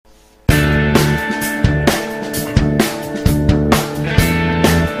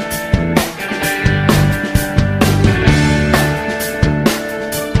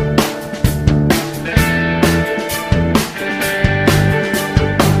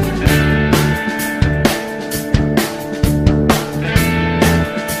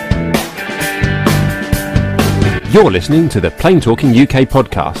You're listening to the Plane Talking UK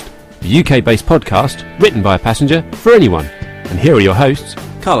podcast, the UK-based podcast written by a passenger for anyone. And here are your hosts,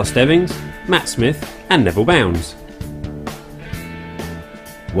 Carlos Stebbings, Matt Smith and Neville Bounds.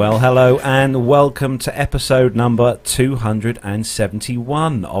 Well, hello and welcome to episode number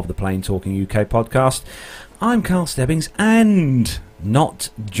 271 of the Plane Talking UK podcast. I'm Carl Stebbings, and not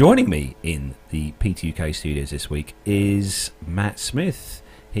joining me in the PTUK studios this week is Matt Smith.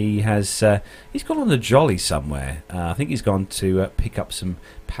 He's gone on a jolly somewhere. I think he's gone to pick up some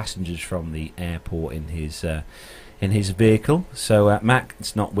passengers from the airport in his vehicle. So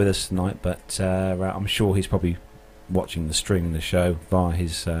Matt's not with us tonight, but I'm sure he's probably watching the stream of the show via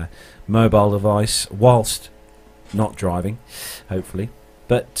his mobile device whilst not driving, hopefully.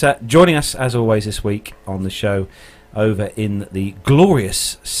 But joining us as always this week on the show over in the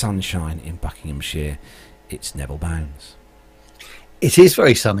glorious sunshine in Buckinghamshire, it's Neville Bounds. It is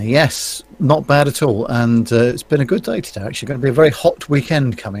very sunny, yes, not bad at all, and it's been a good day today. Actually, going to be a very hot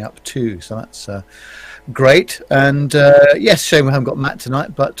weekend coming up too, so that's great. And yes, shame we haven't got Matt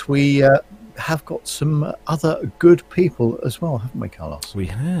tonight, but we have got some other good people as well, haven't we, Carlos? We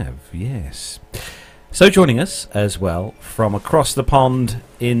have, yes. So joining us as well from across the pond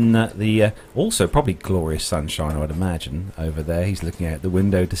in the also probably glorious sunshine, I would imagine, over there. He's looking out the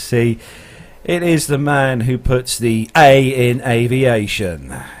window to see. It is the man who puts the A in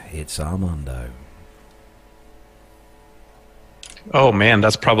aviation. It's Armando. Oh man,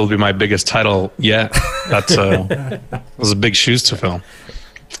 that's probably my biggest title yet. That's those are big shoes to fill.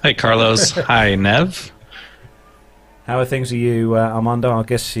 Hey Carlos, hi Nev. How are things with you, Armando? I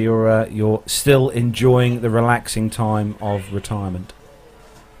guess you're still enjoying the relaxing time of retirement.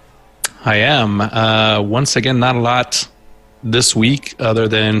 I am. Once again, not a lot this week, other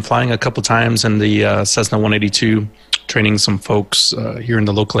than flying a couple times in the Cessna 182, training some folks here in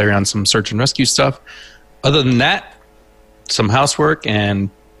the local area on some search and rescue stuff. Other than that, some housework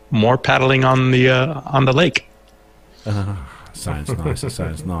and more paddling on the lake. Sounds nice. It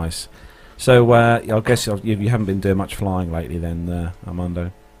sounds nice. So I guess you haven't been doing much flying lately, then,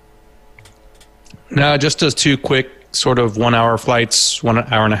 Armando. No, just those two quick sort of 1 hour flights,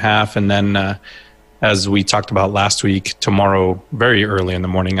 1 hour and a half, and then. As we talked about last week, tomorrow, very early in the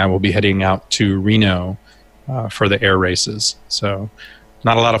morning, I will be heading out to Reno for the air races. So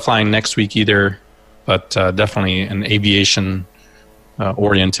not a lot of flying next week either, but definitely an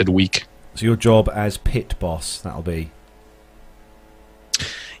aviation-oriented week. So your job as pit boss, that'll be?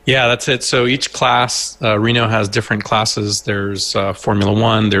 Yeah, that's it. So each class, Reno has different classes. There's Formula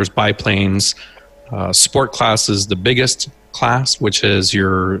One, there's biplanes. Sport class is the biggest class, which is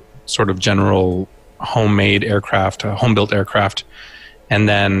your sort of general homemade aircraft, home-built aircraft. And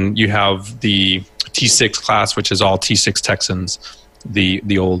then you have the T6 class, which is all T6 Texans,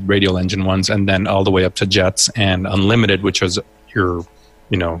 the old radial engine ones, and then all the way up to jets, and Unlimited, which is your,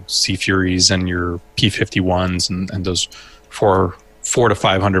 Sea Furies and your P-51s and those 400 to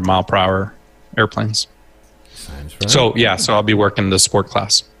 500 mile per hour airplanes. Sounds right. So I'll be working the sport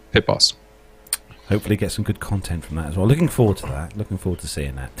class, pit boss. Hopefully get some good content from that as well. Looking forward to that. Looking forward to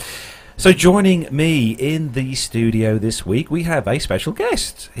seeing that. So joining me in the studio this week, we have a special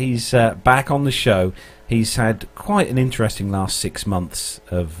guest. He's back on the show. He's had quite an interesting last 6 months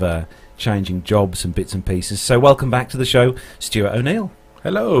of changing jobs and bits and pieces. So welcome back to the show, Stuart O'Neill.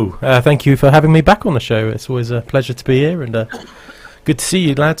 Hello. Thank you for having me back on the show. It's always a pleasure to be here, and good to see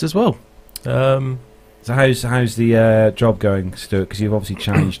you lads as well. So how's the job going, Stuart? Because you've obviously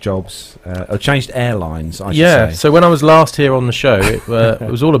changed jobs, or changed airlines, I should say. Yeah, so when I was last here on the show, it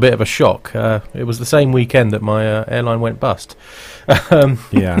was all a bit of a shock. It was the same weekend that my airline went bust.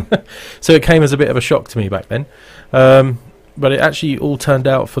 Yeah. So it came as a bit of a shock to me back then. But it actually all turned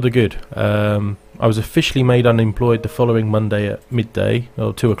out for the good. I was officially made unemployed the following Monday at midday,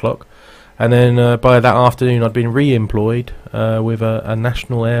 or 2 o'clock. And then by that afternoon, I'd been re-employed with a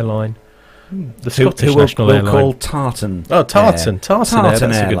national airline. The Scottish national airline. Called Tartan. Oh, Tartan. Tartan Air,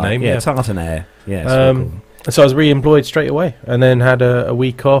 that's a good name. Yeah, Tartan Air. Yeah. So I was re-employed straight away, and then had a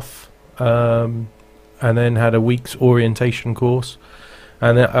week off, and then had a week's orientation course.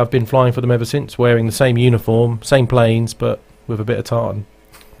 And I've been flying for them ever since, wearing the same uniform, same planes, but with a bit of tartan.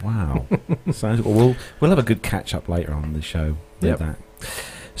 Wow. Sounds we'll have a good catch-up later on in the show with that.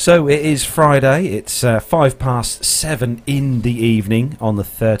 So it is Friday, it's 7:05 in the evening on the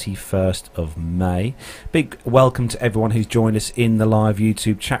 31st of May. Big welcome to everyone who's joined us in the live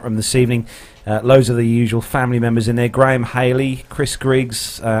YouTube chat room this evening. Loads of the usual family members in there. Graham Haley, Chris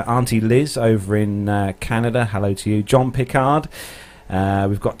Griggs, Auntie Liz over in Canada, hello to you. John Pickard,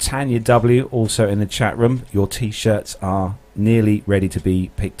 We've got Tanya W. also in the chat room. Your T-shirts are nearly ready to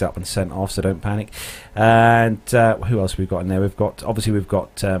be picked up and sent off, so don't panic. And who else we've got in there? We've got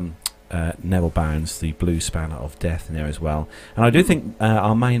Neville Bounds, the Blue Spanner of Death, in there as well. And I do think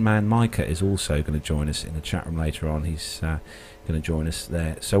our main man Micah is also going to join us in the chat room later on. He's going to join us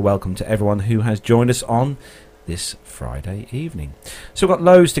there. So welcome to everyone who has joined us on this Friday evening. So we've got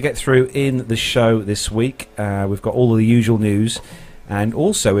loads to get through in the show this week. We've got all of the usual news, and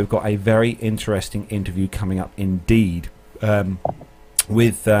also we've got a very interesting interview coming up indeed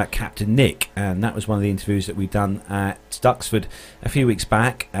with Captain Nick, and that was one of the interviews that we've done at Duxford a few weeks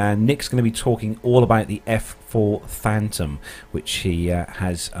back, and Nick's going to be talking all about the F4 Phantom, which he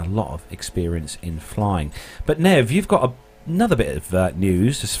has a lot of experience in flying. But Nev, you've got another bit of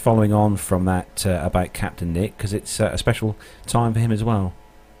news just following on from that about Captain Nick, because it's a special time for him as well.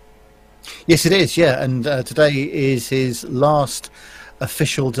 Yes, it is, yeah, and today is his last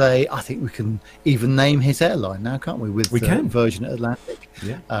official day. I think we can even name his airline now, can't we? With Virgin Atlantic.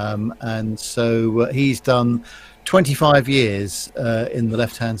 Yeah. And so he's done 25 years in the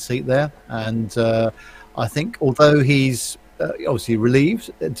left-hand seat there, and I think although he's obviously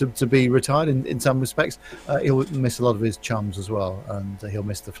relieved to be retired in some respects, he'll miss a lot of his chums as well, and he'll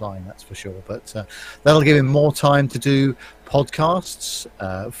miss the flying, that's for sure. But that'll give him more time to do podcasts,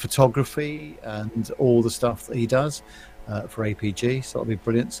 photography, and all the stuff that he does for APG, so that'll be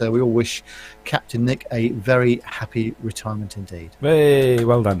brilliant. So we all wish Captain Nick a very happy retirement indeed. Hey,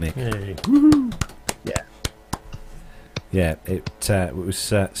 well done, Nick. Yay. Yeah, it was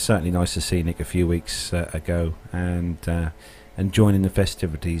certainly nice to see Nick a few weeks ago, and joining the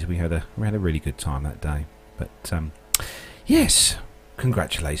festivities. We had a really good time that day. But yes,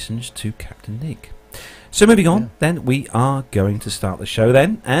 congratulations to Captain Nick. So moving on, then we are going to start the show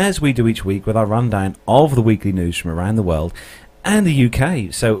then, as we do each week, with our rundown of the weekly news from around the world and the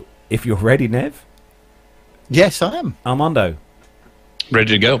UK. So if you're ready, Nev? Yes, I am. Armando?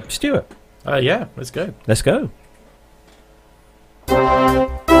 Ready to go. Stuart? Yeah, let's go. Let's go.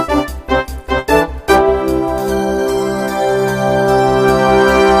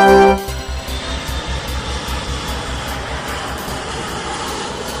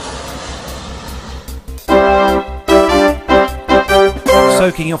 So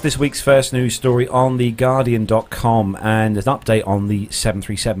kicking off this week's first news story on TheGuardian.com, and an update on the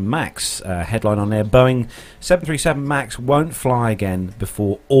 737 MAX. Headline on there: Boeing 737 MAX won't fly again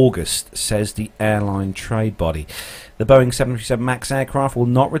before August, says the airline trade body. The Boeing 737 MAX aircraft will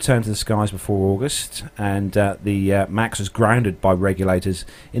not return to the skies before August, and the MAX was grounded by regulators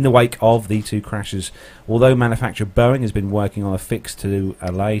in the wake of the two crashes. Although manufacturer Boeing has been working on a fix to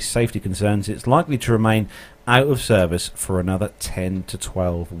allay safety concerns, it's likely to remain out of service for another 10 to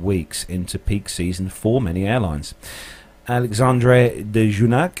 12 weeks into peak season for many airlines. Alexandre de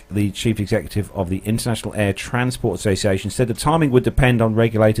Junac, the chief executive of the International Air Transport Association, said the timing would depend on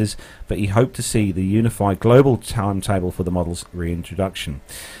regulators, but he hoped to see the unified global timetable for the model's reintroduction.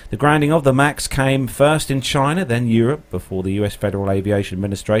 The grounding of the MAX came first in China, then Europe, before the US Federal Aviation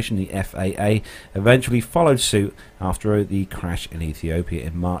Administration, the FAA, eventually followed suit after the crash in Ethiopia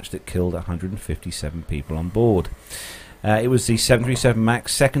in March that killed 157 people on board. It was the 737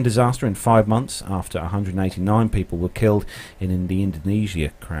 MAX second disaster in 5 months, after 189 people were killed in the Indonesia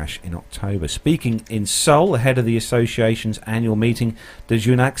crash in October. Speaking in Seoul ahead of the association's annual meeting, de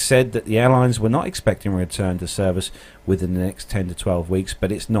Junac said that the airlines were not expecting a return to service within the next 10 to 12 weeks,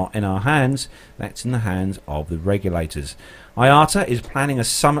 but it's not in our hands, that's in the hands of the regulators. IATA is planning a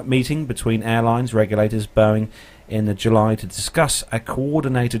summit meeting between airlines, regulators, Boeing, in July to discuss a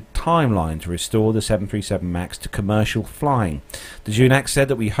coordinated timeline to restore the 737 MAX to commercial flying. De Junac said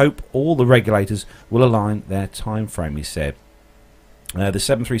that we hope all the regulators will align their time frame, he said. The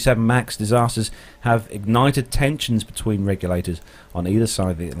 737 MAX disasters have ignited tensions between regulators on either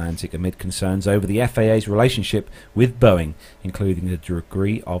side of the Atlantic amid concerns over the FAA's relationship with Boeing, including the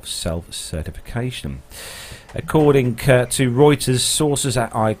degree of self-certification. According to Reuters, sources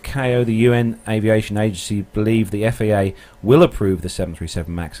at ICAO, the UN Aviation Agency, believe the FAA will approve the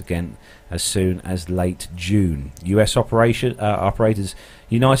 737 MAX again as soon as late June. US operators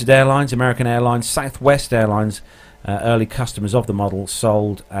United Airlines, American Airlines, Southwest Airlines, early customers of the model,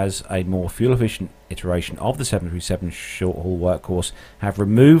 sold as a more fuel-efficient iteration of the 737 short-haul workhorse, have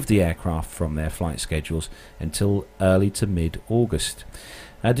removed the aircraft from their flight schedules until early to mid-August.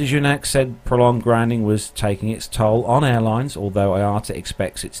 De Junac said prolonged grounding was taking its toll on airlines, although IATA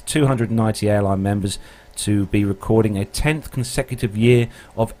expects its 290 airline members to be recording a 10th consecutive year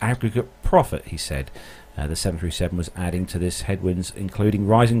of aggregate profit, he said. The 737 was adding to this headwinds, including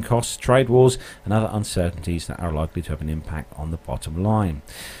rising costs, trade wars, and other uncertainties that are likely to have an impact on the bottom line.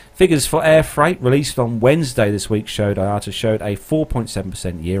 Figures for air freight released on Wednesday this week IATA showed a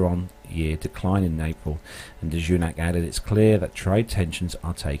 4.7% year-on-year decline in April, and de Junac added it's clear that trade tensions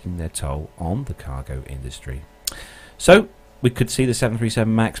are taking their toll on the cargo industry. So, we could see the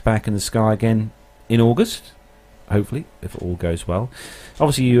 737 MAX back in the sky again in August, hopefully, if it all goes well.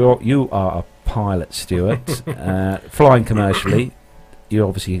 Obviously, you are a pilot, Stuart, flying commercially. You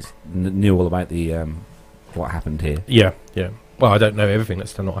obviously knew all about the what happened here. Yeah. Well, I don't know everything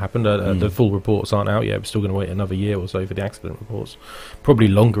that's still not happened. The full reports aren't out yet. We're still going to wait another year or so for the accident reports. Probably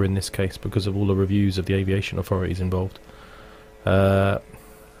longer in this case because of all the reviews of the aviation authorities involved. I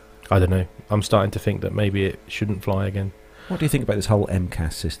don't know. I'm starting to think that maybe it shouldn't fly again. What do you think about this whole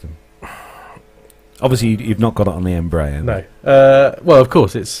MCAS system? Obviously, you've not got it on the Embraer. No. Well, of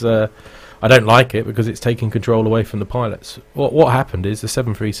course, it's. I don't like it because it's taking control away from the pilots. What happened is the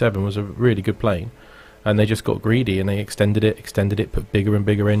 737 was a really good plane, and they just got greedy and they extended it, put bigger and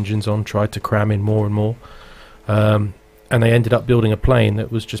bigger engines on, tried to cram in more and more, and they ended up building a plane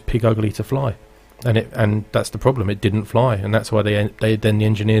that was just pig ugly to fly, and that's the problem. It didn't fly, and that's why then the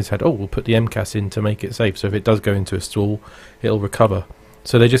engineers had we'll put the MCAS in to make it safe, so if it does go into a stall, it'll recover.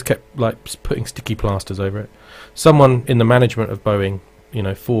 So they just kept putting sticky plasters over it. Someone in the management of Boeing,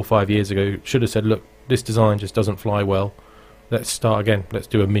 4 or 5 years ago, should have said, look, this design just doesn't fly well. Let's start again. Let's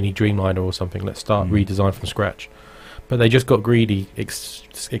do a mini Dreamliner or something. Let's start redesign from scratch. But they just got greedy,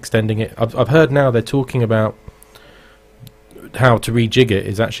 extending it. I've heard now they're talking about how to rejig it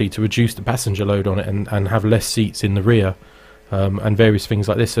is actually to reduce the passenger load on it and have less seats in the rear, and various things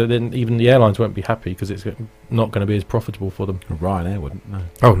like this. So then even the airlines won't be happy because it's not going to be as profitable for them. Ryanair wouldn't, no.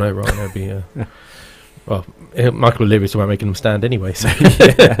 Oh, no, Ryanair would be... Well, Michael O'Leary's talking about making them stand anyway. So.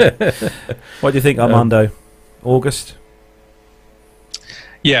 What do you think, Armando? August?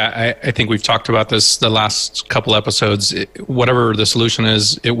 Yeah, I think we've talked about this the last couple episodes. Whatever the solution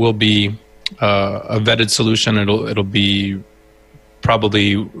is, it will be a vetted solution. It'll be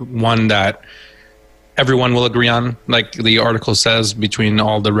probably one that everyone will agree on, like the article says, between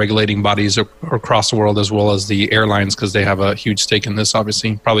all the regulating bodies across the world as well as the airlines, because they have a huge stake in this,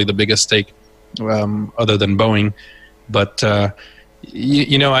 obviously, probably the biggest stake other than Boeing. But, I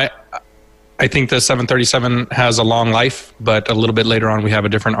think the 737 has a long life, but a little bit later on we have a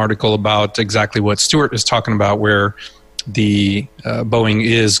different article about exactly what Stuart is talking about, where the Boeing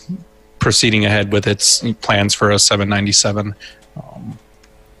is proceeding ahead with its plans for a 797.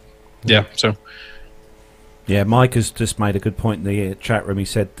 Yeah, Mike has just made a good point in the chat room. He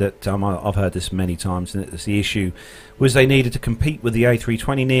said that, I've heard this many times, and it's the issue was they needed to compete with the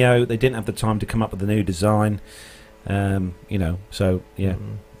A320neo. They didn't have the time to come up with a new design. So, yeah,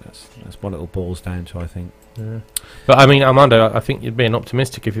 that's what it all boils down to, I think. Yeah. But, I mean, Armando, I think you're being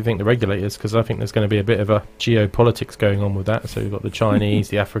optimistic if you think the regulators, because I think there's going to be a bit of a geopolitics going on with that. So you've got the Chinese,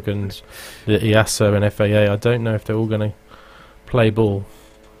 the Africans, the EASA and FAA. I don't know if they're all going to play ball.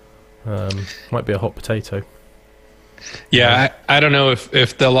 Might be a hot potato. Yeah, I don't know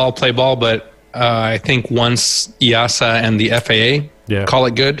if they'll all play ball, but I think once EASA and the FAA call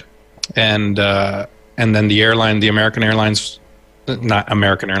it good, and then the American Airlines, not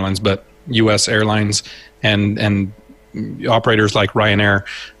American Airlines, but U.S. Airlines and operators like Ryanair,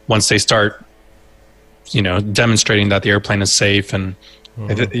 once they start, demonstrating that the airplane is safe, and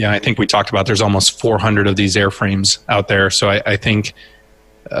I think we talked about there's almost 400 of these airframes out there. So I think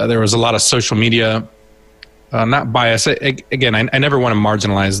there was a lot of social media, not bias. Again, I never want to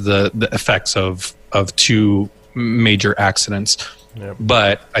marginalize the effects of two major accidents. Yep.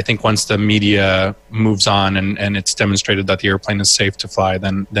 But I think once the media moves on and it's demonstrated that the airplane is safe to fly,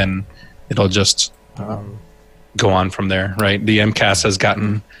 then it'll just go on from there, right? The MCAS has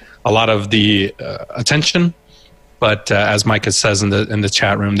gotten a lot of the attention, but as Micah says in the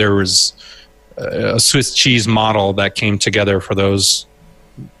chat room, there was a Swiss cheese model that came together for those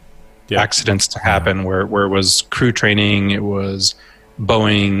accidents to happen, where it was crew training, it was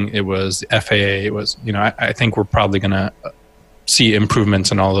Boeing, it was FAA, it was, I think we're probably going to see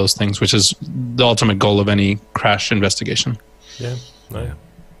improvements in all those things, which is the ultimate goal of any crash investigation. Yeah.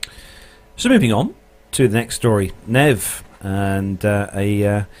 So moving on to the next story, Nev, and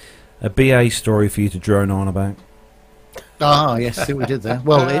a BA story for you to drone on about. Yes, see what we did there.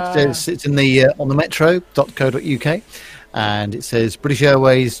 Well, it's in the on the metro.co.uk, and it says British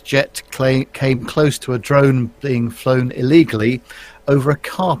Airways jet came close to a drone being flown illegally over a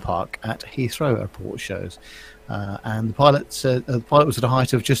car park at Heathrow Airport, shows. And the pilot was at a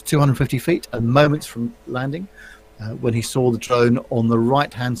height of just 250 feet and moments from landing. when he saw the drone on the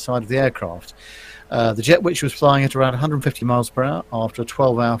right-hand side of the aircraft. The jet, which was flying at around 150 miles per hour after a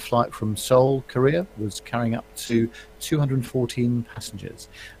 12-hour flight from Seoul, Korea, was carrying up to 214 passengers.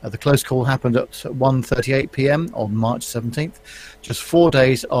 The close call happened at 1:38 p.m. on March 17th, just 4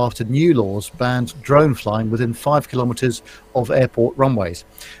 days after new laws banned drone flying within 5 kilometres of airport runways.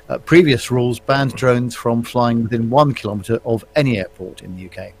 Previous rules banned drones from flying within 1 kilometre of any airport in the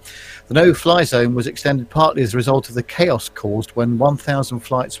UK. The no-fly zone was extended partly as a result of the chaos caused when 1,000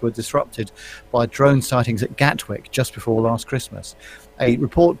 flights were disrupted by drone sightings at Gatwick just before last Christmas. A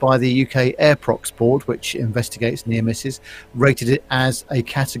report by the UK Airprox Board, which investigates near misses, rated it as a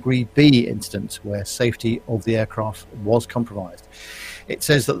Category B incident where safety of the aircraft was compromised. It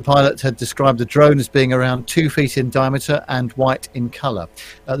says that the pilot had described the drone as being around 2 feet in diameter and white in colour.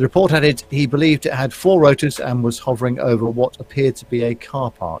 The report added he believed it had 4 rotors and was hovering over what appeared to be a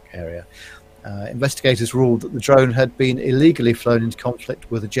car park area. Investigators ruled that the drone had been illegally flown into conflict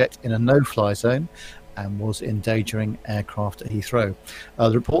with a jet in a no-fly zone and was endangering aircraft at Heathrow.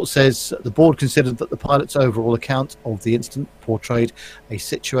 The report says the board considered that the pilot's overall account of the incident portrayed a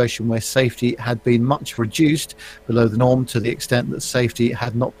situation where safety had been much reduced below the norm to the extent that safety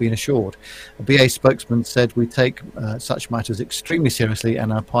had not been assured. A BA spokesman said, "We take such matters extremely seriously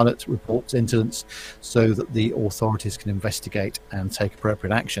and our pilot reports incidents so that the authorities can investigate and take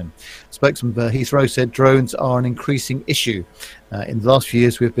appropriate action." Spokesman Heathrow said drones are an increasing issue. In the last few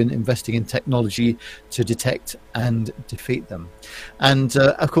years, we've been investing in technology to detect and defeat them. And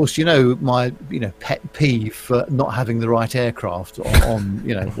of course, my pet peeve for not having the right aircraft on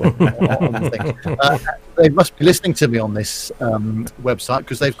the thing. They must be listening to me on this website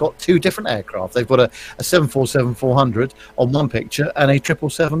because they've got 2 different aircraft. They've got a 747-400 on one picture and a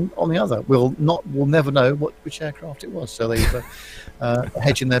 777 on the other. We'll never know which aircraft it was. So they've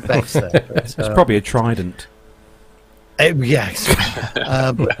hedging their bets there. But, It's probably a Trident. Yes.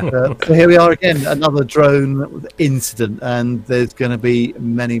 So here we are again, another drone incident, and there's going to be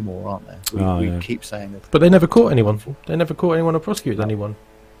many more, aren't there? We keep saying this. But they never caught anyone. They never caught anyone or prosecuted anyone.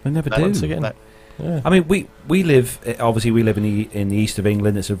 They never do. Once again. Yeah. I mean, we live in the east of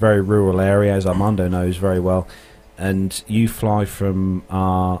England. It's a very rural area, as Armando knows very well. And you fly from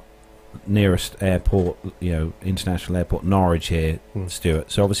our nearest airport, international airport, Norwich here,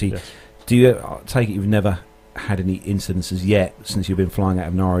 Stuart. So obviously, Yes. do you take it you've never had any incidences yet since you've been flying out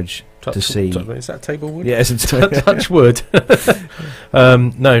of Norwich to see? Is that table wood? Yes, Touch wood.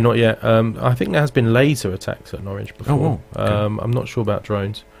 No, not yet. I think there has been laser attacks at Norwich before. Oh, okay. I'm not sure about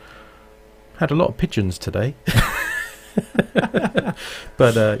drones. Had a lot of pigeons today.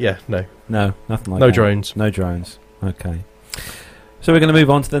 But no, nothing like no that. drones. No drones. Okay. So we're going to move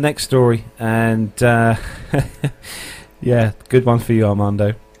on to the next story, and good one for you,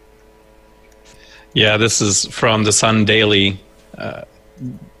 Armando. Yeah, this is from the Sun Daily.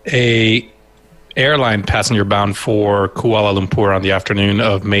 A airline passenger bound for Kuala Lumpur on the afternoon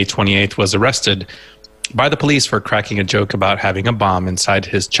of May 28th was arrested by the police for cracking a joke about having a bomb inside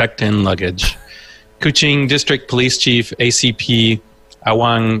his checked-in luggage. Kuching District Police Chief ACP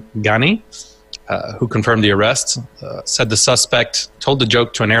Awang Ghani, who confirmed the arrest, said the suspect told the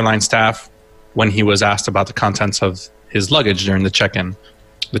joke to an airline staff when he was asked about the contents of his luggage during the check-in.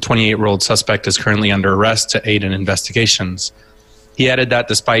 The 28-year-old suspect is currently under arrest to aid in investigations. He added that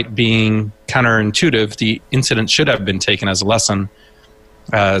despite being counterintuitive, the incident should have been taken as a lesson,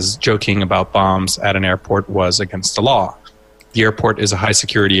 as joking about bombs at an airport was against the law. The airport is a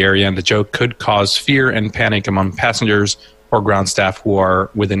high-security area, and the joke could cause fear and panic among passengers or ground staff who are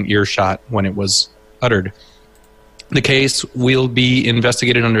within earshot when it was uttered. The case will be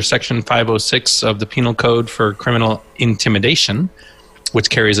investigated under Section 506 of the Penal Code for criminal intimidation, which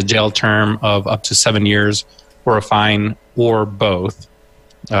carries a jail term of up to 7 years or a fine or both.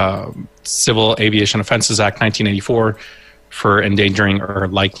 Civil Aviation Offenses Act 1984 for endangering or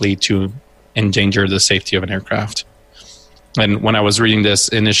likely to endanger the safety of an aircraft. And when I was reading this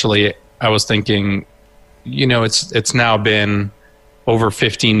initially, I was thinking, it's now been over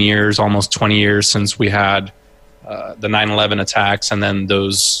 15 years, almost 20 years since we had the 9/11 attacks, and then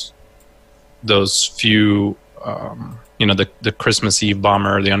those few the Christmas Eve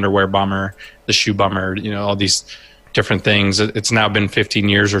bomber, the underwear bomber, the shoe bomber, all these different things. It's now been 15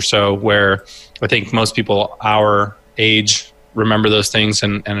 years or so where I think most people our age remember those things,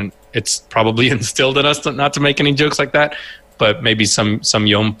 and it's probably instilled in us not to make any jokes like that. But maybe some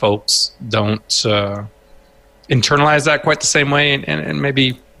young folks don't internalize that quite the same way, and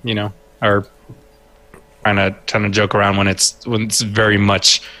maybe are trying to joke around when it's very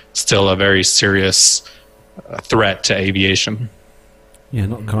much still a very serious threat to aviation. Yeah,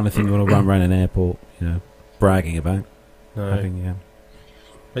 not the kind of thing you want to run around an airport, bragging about. No. Having,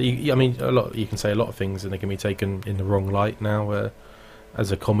 But I mean, you can say a lot of things, and they can be taken in the wrong light now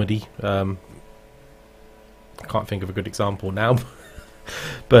as a comedy. I can't think of a good example now,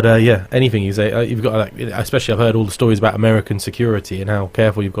 but yeah, anything you say, you've got. Like, especially, I've heard all the stories about American security and how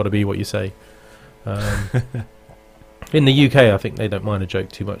careful you've got to be what you say. In the UK, I think they don't mind a joke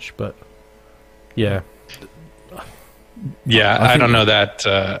too much, but yeah, I don't know that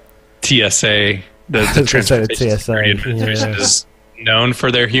TSA, the Transportation Security Administration, is known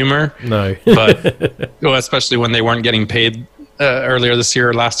for their humor. No, but especially when they weren't getting paid earlier this year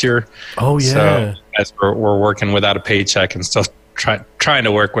or last year. Oh yeah, so as we're working without a paycheck and still trying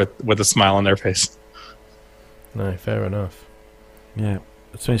to work with a smile on their face. No, fair enough. Yeah.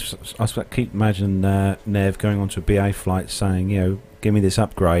 So I keep imagining Nev going onto a BA flight saying, give me this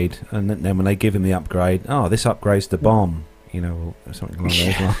upgrade, and then when they give him the upgrade, this upgrade's the bomb, or something along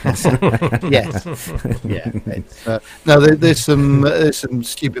those lines. Yes, yeah. No, there's some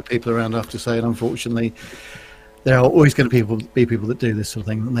stupid people around, I have to say, and unfortunately, there are always going to be people that do this sort of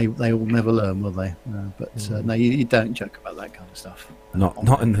thing, and they will never learn, will they? No, you don't joke about that kind of stuff.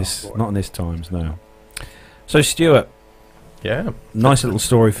 Not in this times, no. So Stuart. Yeah. Nice little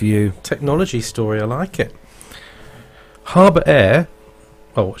story for you. Technology story, I like it. Harbour Air.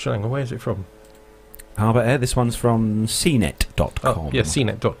 Oh, hang on, where is it from? Harbour Air, this one's from cnet.com. Oh, yeah,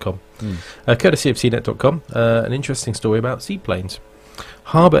 cnet.com. Courtesy of cnet.com, an interesting story about seaplanes.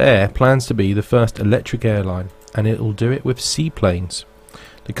 Harbour Air plans to be the first electric airline, and it will do it with seaplanes.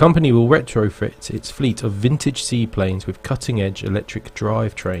 The company will retrofit its fleet of vintage seaplanes with cutting-edge electric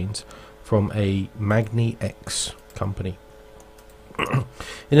drivetrains from a Magni X company.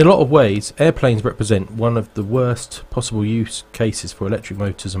 In a lot of ways, airplanes represent one of the worst possible use cases for electric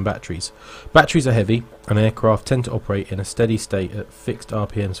motors and batteries. Batteries are heavy, and aircraft tend to operate in a steady state at fixed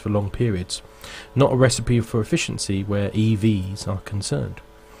RPMs for long periods. Not a recipe for efficiency where EVs are concerned.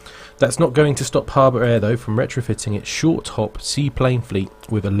 That's not going to stop Harbour Air, though, from retrofitting its short-hop seaplane fleet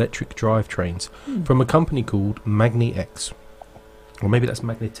with electric drivetrains from a company called Magni X. Or maybe that's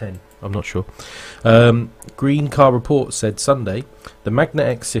Magni 10. I'm not sure. Green Car Report said Sunday, the Magna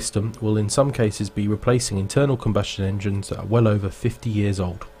X system will in some cases be replacing internal combustion engines that are well over 50 years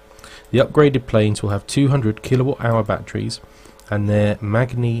old. The upgraded planes will have 200 kilowatt-hour batteries, and their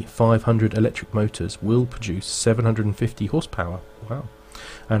Magni 500 electric motors will produce 750 horsepower. Wow.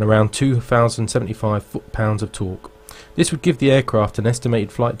 And around 2,075 foot-pounds of torque. This would give the aircraft an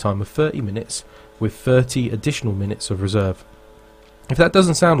estimated flight time of 30 minutes, with 30 additional minutes of reserve. If that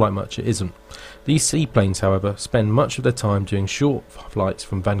doesn't sound like much, it isn't. These seaplanes, however, spend much of their time doing short flights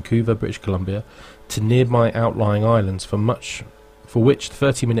from Vancouver, British Columbia, to nearby outlying islands, for which the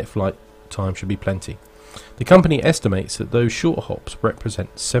 30-minute flight time should be plenty. The company estimates that those short hops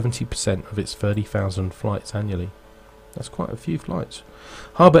represent 70% of its 30,000 flights annually. That's quite a few flights.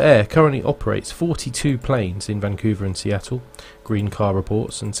 Harbour Air currently operates 42 planes in Vancouver and Seattle, Green Car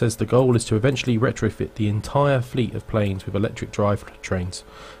reports, and says the goal is to eventually retrofit the entire fleet of planes with electric drivetrains,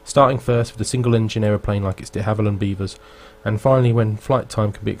 starting first with a single-engine aeroplane like its de Havilland Beavers, and finally, when flight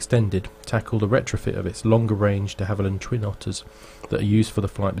time can be extended, tackle the retrofit of its longer-range de Havilland Twin Otters that are used for the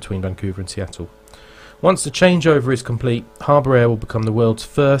flight between Vancouver and Seattle. Once the changeover is complete, Harbour Air will become the world's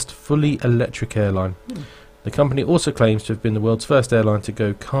first fully electric airline. The company also claims to have been the world's first airline to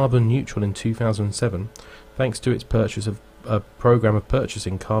go carbon neutral in 2007, thanks to its purchase of a program of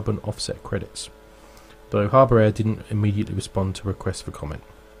purchasing carbon offset credits, though Harbour Air didn't immediately respond to requests for comment.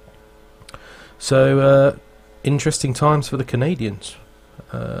 So, interesting times for the Canadians.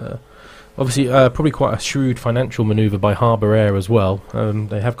 Obviously, probably quite a shrewd financial manoeuvre by Harbour Air as well.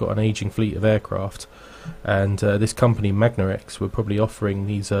 They have got an ageing fleet of aircraft, and this company, Magna X, were probably offering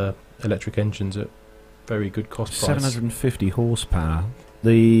these electric engines at very good cost price. 750 horsepower.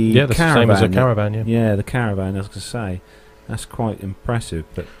 The Caravan, same as a Caravan, yeah, the Caravan, I was going to say. That's quite impressive,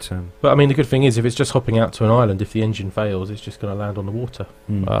 but I mean, the good thing is, if it's just hopping out to an island, if the engine fails, it's just going to land on the water.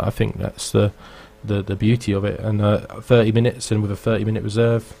 I think that's the beauty of it. And 30 minutes, and with a 30-minute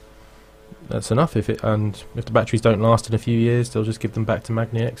reserve, that's enough. If the batteries don't last in a few years, they'll just give them back to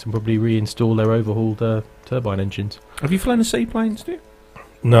Magni X and probably reinstall their overhauled turbine engines. Have you flown a seaplane, Stu?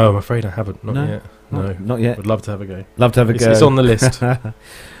 No, I'm afraid I haven't. Not yet. No, not yet. Would love to have a go. It's on the list.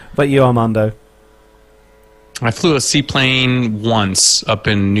 But you, Armando? I flew a seaplane once up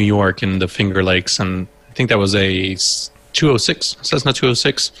in New York in the Finger Lakes, and I think that was a 206, Cessna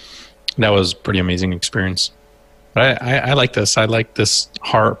 206. That was a pretty amazing experience. But I like this. I like this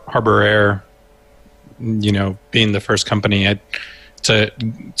Harbour Air, being the first company. It's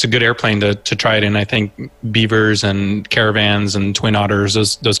a good airplane to try it in. I think Beavers and Caravans and Twin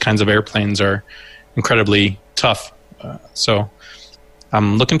Otters, those kinds of airplanes are incredibly tough. So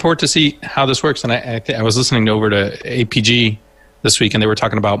I'm looking forward to see how this works. And I was listening over to APG this week, and they were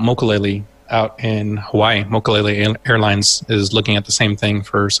talking about Mokulele out in Hawaii. Mokulele Airlines is looking at the same thing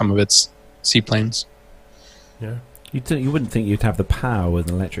for some of its seaplanes. Yeah. You wouldn't think you'd have the power with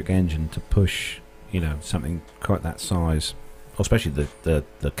an electric engine to push, something quite that size, or especially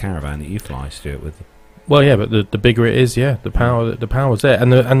the caravan that you fly, Stuart, with. Well, yeah, but the bigger it is, the power's there,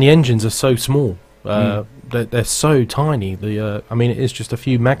 and the engines are so small. They're so tiny. I mean, it is just a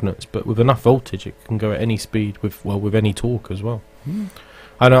few magnets, but with enough voltage, it can go at any speed with any torque as well.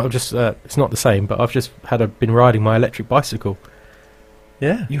 I know. It's not the same, but I've just been riding my electric bicycle.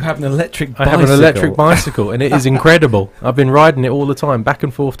 Yeah, you have an electric bicycle. I have an electric bicycle, and it is incredible. I've been riding it all the time, back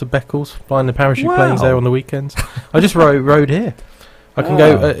and forth to Beccles, flying the parachute planes there on the weekends. I just rode here. I can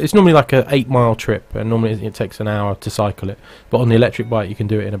go. It's normally like a 8-mile trip, and normally it takes an hour to cycle it. But on the electric bike, you can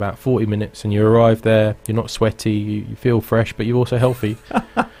do it in about 40 minutes, and you arrive there. You're not sweaty. You feel fresh, but you're also healthy.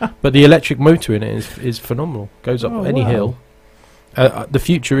 But the electric motor in it is phenomenal. Goes up any hill. The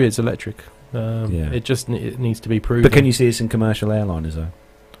future is electric. It needs to be proven. But can you see this in commercial airliners though?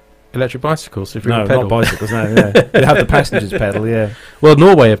 Electric bicycles? If you no, pedal. not bicycles. No, yeah. They have the passengers pedal. Yeah. Well,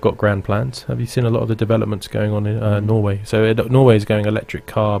 Norway have got grand plans. Have you seen a lot of the developments going on in Norway? So Norway is going electric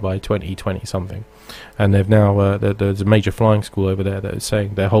car by 2020 something, and they've now there's a major flying school over there that is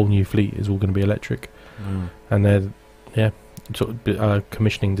saying their whole new fleet is all going to be electric, and they're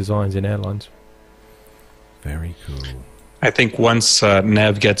commissioning designs in airlines. Very cool. I think once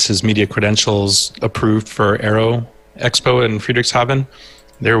Nev gets his media credentials approved for Aero Expo in Friedrichshafen,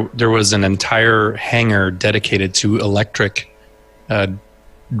 there was an entire hangar dedicated to electric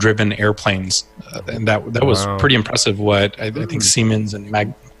driven airplanes, and that was pretty impressive. What I think Siemens and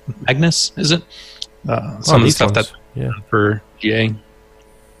Magnus, is it? Some of the stuff ones. For GA.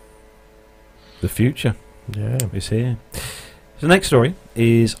 The future, is here. So the next story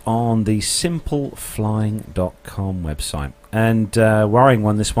is on the simpleflying.com website, and worrying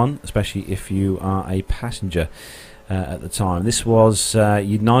one, this one, especially if you are a passenger at the time. This was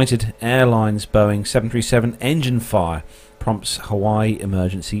United Airlines Boeing 737 engine fire prompts Hawaii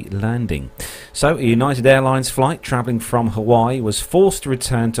emergency landing. So a United Airlines flight travelling from Hawaii was forced to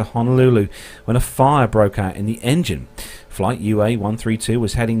return to Honolulu when a fire broke out in the engine. Flight UA-132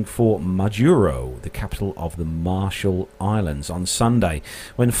 was heading for Majuro, the capital of the Marshall Islands, on Sunday,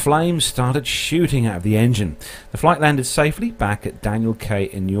 when flames started shooting out of the engine. The flight landed safely back at Daniel K.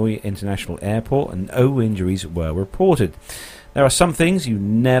 Inouye International Airport, and no injuries were reported. There are some things you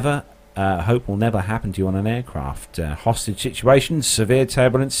never hope will never happen to you on an aircraft. Hostage situations, severe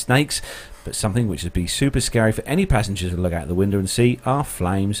turbulence, snakes, but something which would be super scary for any passengers to look out the window and see are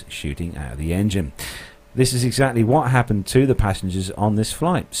flames shooting out of the engine. This is exactly what happened to the passengers on this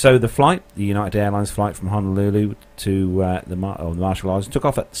flight. So the flight, the United Airlines flight from Honolulu to the Marshall Islands, took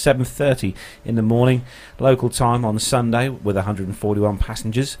off at 7:30 in the morning, local time on Sunday, with 141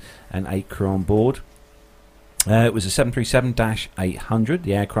 passengers and 8 crew on board. It was a 737-800.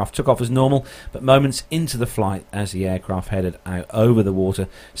 The aircraft took off as normal, but moments into the flight, as the aircraft headed out over the water,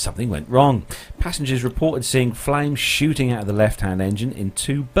 something went wrong. Passengers reported seeing flames shooting out of the left-hand engine in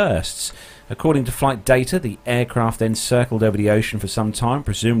 2 bursts. According to flight data, the aircraft then circled over the ocean for some time,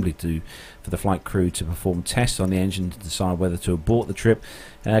 presumably for the flight crew to perform tests on the engine to decide whether to abort the trip.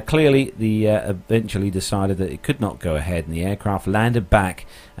 Clearly, the eventually decided that it could not go ahead, and the aircraft landed back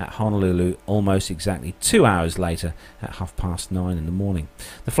at Honolulu almost exactly 2 hours later at 9:30 in the morning.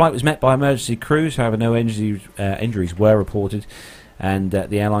 The flight was met by emergency crews, however no injuries were reported, and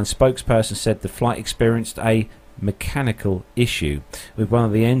the airline spokesperson said the flight experienced a mechanical issue with one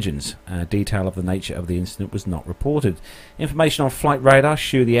of the engines. Detail of the nature of the incident was not reported. Information on flight radar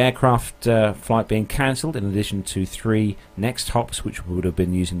showed the aircraft flight being cancelled, in addition to 3 next hops which would have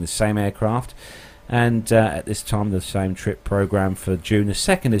been using the same aircraft. And at this time, the same trip program for June the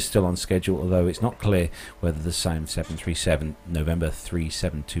 2nd is still on schedule, although it's not clear whether the same 737 November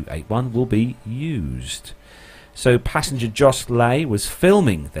 37281 will be used. So passenger Josh Lay was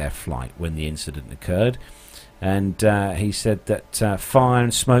filming their flight when the incident occurred. And he said that fire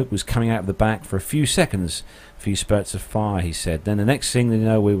and smoke was coming out of the back for a few seconds, a few spurts of fire, he said. Then the next thing they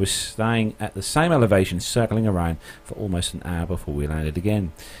know, we were staying at the same elevation, circling around for almost an hour before we landed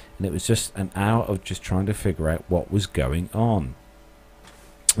again. And it was just an hour of just trying to figure out what was going on.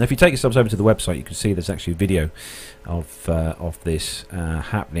 Now, if you take yourselves over to the website, you can see there's actually a video of this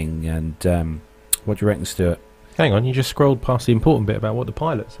happening. And what do you reckon, Stuart? Hang on, you just scrolled past the important bit about what the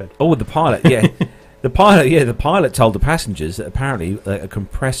pilot said. Oh, the pilot, yeah. The pilot told the passengers that apparently a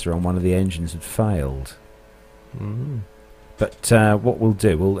compressor on one of the engines had failed. But what we'll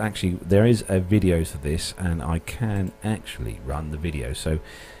do, there is a video for this, and I can actually run the video. So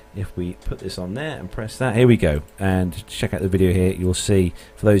if we put this on there and press that, here we go. And check out the video here. You'll see,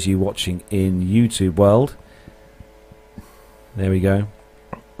 for those of you watching in YouTube world, there we go.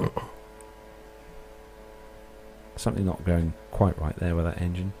 Something not going quite right there with that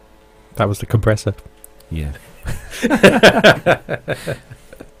engine. That was the compressor. Yeah.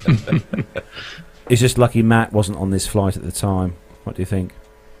 It's just lucky Matt wasn't on this flight at the time. What do you think?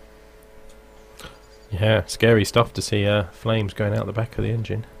 Yeah, scary stuff to see flames going out the back of the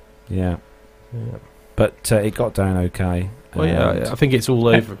engine. Yeah. Yeah. But it got down okay. Well, yeah, I think it's all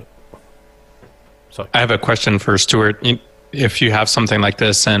over. Sorry. I have a question for Stuart. If you have something like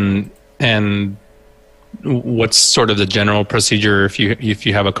this, and what's sort of the general procedure if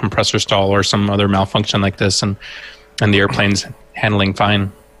you have a compressor stall or some other malfunction like this, and the airplane's handling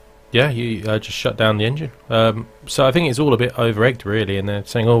fine? Yeah, you just shut down the engine. So I think it's all a bit over-egged, really, and they're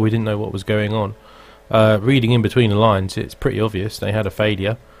saying, oh, we didn't know what was going on. Reading in between the lines, it's pretty obvious. They had a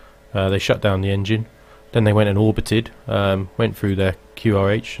failure. They shut down the engine. Then they went and orbited, went through their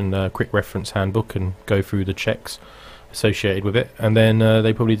QRH and quick reference handbook and go through the checks associated with it. And then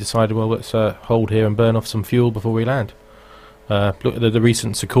they probably decided, well, let's hold here and burn off some fuel before we land. Look at the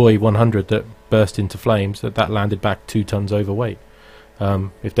recent Sukhoi 100 that burst into flames, that landed back 2 tons overweight.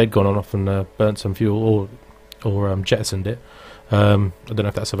 If they'd gone on off and burnt some fuel or jettisoned it, I don't know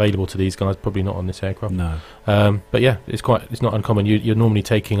if that's available to these guys. Probably not on this aircraft. No. But yeah, it's not uncommon. You're normally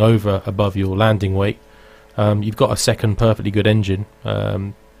taking over above your landing weight. You've got a second perfectly good engine.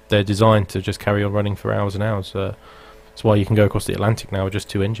 They're designed to just carry on running for hours and hours. That's why you can go across the Atlantic now with just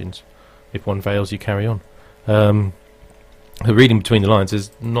 2 engines. If one fails, you carry on. Reading between the lines, there's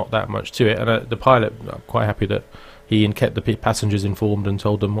not that much to it. And the pilot, I'm quite happy that he kept the passengers informed and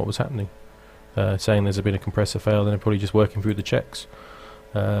told them what was happening. Saying there's been a compressor fail, and they're probably just working through the checks.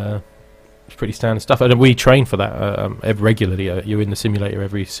 It's pretty standard stuff, and we train for that regularly. You're in the simulator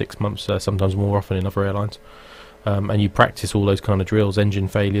every 6 months, sometimes more often in other airlines, and you practice all those kind of drills, engine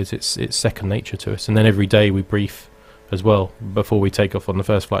failures. It's second nature to us. And then every day we brief as well. Before we take off on the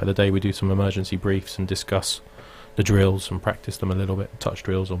first flight of the day, we do some emergency briefs and discuss the drills and practice them a little bit, touch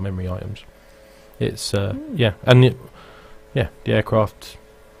drills or memory items. It's the aircraft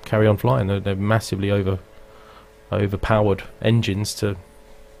carry on flying. They're massively overpowered engines to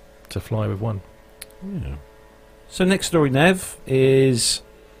fly with one. Yeah. So next story, Nev, is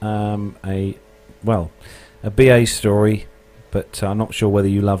a BA story, but I'm not sure whether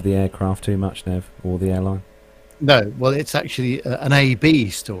you love the aircraft too much, Nev, or the airline. No, well, it's actually an AB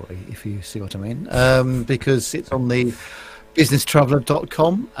story, if you see what I mean, because it's on the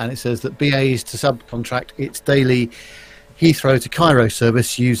businesstraveller.com, and it says that BA is to subcontract its daily Heathrow to Cairo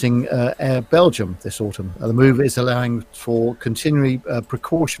service using Air Belgium this autumn. The move is allowing for continually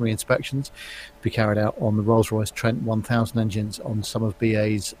precautionary inspections to be carried out on the Rolls-Royce Trent 1000 engines on some of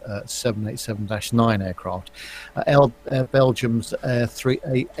BA's 787-9 aircraft. Air Belgium's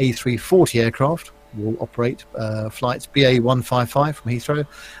A340 aircraft will operate flights BA 155 from Heathrow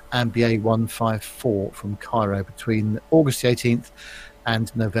and BA 154 from Cairo between August the 18th and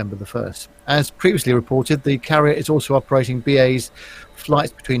November the 1st. As previously reported, the carrier is also operating BA's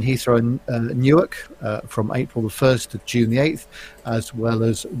flights between Heathrow and Newark from April the 1st to June the 8th, as well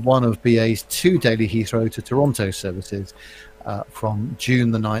as one of BA's 2 daily Heathrow to Toronto services from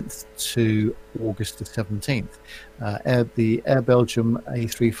June the 9th to August the 17th. The Air Belgium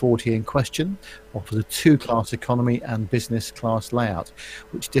A340 in question offers a 2-class economy and business class layout,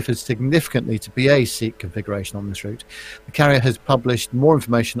 which differs significantly to BA's seat configuration on this route. The carrier has published more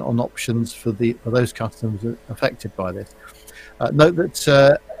information on options for those customers affected by this. Note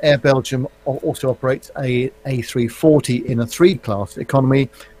that Air Belgium also operates a A340 in a 3-class economy,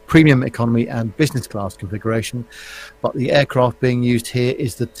 premium economy and business class configuration, but the aircraft being used here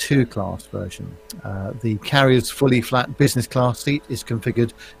is the 2-class version. The carrier's fully flat business class seat is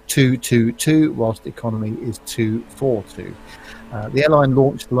configured 222, whilst economy is 242. The airline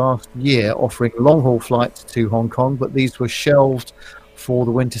launched last year offering long-haul flights to Hong Kong, but these were shelved for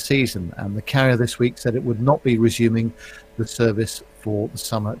the winter season, and the carrier this week said it would not be resuming the service for the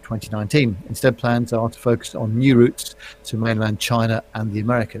summer 2019. Instead, plans are to focus on new routes to mainland China and the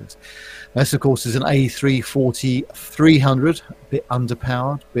Americas. This, of course, is an A340-300, a bit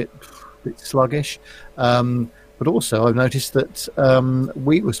underpowered, a bit sluggish. But also, I've noticed that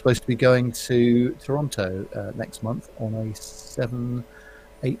we were supposed to be going to Toronto next month on a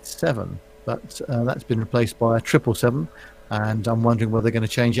 787, but that's been replaced by a 777. and I'm wondering whether they're going to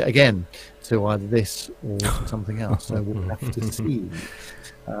change it again to either this or to something else. So we'll have to see.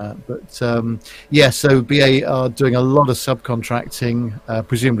 So BA are doing a lot of subcontracting.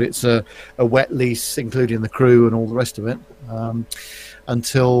 Presumably it's a wet lease, including the crew and all the rest of it,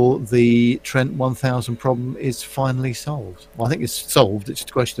 until the Trent 1000 problem is finally solved. Well, I think it's solved. It's just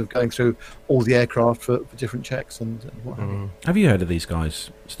a question of going through all the aircraft for different checks and what have you. Have you heard of these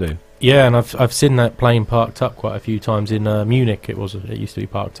guys, Stu? Yeah, and I've seen that plane parked up quite a few times in Munich. It used to be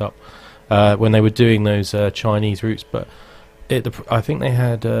parked up when they were doing those Chinese routes, but I think they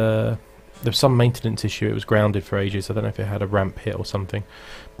had there was some maintenance issue. It was grounded for ages. I don't know if it had a ramp hit or something.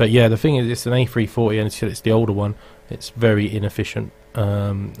 But yeah, the thing is, it's an A340, and it's the older one. It's very inefficient,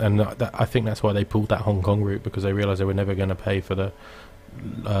 and I think that's why they pulled that Hong Kong route, because they realised they were never going to pay for the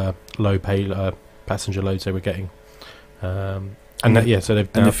low pay passenger loads they were getting. So they've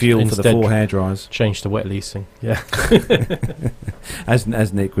and the fuel for the 4 hair dryers changed to wet leasing. Yeah,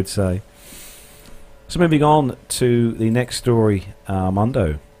 as Nick would say. So moving on to the next story,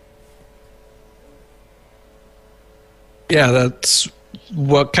 Armando. Yeah, that's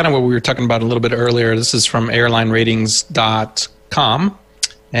what we were talking about a little bit earlier. This is from airlineratings.com,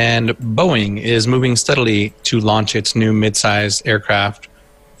 and Boeing is moving steadily to launch its new mid-size aircraft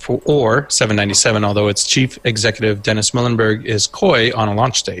or 797, although its chief executive Dennis Muilenburg is coy on a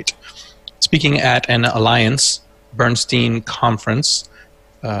launch date. Speaking at an Alliance Bernstein conference,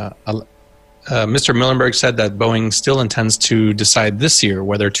 Mr. Muilenburg said that Boeing still intends to decide this year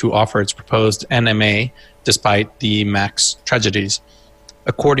whether to offer its proposed NMA despite the MAX tragedies.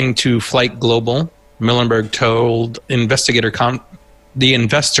 According to Flight Global, Muilenburg told the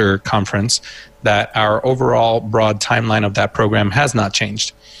investor conference that our overall broad timeline of that program has not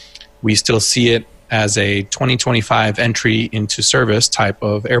changed. We still see it as a 2025 entry into service type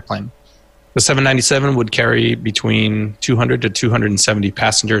of airplane. The 797 would carry between 200 to 270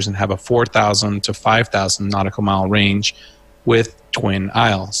 passengers and have a 4,000 to 5,000 nautical mile range with twin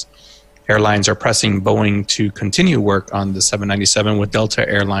aisles. Airlines are pressing Boeing to continue work on the 797, with Delta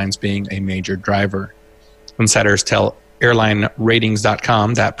Airlines being a major driver. Insiders tell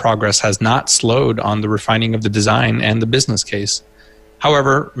airlineratings.com that progress has not slowed on the refining of the design and the business case.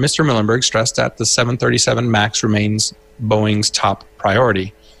 However, Mr. Muilenburg stressed that the 737 MAX remains Boeing's top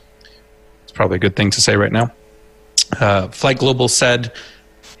priority. It's probably a good thing to say right now. Flight Global said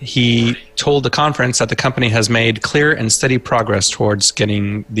he told the conference that the company has made clear and steady progress towards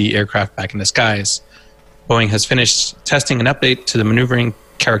getting the aircraft back in the skies. Boeing has finished testing an update to the Maneuvering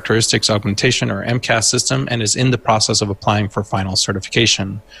Characteristics Augmentation, or MCAS system, and is in the process of applying for final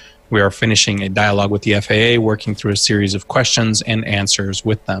certification. We are finishing a dialogue with the FAA, working through a series of questions and answers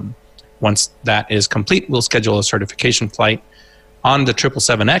with them. Once that is complete, we'll schedule a certification flight. On the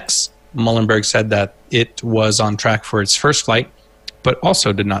 777X, Muilenburg said that it was on track for its first flight, but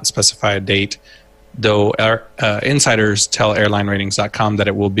also did not specify a date, though insiders tell airlineratings.com that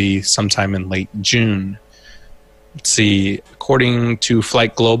it will be sometime in late June. Let's see, according to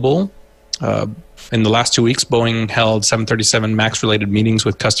Flight Global, in the last 2 weeks, Boeing held 737 MAX-related meetings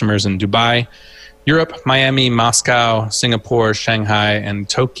with customers in Dubai, Europe, Miami, Moscow, Singapore, Shanghai, and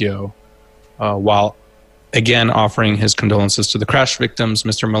Tokyo, while again offering his condolences to the crash victims.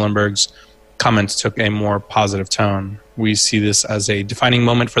 Mr. Muilenburg's comments took a more positive tone. We see this as a defining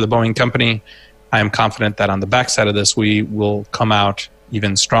moment for the Boeing company. I am confident that on the backside of this, we will come out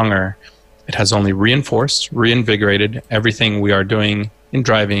even stronger. It has only reinvigorated everything we are doing in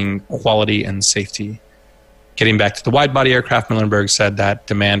driving quality and safety. Getting back to the wide-body aircraft, Muilenburg said that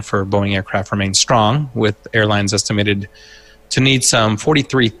demand for Boeing aircraft remains strong, with airlines estimated to need some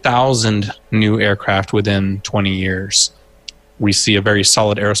 43,000 new aircraft within 20 years. We see a very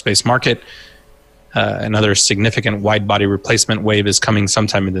solid aerospace market. Another significant wide-body replacement wave is coming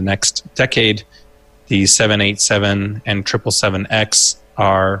sometime in the next decade. The 787 and 777X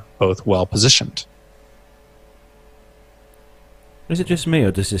are both well-positioned. Is it just me,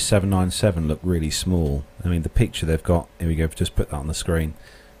 or does this 797 look really small? I mean, the picture they've got, here we go, just put that on the screen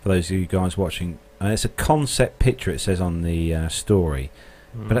for those of you guys watching. It's a concept picture, it says on the story,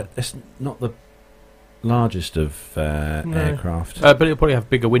 but it's not the largest of aircraft. But it'll probably have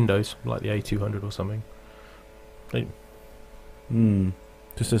bigger windows, like the A200 or something.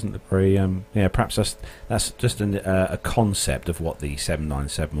 Just doesn't look very. Perhaps that's just a concept of what the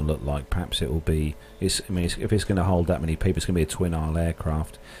 797 will look like. Perhaps it will be. If it's going to hold that many people, it's going to be a twin aisle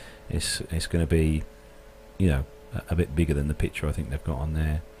aircraft. It's going to be, a bit bigger than the picture I think they've got on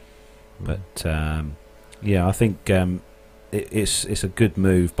there. But I think it's a good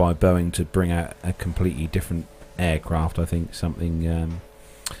move by Boeing to bring out a completely different aircraft. I think something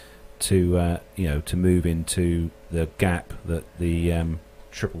to to move into the gap that the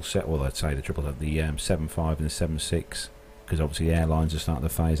triple set, well, I'd say the 7.5 and the 7.6, because obviously the airlines are starting to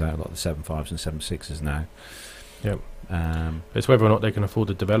phase out a lot of the 7.5s and 7.6s now. Yep. It's whether or not they can afford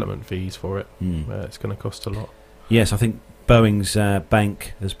the development fees for it. It's going to cost a lot. Yes, I think Boeing's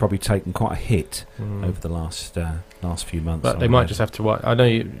bank has probably taken quite a hit over the last few months. But they might just have to. I know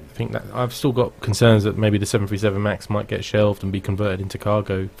you think that. I've still got concerns that maybe the 737 MAX might get shelved and be converted into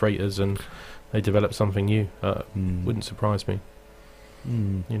cargo freighters, and they develop something new. Wouldn't surprise me.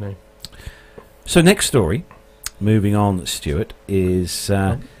 So next story, moving on, Stuart, is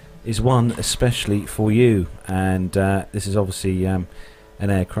one especially for you, and this is obviously an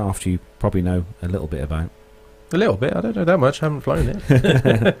aircraft you probably know a little bit about. A little bit. I don't know that much. I haven't flown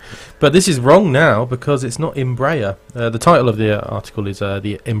it. But this is wrong now because it's not Embraer. The title of the article is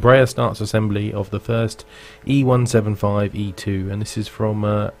the Embraer starts assembly of the first E175 E2, and this is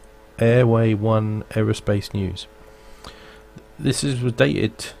from Airway One Aerospace News. This was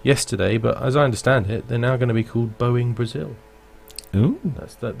dated yesterday, but as I understand it, they're now going to be called Boeing Brazil. Ooh.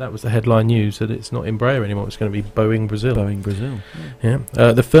 That was the headline news, that it's not Embraer anymore. It's going to be Boeing Brazil. Boeing Brazil. Yeah.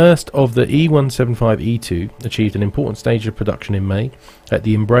 The first of the E175 E2 achieved an important stage of production in May at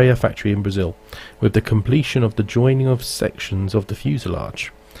the Embraer factory in Brazil, with the completion of the joining of sections of the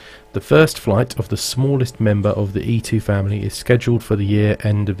fuselage. The first flight of the smallest member of the E2 family is scheduled for the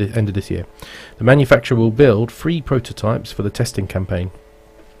end of this year. The manufacturer will build 3 prototypes for the testing campaign,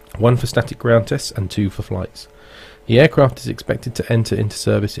 1 for static ground tests and 2 for flights. The aircraft is expected to enter into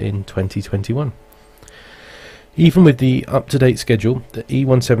service in 2021. Even with the up-to-date schedule, the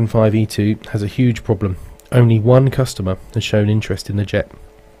E175 E2 has a huge problem. Only one customer has shown interest in the jet.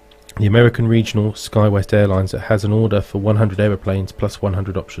 The American regional SkyWest Airlines that has an order for 100 aeroplanes plus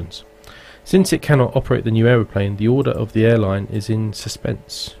 100 options. Since it cannot operate the new aeroplane, the order of the airline is in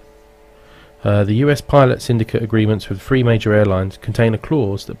suspense. The US pilot syndicate agreements with 3 major airlines contain a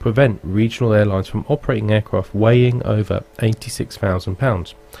clause that prevent regional airlines from operating aircraft weighing over 86,000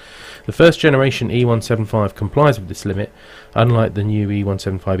 pounds. The first generation E175 complies with this limit, unlike the new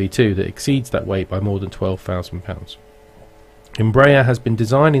E175 E2 that exceeds that weight by more than 12,000 pounds. Embraer has been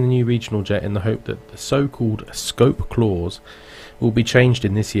designing the new regional jet in the hope that the so-called scope clause will be changed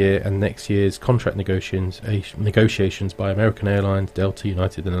in this year and next year's contract negotiations by American Airlines, Delta,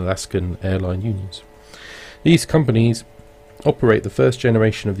 United and Alaskan airline unions. These companies operate the first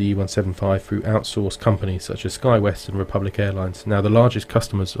generation of the E175 through outsourced companies such as SkyWest and Republic Airlines, now the largest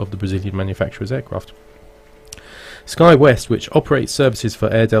customers of the Brazilian manufacturer's aircraft. SkyWest, which operates services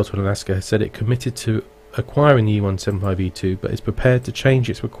for Air Delta and Alaska, has said it committed to acquiring the E175 E2, but is prepared to change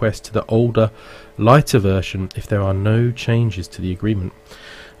its request to the older, lighter version if there are no changes to the agreement.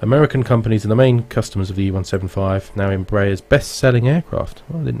 American companies are the main customers of the E175, now Embraer's best-selling aircraft.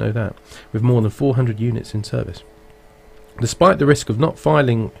 Well, I didn't know that. With more than 400 units in service. Despite the risk of not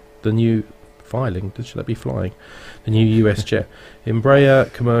filing the new the new US jet,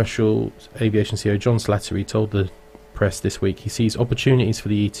 Embraer Commercial Aviation CEO John Slattery told the press this week he sees opportunities for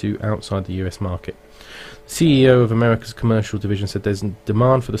the E2 outside the US market. CEO of America's commercial division said there's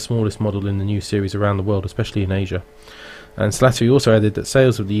demand for the smallest model in the new series around the world, especially in Asia. And Slattery also added that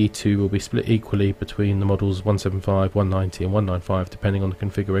sales of the E2 will be split equally between the models 175, 190 and 195 depending on the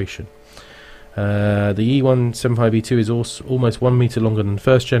configuration. The E175 E2 is also almost 1 metre longer than the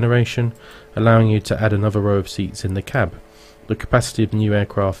first generation, allowing you to add another row of seats in the cab. The capacity of the new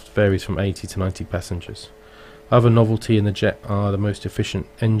aircraft varies from 80 to 90 passengers. Other novelty in the jet are the most efficient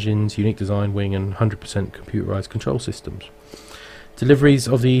engines, unique design wing and 100% computerised control systems. Deliveries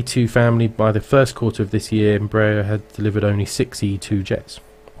of the E2 family by the first quarter of this year, Embraer had delivered only 6 E2 jets,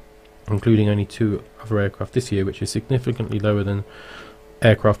 including only 2 other aircraft this year, which is significantly lower than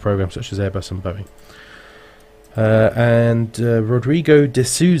aircraft programs such as Airbus and Boeing. Rodrigo de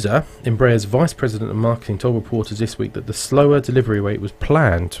Souza, Embraer's vice president of marketing, told reporters this week that the slower delivery rate was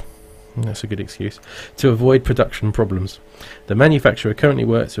planned. That's a good excuse to avoid production problems. The manufacturer currently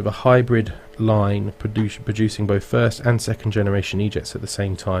works with a hybrid line producing both first and second generation E-jets at the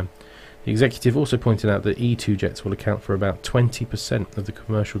same time. The executive also pointed out that E2 jets will account for about 20% of the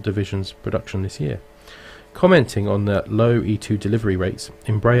commercial division's production this year. Commenting on the low E2 delivery rates,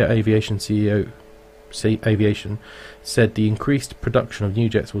 Embraer Aviation CEO Aviation said the increased production of new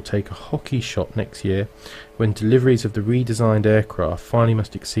jets will take a hockey shot next year when deliveries of the redesigned aircraft finally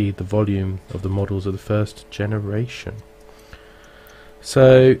must exceed the volume of the models of the first generation.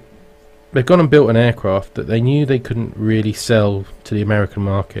 So they've gone and built an aircraft that they knew they couldn't really sell to the American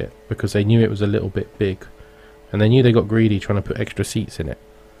market because they knew it was a little bit big, and they knew they got greedy trying to put extra seats in it.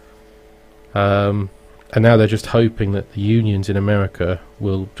 And now they're just hoping that the unions in America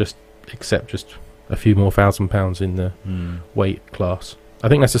will just except just a few more £1,000 in the weight class. I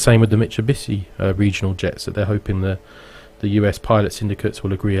think that's the same with the Mitsubishi regional jets, that they're hoping the US pilot syndicates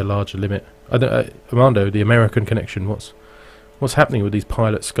will agree a larger limit. Armando, the American connection, what's happening with these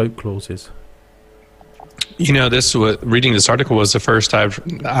pilot scope clauses? Reading this article was the first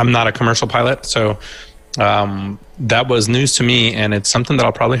I'm not a commercial pilot, so that was news to me, and it's something that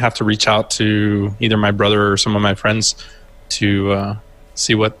I'll probably have to reach out to either my brother or some of my friends to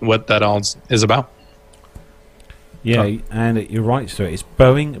see what that all is about. Yeah, and you're right, so it's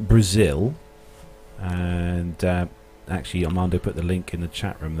Boeing Brazil, and actually Armando put the link in the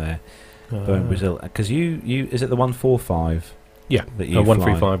chat room there. Boeing Brazil, because you is it the 145? Yeah, that you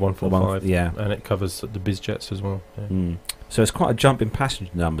 135, 145. Yeah, and it covers the biz jets as well. Yeah. So it's quite a jump in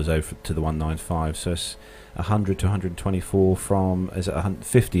passenger numbers over to the 195. So it's 100 to 124 from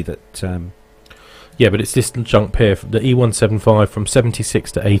 50 that. Yeah, but it's this jump here, the E175 from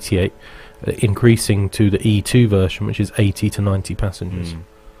 76 to 88, increasing to the E2 version, which is 80 to 90 passengers.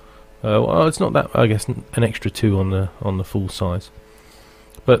 Well, it's not that, I guess, an extra 2 on the full size.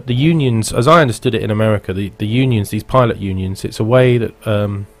 But the unions, as I understood it in America, the unions, these pilot unions, it's a way that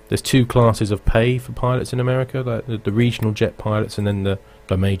there's 2 classes of pay for pilots in America, like the regional jet pilots and then the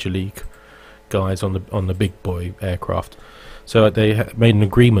major league guys on the big boy aircraft. So they made an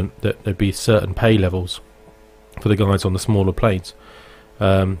agreement that there'd be certain pay levels for the guys on the smaller planes.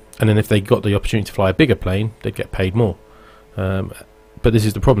 And then if they got the opportunity to fly a bigger plane, they'd get paid more. But this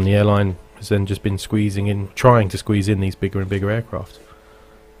is the problem. The airline has then just been trying to squeeze in these bigger and bigger aircraft.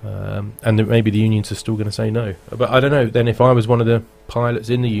 And maybe the unions are still going to say no. But I don't know. Then if I was one of the pilots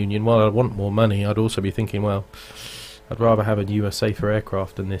in the union, while I want more money, I'd also be thinking, well, I'd rather have a newer, safer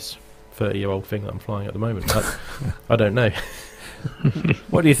aircraft than this 30-year-old thing that I'm flying at the moment. I don't know.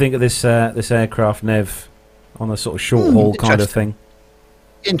 What do you think of this aircraft, Nev, on a sort of short haul kind of thing?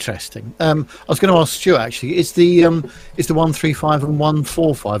 Interesting. I was going to ask Stuart, actually, is the 135 and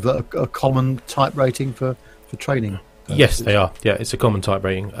 145 a common type rating for training purposes? Yes, they are. Yeah, it's a common type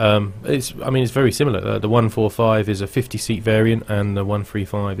rating. It's very similar. The 145 is a 50-seat variant, and the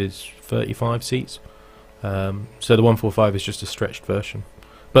 135 is 35 seats. So the 145 is just a stretched version.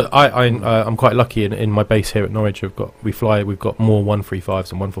 But I'm quite lucky in my base here at Norwich. We've got more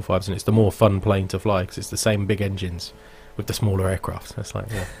 135s and 145s, and it's the more fun plane to fly because it's the same big engines with the smaller aircraft. That's like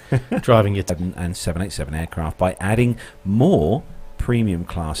driving your 7 and 787 aircraft by adding more premium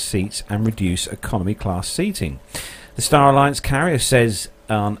class seats and reduce economy class seating. The Star Alliance carrier says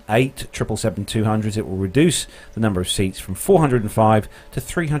on 8 777-200s it will reduce the number of seats from 405 to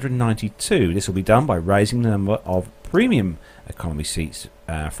 392. This will be done by raising the number of premium economy seats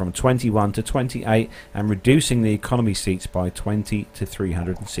from 21 to 28 and reducing the economy seats by 20 to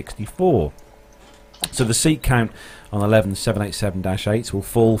 364. So the seat count on 11 787-8s will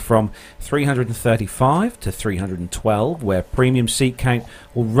fall from 335 to 312, where premium seat count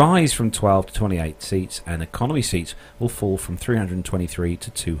will rise from 12 to 28 seats and economy seats will fall from 323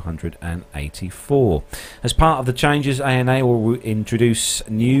 to 284. As part of the changes, ANA will introduce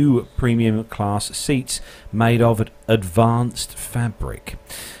new premium class seats made of advanced fabric.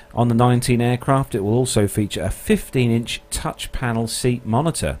 On the 19 aircraft, it will also feature a 15-inch touch panel seat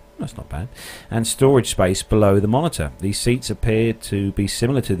monitor. That's not bad. And storage space below the monitor. These seats appear to be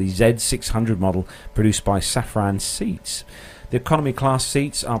similar to the Z600 model produced by Safran Seats. The economy class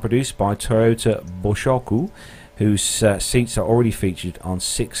seats are produced by Toyota Boshoku, whose seats are already featured on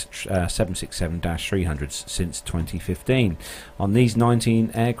 6 767-300s since 2015. On these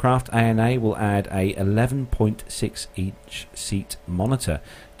 19 aircraft, ANA will add a 11.6-inch seat monitor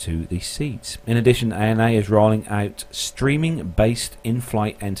to the seats. In addition, ANA is rolling out streaming-based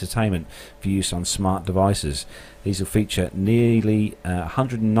in-flight entertainment for use on smart devices. These will feature nearly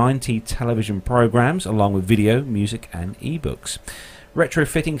 190 television programs along with video, music and ebooks.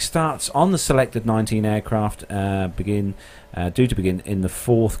 Retrofitting starts on the selected 19 aircraft due to begin in the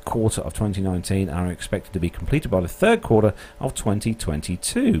fourth quarter of 2019 and are expected to be completed by the third quarter of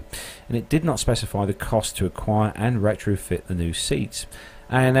 2022. And it did not specify the cost to acquire and retrofit the new seats.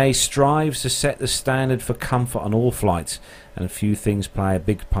 ANA strives to set the standard for comfort on all flights, and a few things play a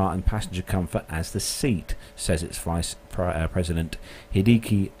big part in passenger comfort as the seat, says its Vice President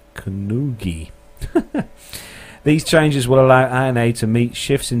Hideki Kunugi. These changes will allow ANA to meet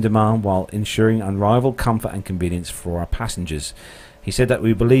shifts in demand while ensuring unrivaled comfort and convenience for our passengers. He said that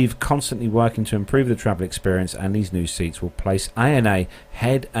we believe constantly working to improve the travel experience, and these new seats will place ANA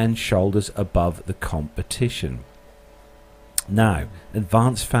head and shoulders above the competition. Now,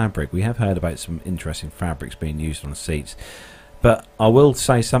 advanced fabric. We have heard about some interesting fabrics being used on the seats. But I will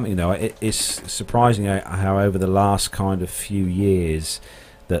say something, though. It's surprising how over the last kind of few years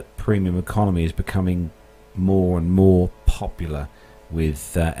that premium economy is becoming more and more popular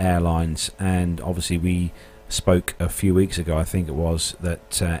with airlines, and obviously we spoke a few weeks ago, I think it was, that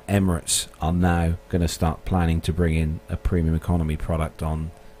Emirates are now going to start planning to bring in a premium economy product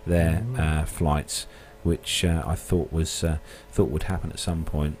on their flights, which I thought would happen at some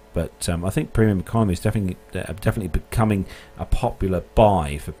point. But I think premium economy is definitely becoming a popular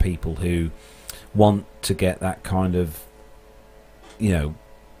buy for people who want to get that kind of,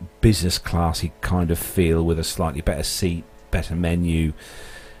 business classy kind of feel with a slightly better seat, better menu,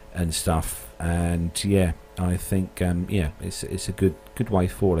 and stuff. And I think it's a good way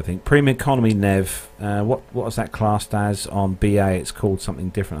forward. I think premium economy, Nev. What was that classed as on BA? It's called something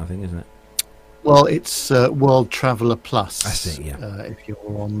different, I think, isn't it? Well, it's World Traveller Plus. That's it. Yeah. If you're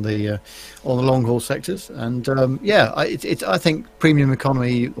on the long haul sectors, and I think premium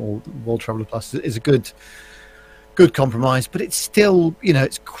economy or World Traveller Plus is a good compromise, but it's still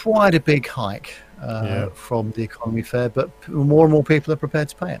it's quite a big hike from the economy fare. But more and more people are prepared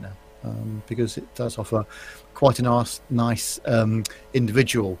to pay it now. Because it does offer quite a nice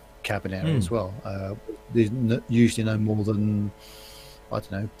individual cabin area as well. There's usually no more than,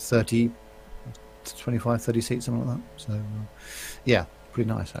 30 seats, something like that. So, pretty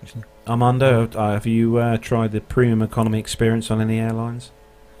nice, actually. Armando, have you tried the premium economy experience on any airlines?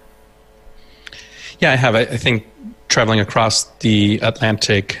 Yeah, I have. I think traveling across the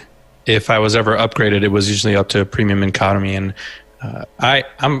Atlantic, if I was ever upgraded, it was usually up to premium economy, and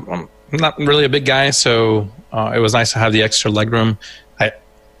I'm not really a big guy, so it was nice to have the extra legroom.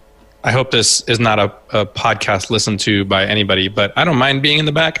 I hope this is not a podcast listened to by anybody, but I don't mind being in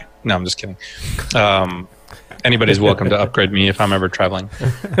the back. No, I'm just kidding. Anybody's welcome to upgrade me if I'm ever traveling.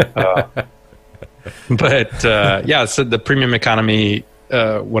 So the premium economy,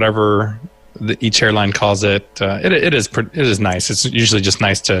 whatever each airline calls it, it is nice. It's usually just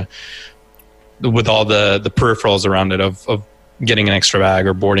nice to, with all the peripherals around it of getting an extra bag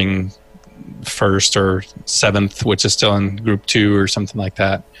or boarding first or seventh, which is still in group 2 or something like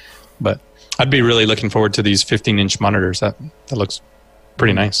that. But I'd be really looking forward to these 15-inch monitors. That looks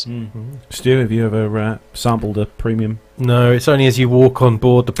pretty nice. Mm-hmm. Stu, have you ever sampled a premium? No, it's only as you walk on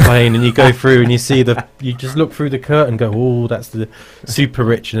board the plane and you go through and you see you just look through the curtain and go, oh, that's the super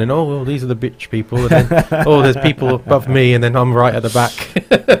rich, and then, oh, well, these are the bitch people, and then, oh, there's people above me, and then I'm right at the back.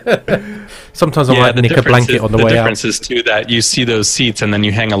 Sometimes I might nick a blanket on the way out. The difference is, too, that you see those seats and then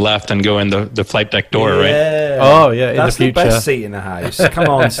you hang a left and go in the flight deck door, right? Oh, yeah, in the future. That's the best seat in the house. Come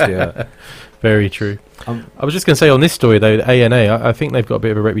on, Stuart. Very true. I was just going to say on this story, though, ANA, I think they've got a bit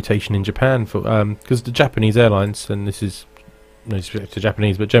of a reputation in Japan for because the Japanese airlines, and this is no disrespect to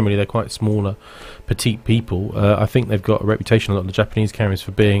Japanese, but generally they're quite smaller, petite people. I think they've got a reputation, a lot of the Japanese carriers,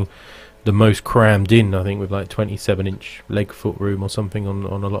 for being the most crammed in, I think, with like 27-inch leg foot room or something on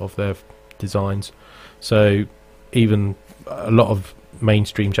a lot of their designs. So even a lot of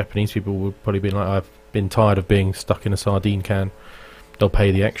mainstream Japanese people would probably be like, I've been tired of being stuck in a sardine can. They'll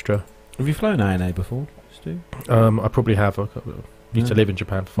pay the extra. Have you flown ANA before, Stu? I probably have. I used to live in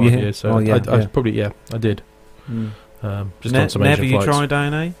Japan for 5 years, so I probably I did. Just on some Asian flights. Have you tried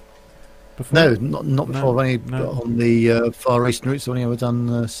ANA before? No, not before. I've only on the Far Eastern routes. I've only ever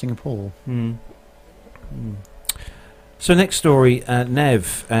done Singapore. So next story,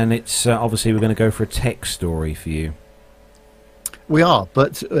 Nev, and it's obviously we're going to go for a tech story for you. We are,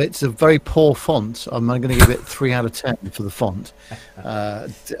 but it's a very poor font. I'm going to give it 3 out of 10 for the font.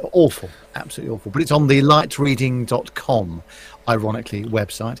 Awful, absolutely awful. But it's on the lightreading.com, ironically,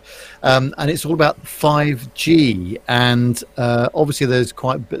 website. And it's all about 5G. And obviously there's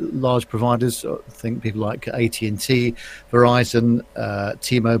quite large providers. I think people like AT&T, Verizon,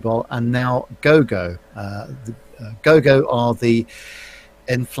 T-Mobile, and now Gogo. Gogo are the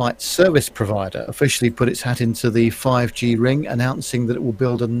in-flight service provider, officially put its hat into the 5G ring, announcing that it will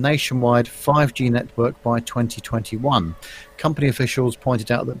build a nationwide 5G network by 2021. Company officials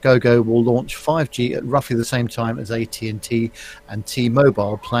pointed out that Gogo will launch 5G at roughly the same time as AT&T and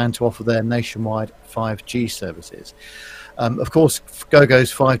T-Mobile plan to offer their nationwide 5G services. Of course,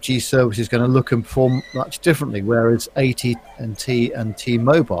 Gogo's 5G service is going to look and perform much differently, whereas AT&T and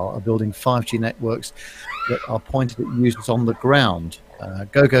T-Mobile are building 5G networks that are pointed at users on the ground.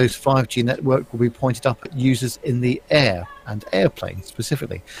 Gogo's 5G network will be pointed up at users in the air and airplanes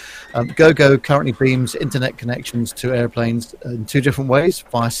specifically. Gogo currently beams internet connections to airplanes in 2 different ways,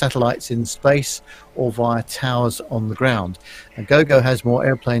 via satellites in space or via towers on the ground. And Gogo has more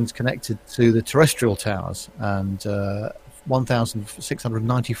airplanes connected to the terrestrial towers, and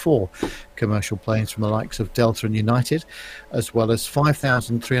 1,694 commercial planes from the likes of Delta and United, as well as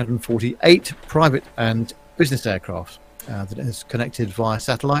 5,348 private and business aircraft. that is connected via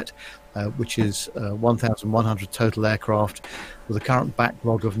satellite, which is 1,100 total aircraft with a current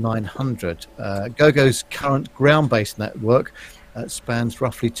backlog of 900. Gogo's current ground-based network spans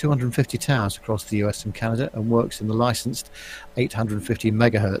roughly 250 towers across the US and Canada and works in the licensed 850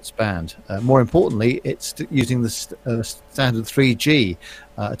 megahertz band. More importantly, it's using the standard 3G,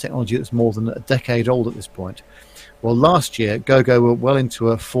 a technology that's more than a decade old at this point. Well, last year, Gogo were well into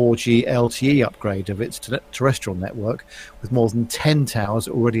a 4G LTE upgrade of its terrestrial network, with more than 10 towers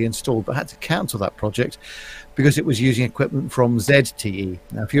already installed, but had to cancel that project because it was using equipment from ZTE.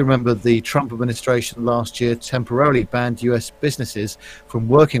 Now, if you remember, the Trump administration last year temporarily banned US businesses from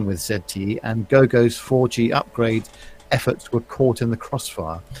working with ZTE, and Gogo's 4G upgrade efforts were caught in the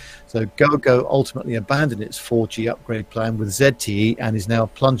crossfire. So Gogo ultimately abandoned its 4G upgrade plan with ZTE and is now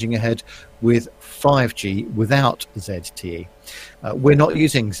plunging ahead with 5G without ZTE. We're not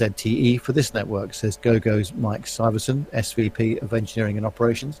using ZTE for this network, says Gogo's Mike Syverson, SVP of Engineering and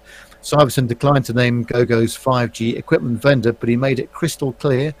Operations. Syverson declined to name Gogo's 5G equipment vendor, but he made it crystal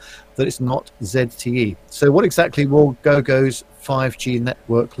clear that it's not ZTE. So what exactly will Gogo's 5G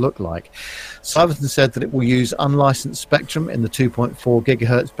network look like? Syverson said that it will use unlicensed spectrum in the 2.4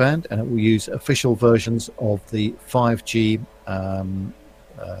 gigahertz band, and it will use official versions of the 5G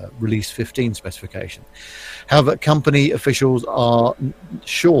Release 15 specification. However, company officials aren't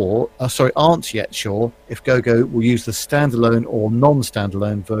yet sure if Gogo will use the standalone or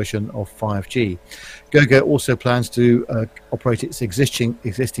non-standalone version of 5G. Gogo also plans to operate its existing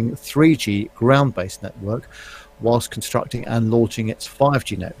 3G ground-based network whilst constructing and launching its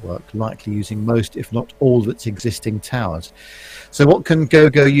 5G network, likely using most, if not all, of its existing towers. So what can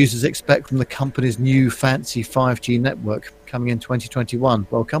Gogo users expect from the company's new fancy 5G network coming in 2021?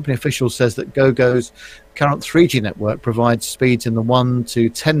 Well, company officials says that Gogo's current 3G network provides speeds in the 1 to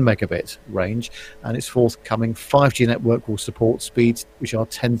 10 megabit range, and its forthcoming 5G network will support speeds which are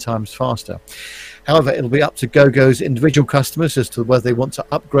 10 times faster. However, it'll be up to Gogo's individual customers as to whether they want to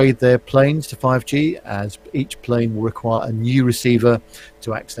upgrade their planes to 5G, as each plane will require a new receiver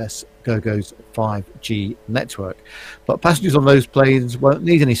to access Gogo's 5G network. But passengers on those planes won't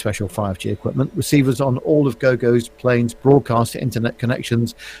need any special 5G equipment. Receivers on all of Gogo's planes broadcast internet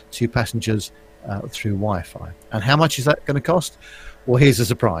connections to passengers through Wi-Fi. And how much is that going to cost? Well, here's a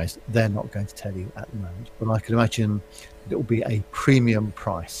surprise. They're not going to tell you at the moment, but I can imagine it will be a premium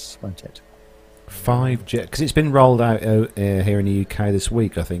price, won't it? 5G, because it's been rolled out here in the UK this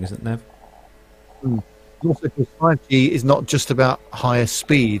week, I think, isn't it, Nev? Also, because 5G is not just about higher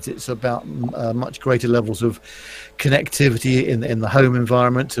speeds; it's about much greater levels of connectivity in the home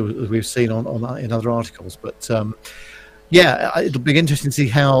environment, as we've seen in other articles. But yeah, it'll be interesting to see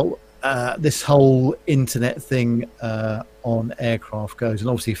how this whole internet thing on aircraft goes, and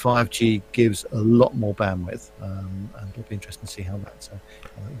obviously 5G gives a lot more bandwidth, and it'll be interesting to see how that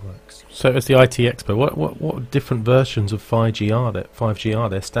works. So, as the IT expert, what different versions of 5G are there?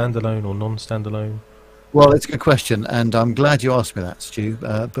 Standalone or non-standalone? Well, it's a good question, and I'm glad you asked me that, Stu,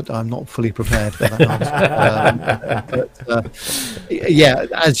 but I'm not fully prepared for that answer. Yeah,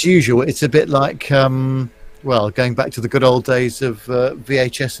 as usual, it's a bit like, going back to the good old days of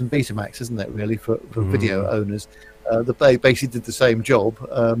VHS and Betamax, isn't it, really, for video owners? They basically did the same job,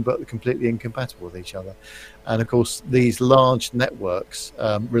 but completely incompatible with each other. And, of course, these large networks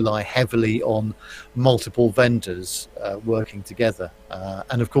rely heavily on multiple vendors working together.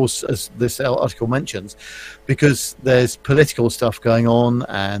 And, of course, as this article mentions, because there's political stuff going on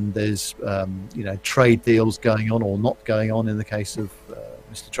and there's, trade deals going on or not going on in the case of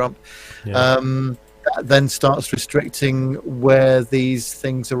Mr. Trump, that then starts restricting where these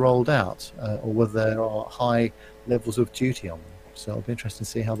things are rolled out or whether there are high levels of duty on them. So it'll be interesting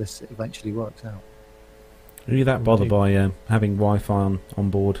to see how this eventually works out. Are you that bothered by having Wi-Fi on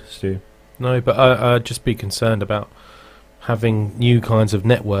board, Stu? No, but I'd just be concerned about having new kinds of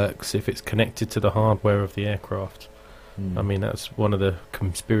networks if it's connected to the hardware of the aircraft. I mean, that's one of the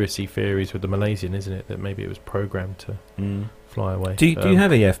conspiracy theories with the Malaysian, isn't it? That maybe it was programmed to fly away. Do you have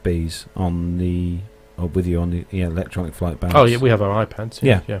EFBs with you on the electronic flight balance? Oh, yeah, we have our iPads.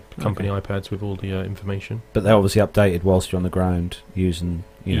 Yeah. Company iPads with all the information. But they're obviously updated whilst you're on the ground using...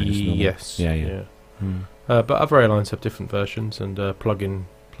 Yes. Yeah. But other airlines have different versions and plug-in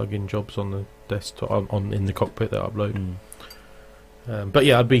jobs on the desktop, in the cockpit that upload. But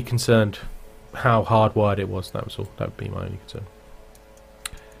yeah, I'd be concerned how hardwired it was. That was all. That would be my only concern.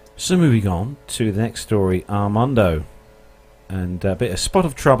 So moving on to the next story, Armando, and a bit of spot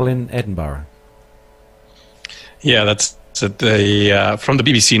of trouble in Edinburgh. Yeah, that's from the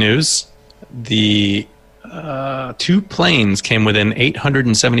BBC News. The two planes came within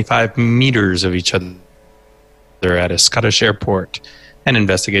 875 meters of each other at a Scottish airport, an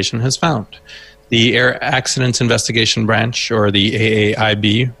investigation has found. The Air Accidents Investigation Branch, or the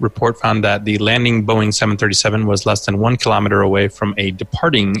AAIB, report found that the landing Boeing 737 was less than 1 kilometer away from a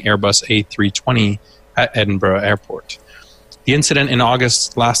departing Airbus A320 at Edinburgh Airport. The incident in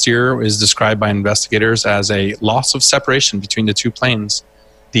August last year is described by investigators as a loss of separation between the two planes.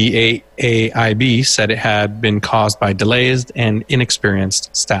 The AAIB said it had been caused by delays and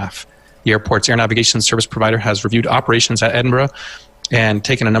inexperienced staff. The airport's air navigation service provider has reviewed operations at Edinburgh and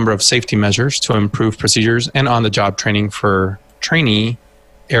taken a number of safety measures to improve procedures and on-the-job training for trainee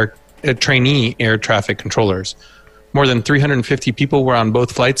air traffic controllers. More than 350 people were on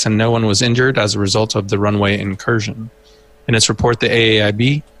both flights and no one was injured as a result of the runway incursion. In its report, the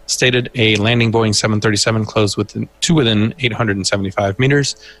AAIB stated a landing Boeing 737 closed within 875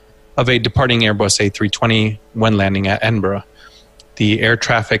 meters of a departing Airbus A320 when landing at Edinburgh. The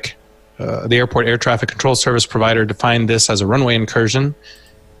airport air traffic control service provider defined this as a runway incursion,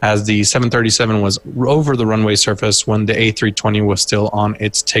 as the 737 was over the runway surface when the A320 was still on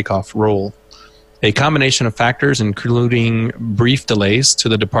its takeoff roll. A combination of factors, including brief delays to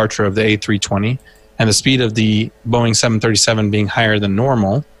the departure of the A320 and the speed of the Boeing 737 being higher than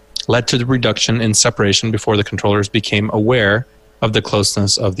normal, led to the reduction in separation before the controllers became aware of the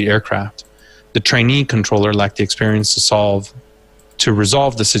closeness of the aircraft. The trainee controller lacked the experience to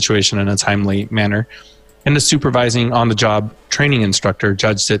resolve the situation in a timely manner, and the supervising on-the-job training instructor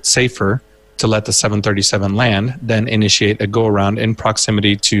judged it safer to let the 737 land than initiate a go-around in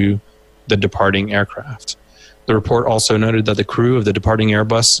proximity to the departing aircraft. The report also noted that the crew of the departing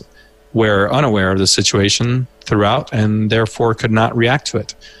Airbus were unaware of the situation throughout and therefore could not react to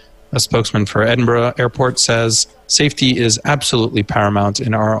it. A spokesman for Edinburgh Airport says, "Safety is absolutely paramount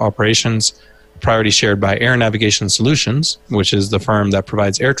in our operations, priority shared by Air Navigation Solutions, which is the firm that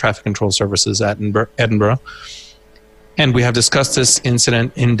provides air traffic control services at Edinburgh, and we have discussed this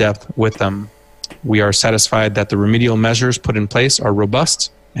incident in depth with them. We are satisfied that the remedial measures put in place are robust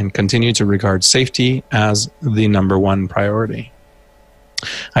and continue to regard safety as the number one priority."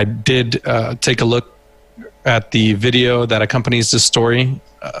 I did take a look at the video that accompanies this story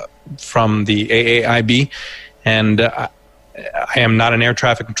from the AAIB, and I am not an air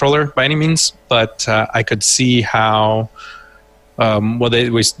traffic controller by any means, but I could see how,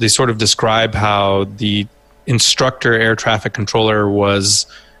 they sort of describe how the instructor air traffic controller was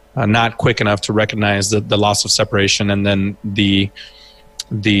not quick enough to recognize the loss of separation, and then the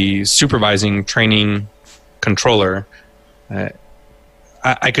supervising training controller,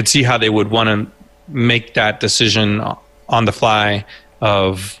 I could see how they would want to make that decision on the fly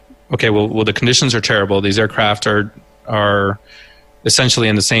of, okay, well the conditions are terrible. These aircraft are essentially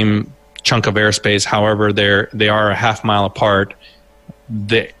in the same chunk of airspace. However, they are a half mile apart.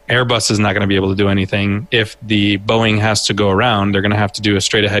 The Airbus is not going to be able to do anything. If the Boeing has to go around, they're going to have to do a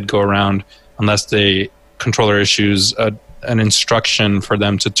straight ahead go around unless the controller issues an instruction for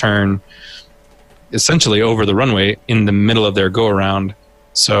them to turn essentially over the runway in the middle of their go around.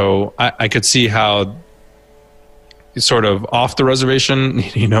 So I could see how sort of off the reservation,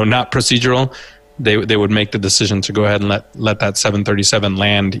 not procedural, they would make the decision to go ahead and let that 737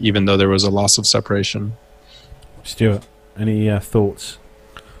 land, even though there was a loss of separation. Stuart, any thoughts?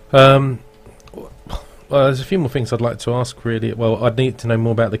 Well, there's a few more things I'd like to ask, really. Well, I'd need to know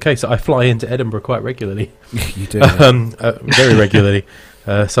more about the case. I fly into Edinburgh quite regularly. You do? Very regularly.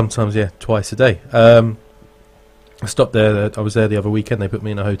 Sometimes, twice a day. I stopped there. I was there the other weekend. They put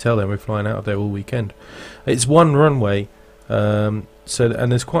me in a hotel there, and we're flying out of there all weekend. It's one runway, and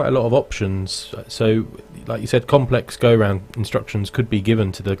there's quite a lot of options. So, like you said, complex go-round instructions could be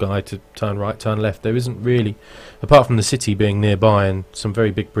given to the guy to turn right, turn left. There isn't really, apart from the city being nearby and some very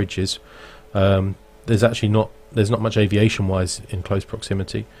big bridges, there's not much aviation-wise in close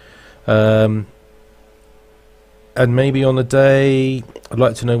proximity. And maybe on the day, I'd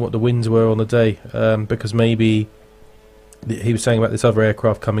like to know what the winds were on the day, because maybe he was saying about this other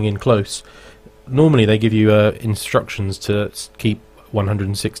aircraft coming in close. Normally they give you instructions to keep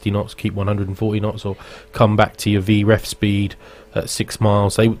 160 knots, keep 140 knots, or come back to your VREF speed at 6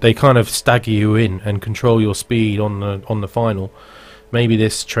 miles. They kind of stagger you in and control your speed on the final. Maybe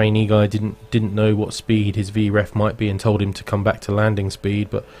this trainee guy didn't know what speed his VREF might be and told him to come back to landing speed,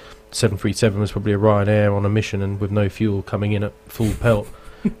 but 737 was probably a Ryanair on a mission and with no fuel coming in at full pelt.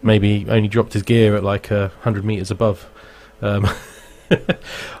 Maybe only dropped his gear at like 100 metres above.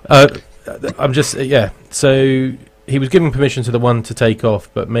 So he was given permission to the one to take off,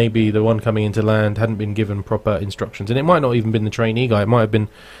 but maybe the one coming into land hadn't been given proper instructions. And it might not even been the trainee guy. It might have been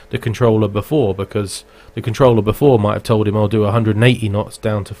the controller before, because the controller before might have told him, I'll do 180 knots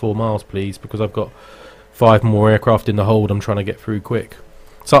down to 4 miles, please, because I've got 5 more aircraft in the hold I'm trying to get through quick.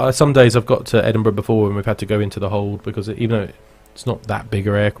 So some days I've got to Edinburgh before and we've had to go into the hold because even though it's not that big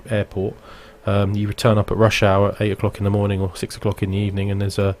a airport, you return up at rush hour at 8 o'clock in the morning or 6 o'clock in the evening, and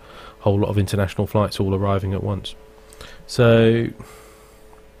there's a whole lot of international flights all arriving at once. So,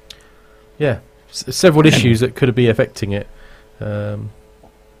 yeah, several issues that could be affecting it. I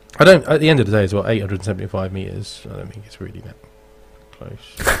don't. At the end of the day, as well, 875 meters. I don't think it's really that close.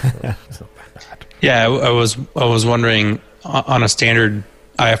 It's not that bad. Yeah, I was wondering on a standard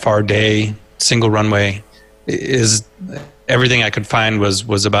IFR day, single runway, is everything I could find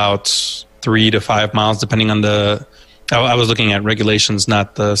was about 3 to 5 miles, depending on the. I was looking at regulations,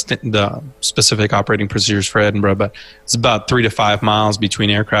 not the specific operating procedures for Edinburgh, but it's about 3 to 5 miles between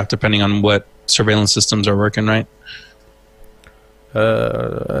aircraft, depending on what surveillance systems are working, right?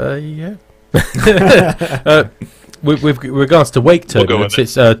 Yeah. With regards to wake turbulence,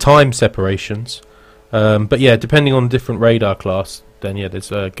 it's time separations. But yeah, depending on different radar class, then yeah, there's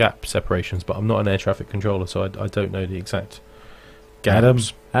gap separations. But I'm not an air traffic controller, so I don't know the exact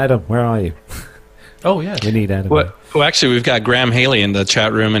gaps. Adam, where are you? Oh yeah, we need Adam. Well, actually, we've got Graham Haley in the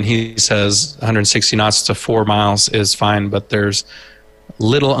chat room, and he says 160 knots to 4 miles is fine, but there's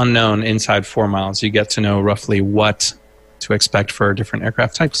little unknown inside 4 miles. You get to know roughly what to expect for different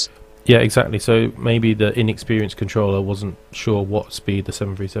aircraft types. Yeah, exactly. So maybe the inexperienced controller wasn't sure what speed the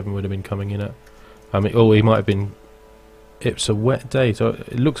 737 would have been coming in at. I mean, he might have been. It's a wet day, so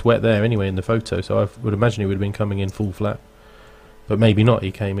it looks wet there anyway in the photo. So I would imagine he would have been coming in full flat, but maybe not.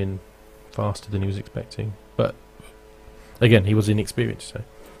 He came in faster than he was expecting. But again, he was inexperienced. So.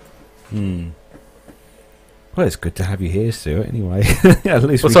 Well, it's good to have you here, Stuart. Anyway, at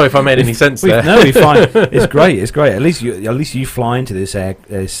least. Well, sorry if I made any sense there. No, we're fine. It's great. It's great. At least you fly into this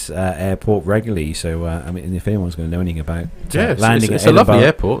airport regularly. So I mean, if anyone's going to know anything about landing, it's a lovely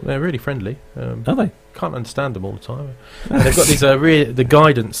airport. They're really friendly. Are they? Can't understand them all the time. And they've got these the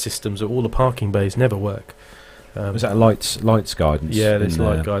guidance systems at all the parking bays never work. Is that lights guidance? Yeah, there's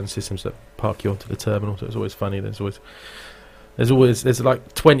light guidance systems that park you onto the terminal. So it's always funny. There's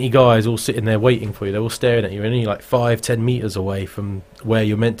like 20 guys all sitting there waiting for you. They're all staring at you, and only like 5-10 meters away from where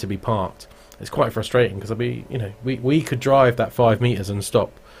you're meant to be parked. It's quite frustrating because we could drive that 5 meters and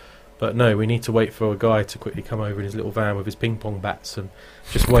stop, but no, we need to wait for a guy to quickly come over in his little van with his ping pong bats and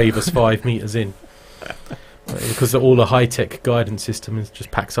just wave us 5 meters in, because all the high tech guidance system just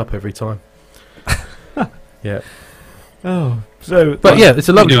packs up every time. Yeah. Oh, so but yeah, it's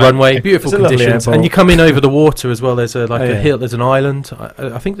a lovely runway, beautiful conditions, lovely and you come in over the water as well. There's a hill, there's an island.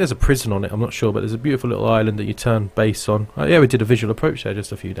 I think there's a prison on it. I'm not sure, but there's a beautiful little island that you turn base on. Yeah, we did a visual approach there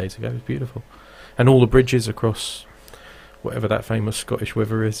just a few days ago. It was beautiful, and all the bridges across whatever that famous Scottish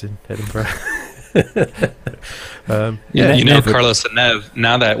river is in Edinburgh. Carlos and Nev.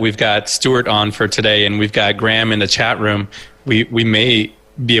 Now that we've got Stuart on for today, and we've got Graham in the chat room, we may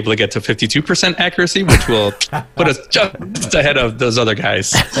be able to get to 52% accuracy, which will put us just ahead of those other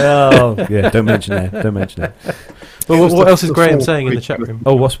guys. Oh, yeah, don't mention that. Well, what else is Graham saying in the chat room?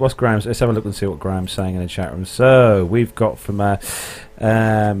 Oh, what's Graham's? Let's have a look and see what Graham's saying in the chat room. So, we've got from...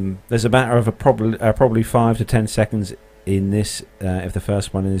 there's a matter of probably 5 to 10 seconds in this. If the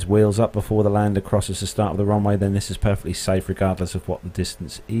first one is wheels up before the lander crosses the start of the runway, then this is perfectly safe regardless of what the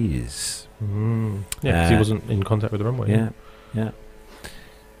distance is. Yeah, because he wasn't in contact with the runway. Yeah.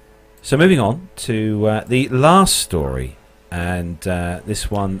 So moving on to the last story, and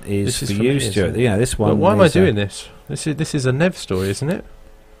this one is for you, Stuart. Yeah, this one. Why am I doing this? This is a Nev story, isn't it?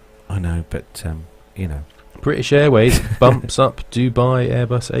 I know, but British Airways bumps up Dubai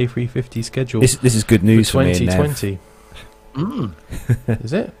Airbus A350 schedule. This is good news for 2020.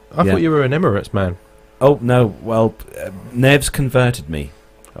 Is it? I thought you were an Emirates man. Oh no, well, Nev's converted me.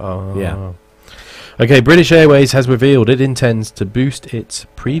 Oh yeah. Okay, British Airways has revealed it intends to boost its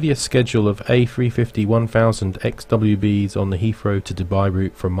previous schedule of A350 1000 XWBs on the Heathrow to Dubai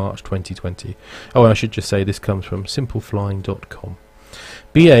route from March 2020. Oh, and I should just say this comes from simpleflying.com.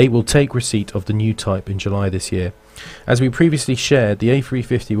 BA will take receipt of the new type in July this year. As we previously shared, the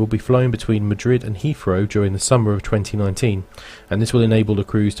A350 will be flown between Madrid and Heathrow during the summer of 2019, and this will enable the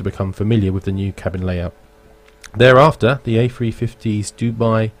crews to become familiar with the new cabin layout. Thereafter, the A350's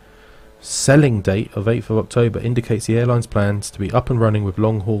Dubai selling date of 8th of October indicates the airline's plans to be up and running with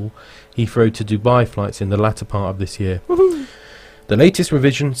long-haul Heathrow to Dubai flights in the latter part of this year. Woohoo! The latest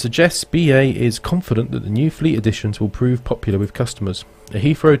revision suggests BA is confident that the new fleet additions will prove popular with customers. A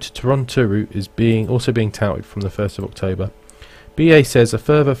Heathrow to Toronto route is also being touted from the 1st of October. BA says a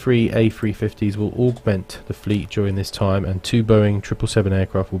further 3 A350s will augment the fleet during this time, and 2 Boeing 777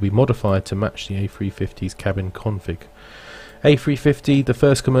 aircraft will be modified to match the A350's cabin config. A350, the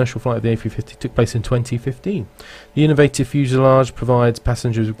first commercial flight of the A350 took place in 2015. The innovative fuselage provides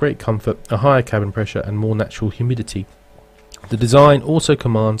passengers with great comfort, a higher cabin pressure and more natural humidity. The design also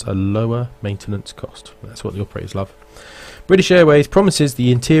commands a lower maintenance cost. That's what the operators love. British Airways promises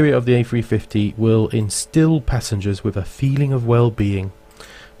the interior of the A350 will instill passengers with a feeling of well-being,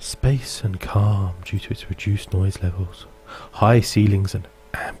 space and calm due to its reduced noise levels, high ceilings and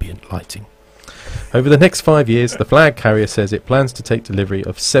ambient lighting. Over the next 5 years, the flag carrier says it plans to take delivery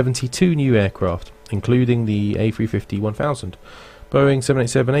of 72 new aircraft, including the A350-1000, Boeing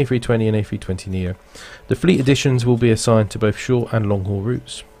 787, A320 and A320neo. The fleet additions will be assigned to both short and long-haul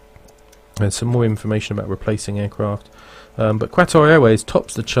routes. There's some more information about replacing aircraft. But Qatar Airways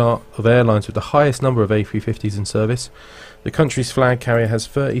tops the chart of airlines with the highest number of A350s in service. The country's flag carrier has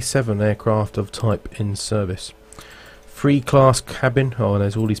 37 aircraft of type in service. Free class cabin. Oh, and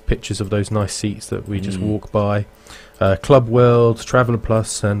there's all these pictures of those nice seats that we just walk by. Club World, Traveller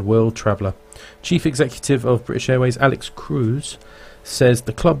Plus and World Traveller. Chief Executive of British Airways, Alex Cruz, says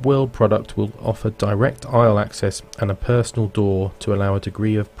the Club World product will offer direct aisle access and a personal door to allow a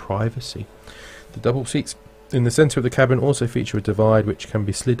degree of privacy. The double seats in the centre of the cabin also feature a divide which can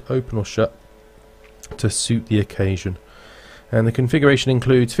be slid open or shut to suit the occasion. And the configuration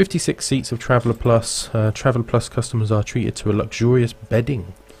includes 56 seats of Traveller Plus. Traveller Plus customers are treated to a luxurious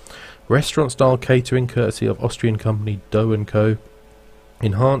bedding. Restaurant-style catering courtesy of Austrian company Dough & Co.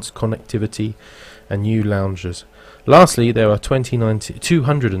 Enhanced connectivity and new lounges. Lastly, there are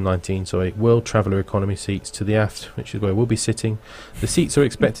 219 World Traveller Economy seats to the aft, which is where we'll be sitting. The seats are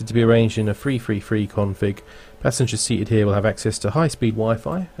expected to be arranged in a free config. Passengers seated here will have access to high-speed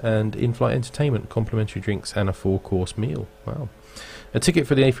Wi-Fi and in-flight entertainment, complimentary drinks and a 4-course meal. Wow. A ticket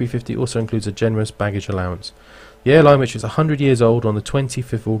for the A350 also includes a generous baggage allowance. The airline, which is 100 years old on the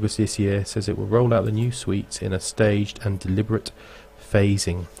 25th of August this year, says it will roll out the new suites in a staged and deliberate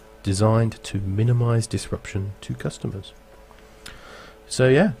phasing, designed to minimise disruption to customers. So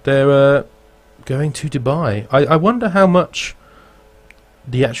yeah, they're going to Dubai. I wonder how much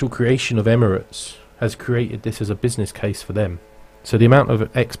the actual creation of Emirates has created this as a business case for them. So the amount of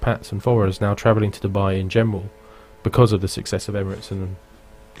expats and foreigners now travelling to Dubai in general, because of the success of Emirates and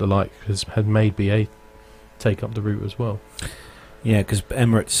the like, has made BA take up the route as well. Yeah, because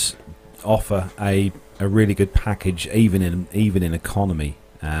Emirates offer a really good package, even in economy.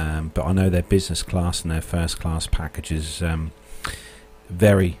 But I know their business class and their first class packages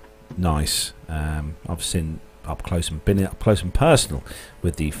very nice. I've seen been up close and personal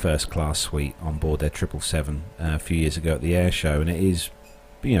with the first class suite on board their 777 a few years ago at the air show, and it is,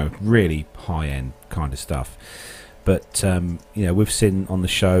 really high end kind of stuff. But we've seen on the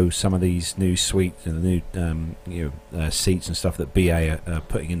show some of these new suites and the new seats and stuff that BA are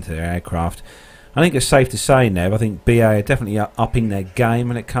putting into their aircraft. I think it's safe to say, Nev, I think BA are definitely upping their game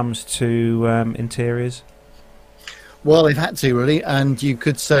when it comes to interiors. Well, they've had to, really, and you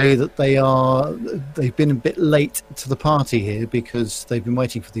could say that they've been a bit late to the party here because they've been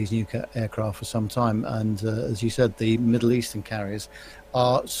waiting for these new aircraft for some time, and as you said, the Middle Eastern carriers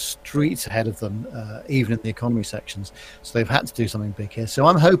are streets ahead of them, even in the economy sections, so they've had to do something big here. So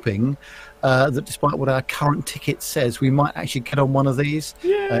I'm hoping that despite what our current ticket says, we might actually get on one of these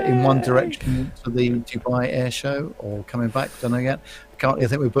in one direction to the Dubai Air Show or coming back, don't know yet. Currently I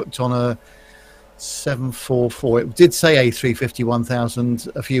think we're booked on a 744. It did say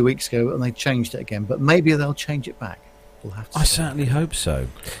A350-1000 a few weeks ago, and they changed it again. But maybe they'll change it back. We'll have to. I certainly hope so.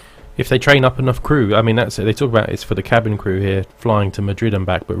 If they train up enough crew, I mean, that's it. They talk about it's for the cabin crew here, flying to Madrid and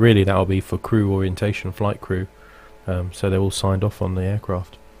back, but really that'll be for crew orientation, flight crew. So they're all signed off on the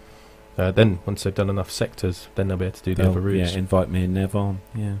aircraft. Then once they've done enough sectors, then they'll be able to do the other routes. Yeah, invite me and Nev on.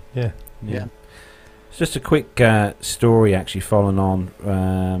 Yeah. It's just a quick story actually following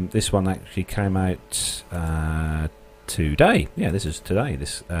on. This one actually came out today. Yeah, this is today.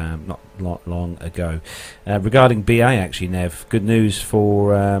 This not long ago. Regarding BA, actually, Nev, good news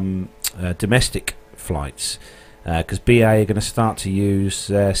for domestic flights because BA are going to start to use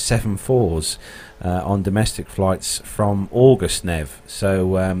 747s on domestic flights from August, Nev.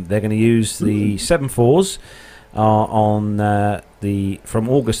 So they're going to use the 747s from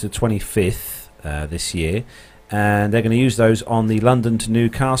August the 25th. This year, and they're going to use those on the London to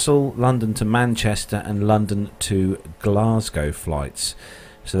Newcastle, London to Manchester and London to Glasgow flights.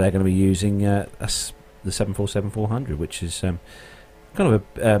 So they're going to be using the 747-400, which is kind of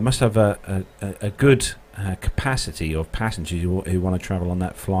must have a good capacity of passengers who want to travel on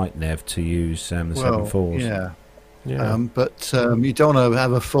that flight, Nev, to use the 747s. Yeah. But you don't want to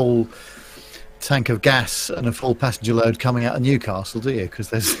have a full tank of gas and a full passenger load coming out of Newcastle, do you? Because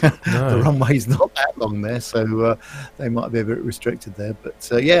there's the runway's not that long there, so they might be a bit restricted there.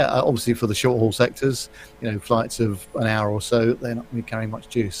 But obviously for the short haul sectors, flights of an hour or so, they're not going to be carrying much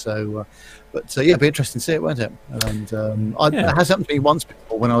juice. So, it'd be interesting to see it, won't it? And it has happened to me once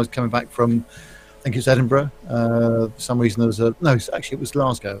before when I was coming back from, I think it was Edinburgh. For some reason it was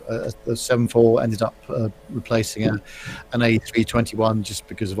Glasgow. The 74 ended up replacing an A321 just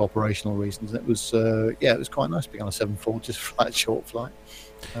because of operational reasons. It was it was quite nice being on a 74 just for that short flight.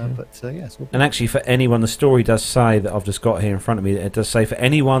 And actually, for anyone, the story does say that I've just got here in front of me. It does say for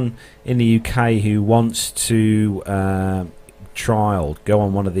anyone in the UK who wants to go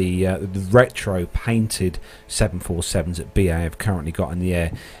on one of the retro painted 747s that BA have currently got in the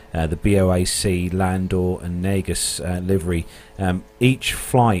air, the BOAC, Landor and Negus livery. Each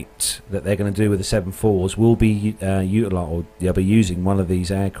flight that they're going to do with the 74s will be utilised, or they'll be using one of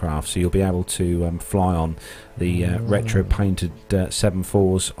these aircraft, so you'll be able to fly on the retro painted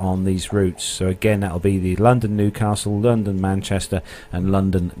 74s on these routes. So again, that'll be the London Newcastle, London Manchester and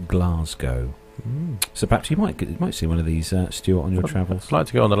London Glasgow. So perhaps you might see one of these, Stuart, on your travels. I'd like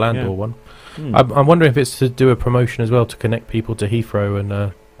to go on the Landor one. I'm wondering if it's to do a promotion as well to connect people to Heathrow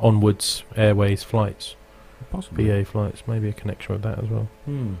and onwards Airways flights. Possibly. BA flights, maybe a connection with that as well.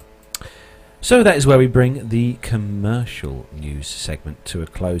 So that is where we bring the commercial news segment to a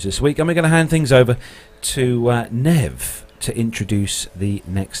close this week, and we're going to hand things over to Nev to introduce the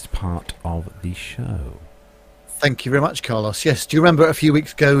next part of the show. Thank you very much, Carlos. Yes, do you remember a few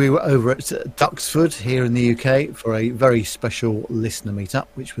weeks ago we were over at Duxford here in the UK for a very special listener meetup,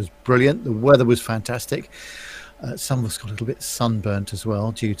 which was brilliant. The weather was fantastic. Some of us got a little bit sunburnt as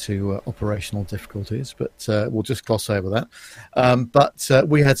well due to operational difficulties, but we'll just gloss over that. But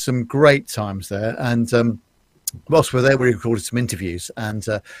we had some great times there, and whilst we were there, we recorded some interviews, and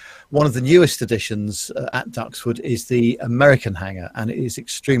one of the newest additions at Duxford is the American hangar, and it is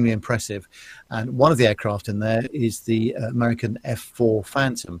extremely impressive. And one of the aircraft in there is the American F4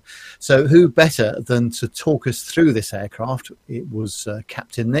 Phantom. So who better than to talk us through this aircraft? It was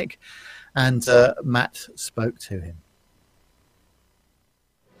Captain Nick, and Matt spoke to him.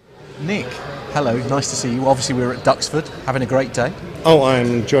 Nick, hello, nice to see you. Obviously we're at Duxford, having a great day. Oh, I'm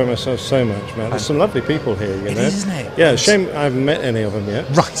enjoying myself so much, man. There's some lovely people here, you know. It is, isn't it? Yeah, shame I haven't met any of them yet.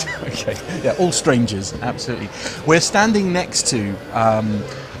 Right, okay. Yeah, all strangers, absolutely. We're standing next to, you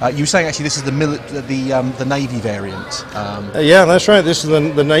were saying actually this is the Navy variant. Yeah, that's right. This is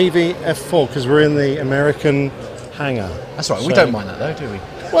the Navy F4, because we're in the American hangar. That's right, we don't mind that though, do we?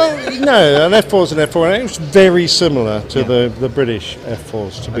 Well, no, an F4 is an F4, and it's very similar to the British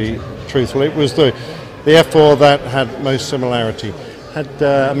F4s, to be truthful. It was the F4 that had most similarity. Had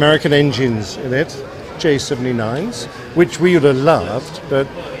American engines in it, J79s, which we would have loved, but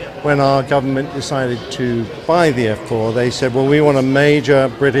when our government decided to buy the F4, they said, well, we want a major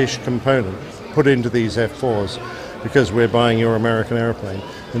British component put into these F4s because we're buying your American airplane.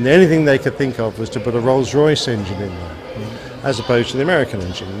 And the only thing they could think of was to put a Rolls-Royce engine in there, as opposed to the American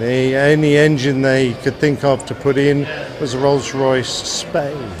engine. The only engine they could think of to put in was a Rolls-Royce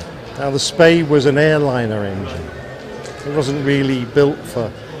Spey. Now, the Spey was an airliner engine. It wasn't really built for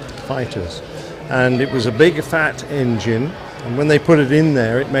fighters. And it was a big, fat engine, and when they put it in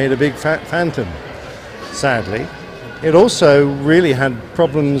there, it made a big, fat Phantom, sadly. It also really had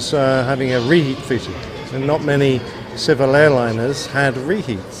problems having a reheat fitted, and not many civil airliners had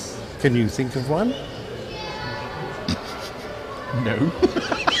reheats. Can you think of one? No.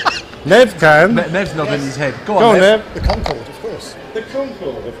 Nev can. Nev's nodding his head. Go on, on, Nev. The Concorde, of course.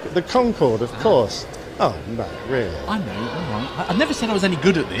 The Concorde, of course. Oh, no, really? I know, all right. I never said I was any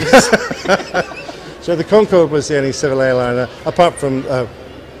good at this. So the Concorde was the only civil airliner, apart from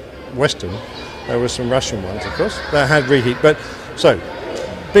Western. There were some Russian ones, of course, that had reheat. But so,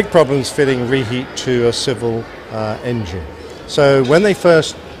 big problems fitting reheat to a civil engine. So when they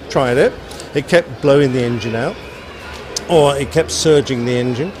first tried it, it kept blowing the engine out, or it kept surging the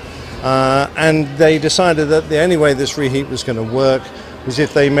engine, and they decided that the only way this reheat was going to work was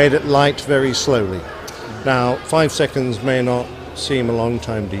if they made it light very slowly. Now, 5 seconds may not seem a long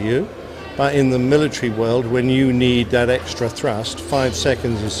time to you, but in the military world, when you need that extra thrust, 5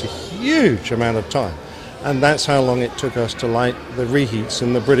 seconds is a huge amount of time. And that's how long it took us to light the reheats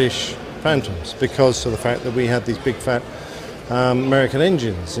in the British Phantoms, because of the fact that we had these big fat American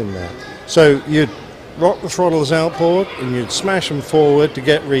engines in there. So you'd rock the throttles outboard and you'd smash them forward to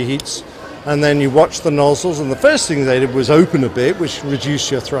get reheats, and then you watch the nozzles, and the first thing they did was open a bit, which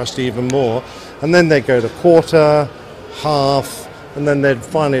reduced your thrust even more, and then they go to quarter, half, and then they'd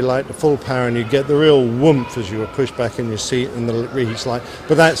finally light to full power, and you get the real whoomph as you were pushed back in your seat, and the reheat's light.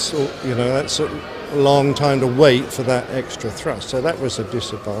 But that's a long time to wait for that extra thrust, so that was a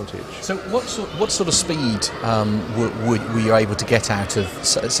disadvantage. So what sort of speed were you able to get out of?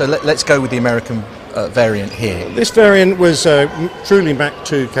 So let's go with the American variant here. This variant was truly Mach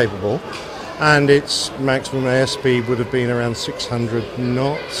 2 capable, and its maximum airspeed would have been around 600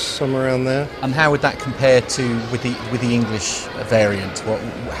 knots, somewhere around there. And how would that compare with the English variant?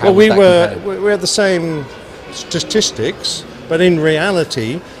 We had the same statistics, but in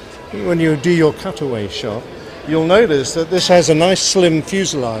reality, when you do your cutaway shot, you'll notice that this has a nice slim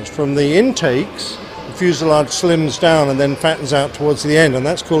fuselage. From the intakes, the fuselage slims down and then fattens out towards the end, and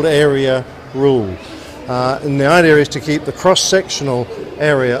that's called area rule. And the idea is to keep the cross-sectional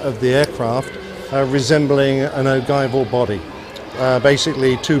area of the aircraft resembling an ogival body.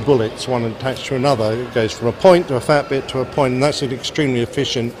 Basically 2 bullets, one attached to another. It goes from a point to a fat bit to a point, and that's an extremely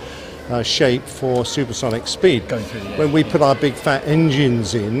efficient shape for supersonic speed. When we put our big fat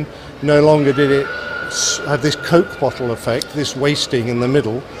engines in, no longer did it have this Coke bottle effect, this wasting in the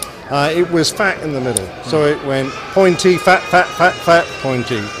middle. It was fat in the middle, so it went pointy, fat,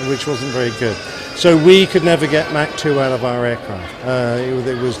 pointy, which wasn't very good. So we could never get Mach 2 out of our aircraft.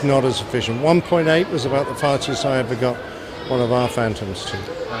 It was not as efficient. 1.8 was about the fastest I ever got one of our Phantoms to.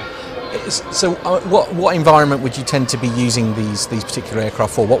 So what environment would you tend to be using these particular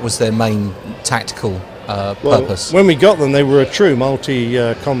aircraft for? What was their main tactical purpose? When we got them, they were a true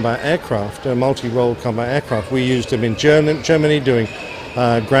multi-combat aircraft, a multi-role combat aircraft. We used them in Germany doing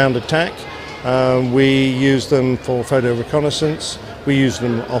ground attack. We used them for photo reconnaissance. We used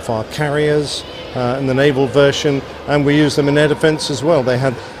them off our carriers in the naval version, and we used them in air defense as well. They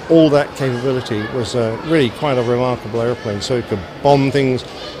had all that capability. It was really quite a remarkable airplane. So it could bomb things.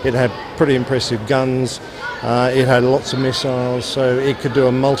 It had pretty impressive guns. It had lots of missiles, so it could do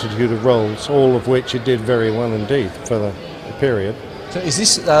a multitude of roles, all of which it did very well indeed for the period. So is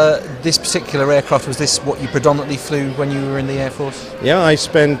this particular aircraft, was this what you predominantly flew when you were in the Air Force? Yeah, I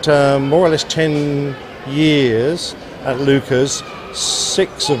spent more or less 10 years at Lucas,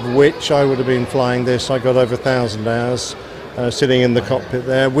 6 of which I would have been flying this. I got over 1,000 hours sitting in the cockpit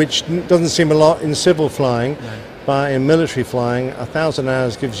there, which doesn't seem a lot in civil flying, but in military flying, 1,000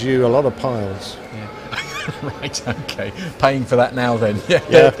 hours gives you a lot of piles. Yeah. Right, okay. Paying for that now then.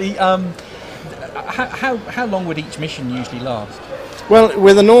 Yeah. How long would each mission usually last? Well,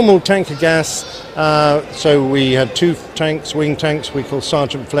 with a normal tank of gas, so we had 2 tanks, wing tanks, we call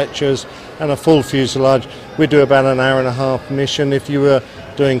Sergeant Fletchers, and a full fuselage. We'd do about an hour and a half mission. If you were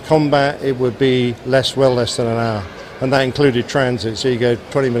doing combat, it would be well less than an hour. And that included transit, so you go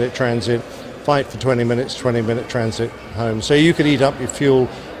 20-minute transit, fight for 20 minutes, 20-minute transit home. So you could eat up your fuel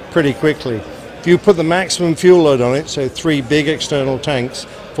pretty quickly. If you put the maximum fuel load on it, so 3 big external tanks,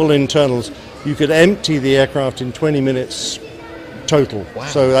 full internals, you could empty the aircraft in 20 minutes total. Wow.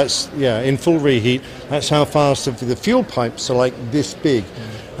 So that's, in full reheat, that's how fast the fuel pipes are like this big.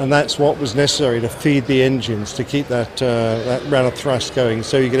 And that's what was necessary to feed the engines, to keep that round of thrust going,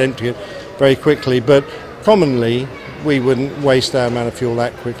 so you could empty it very quickly. But commonly, we wouldn't waste our amount of fuel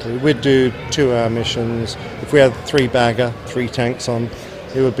that quickly. We'd do 2-hour missions. If we had 3-bagger, 3 tanks on,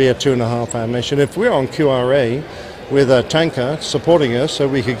 it would be a 2.5-hour mission. If we were on QRA with a tanker supporting us so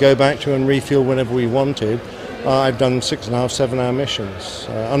we could go back to and refuel whenever we wanted, I've done 6.5, 7-hour missions.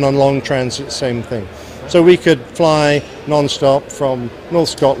 And on long transit, same thing. So we could fly non-stop from North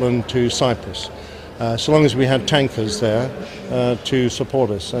Scotland to Cyprus, so long as we had tankers there to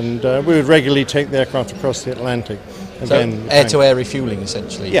support us. And we would regularly take the aircraft across the Atlantic. Again, so air-to-air refuelling,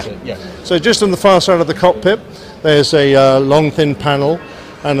 essentially. Yeah. So just on the far side of the cockpit, there's a long, thin panel,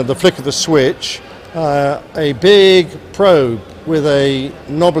 and at the flick of the switch, a big probe with a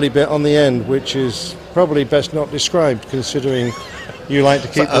knobbly bit on the end, which is probably best not described, considering you like to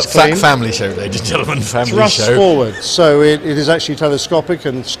keep this clean. Family show, ladies and gentlemen, family Thrusts show. Forward, so it is actually telescopic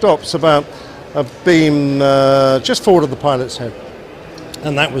and stops about a beam just forward of the pilot's head.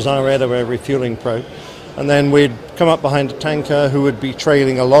 And that was our air-to-air refueling probe. And then we'd come up behind a tanker who would be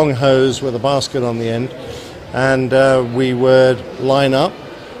trailing a long hose with a basket on the end, and we would line up,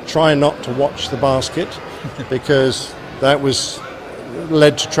 try not to watch the basket, because that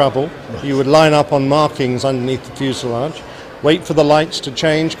led to trouble. You would line up on markings underneath the fuselage, wait for the lights to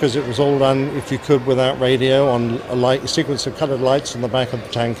change, because it was all done, if you could, without radio, on a sequence of coloured lights on the back of the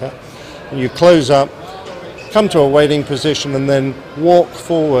tanker. And you close up, come to a waiting position, and then walk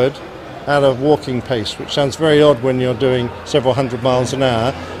forward at a walking pace, which sounds very odd when you're doing several hundred miles an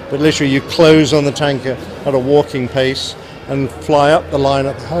hour, but literally you close on the tanker at a walking pace and fly up the line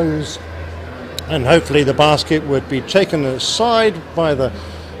at the hose and hopefully the basket would be taken aside by the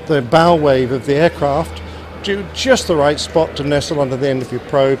bow wave of the aircraft to just the right spot to nestle under the end of your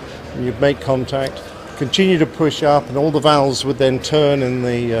probe, and you'd make contact, continue to push up, and all the valves would then turn in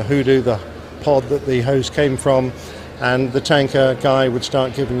the Hoodoo, the pod that the hose came from, and the tanker guy would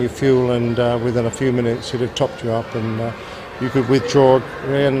start giving you fuel, and within a few minutes he'd have topped you up, and you could withdraw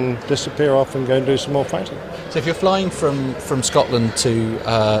and disappear off and go and do some more fighting. So if you're flying from Scotland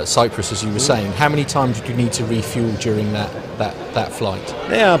to Cyprus, as you were saying, how many times do you need to refuel during that flight?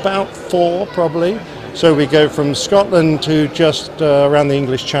 Yeah, about 4 probably. So we go from Scotland to just around the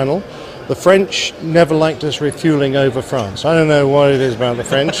English Channel. The French never liked us refueling over France. I don't know what it is about the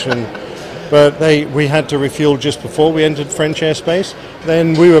French, but we had to refuel just before we entered French airspace.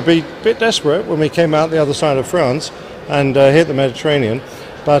 Then we were a bit desperate when we came out the other side of France and hit the Mediterranean,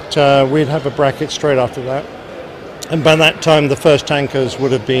 but we'd have a bracket straight after that. And by that time, the first tankers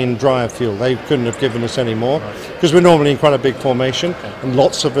would have been drier fuel. They couldn't have given us any more, because we're normally in quite a big formation, and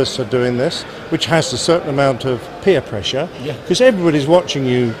lots of us are doing this, which has a certain amount of peer pressure, because everybody's watching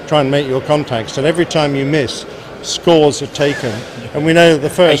you try and make your contacts, and every time you miss, scores are taken. And we know that the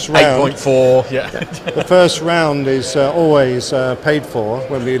first round, 8.4, the first round is always paid for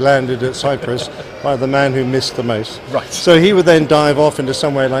when we landed at Cyprus by the man who missed the most. Right. So he would then dive off into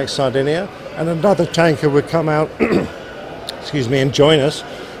somewhere like Sardinia, and another tanker would come out and join us,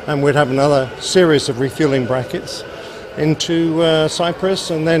 and we'd have another series of refueling brackets into Cyprus,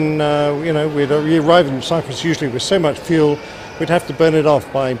 and then we'd arrive in Cyprus usually with so much fuel we'd have to burn it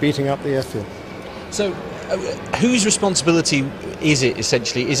off by beating up the airfield. So whose responsibility is it,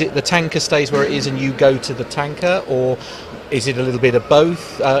 essentially? Is it the tanker stays where it is and you go to the tanker, or is it a little bit of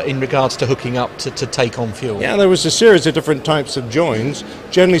both in regards to hooking up to take on fuel? Yeah, there was a series of different types of joins.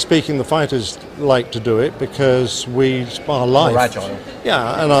 Generally speaking, the fighters like to do it because our life... More agile.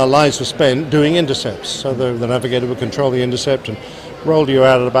 Yeah, and our lives were spent doing intercepts. So the navigator would control the intercept and roll you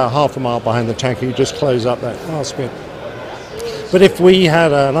out at about half a mile behind the tanker. You just close up that last bit. But if we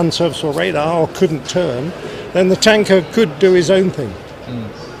had an unserviceable radar or couldn't turn, then the tanker could do his own thing.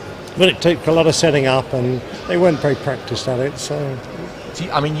 But it took a lot of setting up, and they weren't very practiced at it. So,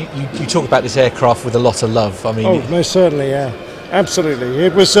 you talk about this aircraft with a lot of love. Most certainly, yeah, absolutely.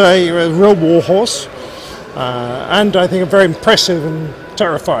 It was a real warhorse, and I think a very impressive and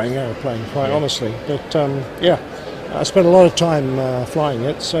terrifying airplane, quite honestly. But I spent a lot of time flying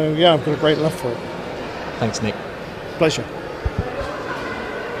it, so yeah, I've got a great love for it. Thanks, Nick. Pleasure.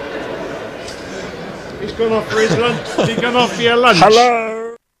 He's gone off for his lunch. He's gone off for your lunch.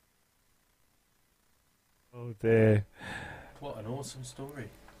 Hello. Oh dear. What an awesome story.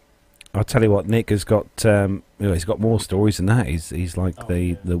 I'll tell you what, Nick has got. He's got more stories than that. He's like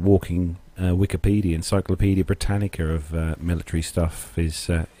the walking Wikipedia, Encyclopedia Britannica of military stuff. Is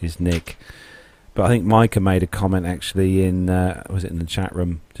Nick. But I think Micah made a comment actually in was it in the chat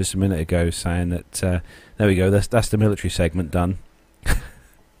room just a minute ago, saying that there we go. That's the military segment done.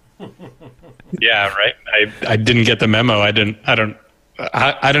 Yeah, right. I didn't get the memo. I don't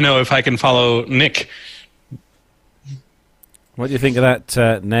know if I can follow Nick. What do you think of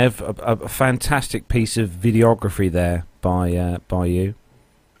that, Nev? A fantastic piece of videography there by you.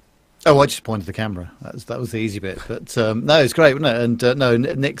 Oh, I just pointed the camera. That was the easy bit. But no, it's great, wasn't it?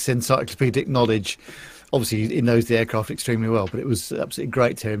 And Nick's encyclopedic knowledge, obviously he knows the aircraft extremely well, but it was absolutely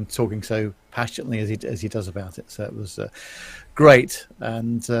great to hear him talking so passionately as he does about it. So it was great.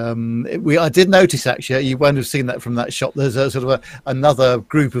 And I did notice, actually, you won't have seen that from that shot, there's a sort of another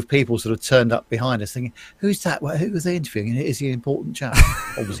group of people sort of turned up behind us thinking, who's that? Who was they interviewing? Is he an important chap?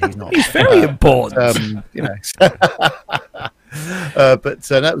 Obviously he's not. He's very important. But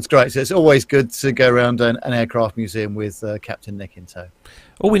that was great. So it's always good to go around an aircraft museum with Captain Nick in tow.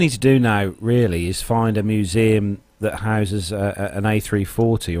 All we need to do now, really, is find a museum that houses an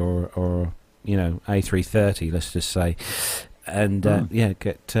A340 or A330, let's just say, and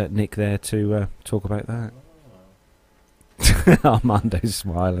get Nick there to talk about that. Armando's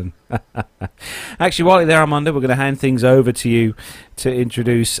smiling. Actually, while you're there, Armando, we're going to hand things over to you to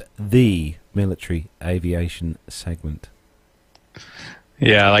introduce the military aviation segment.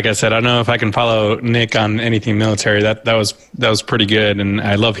 Yeah, like I said, I don't know if I can follow Nick on anything military. That was pretty good, and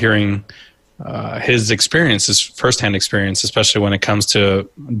I love hearing his experience, his firsthand experience, especially when it comes to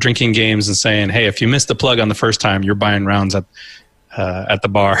drinking games and saying, "Hey, if you missed the plug on the first time, you're buying rounds at the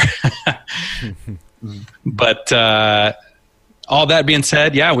bar." But all that being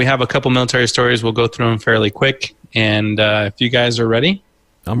said, yeah, we have a couple military stories. We'll go through them fairly quick, and if you guys are ready,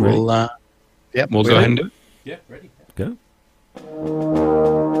 I'm ready. We'll go ahead and do it. Yeah, ready. Go.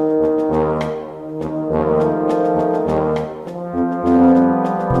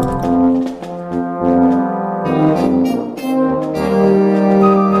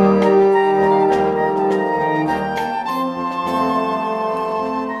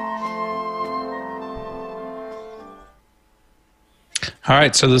 All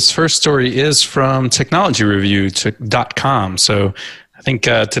right, so this first story is from technologyreview.com. So I think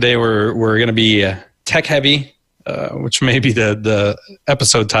today we're going to be tech heavy, which may be the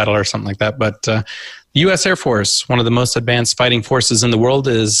episode title or something like that. But the U.S. Air Force, one of the most advanced fighting forces in the world,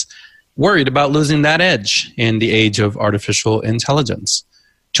 is worried about losing that edge in the age of artificial intelligence.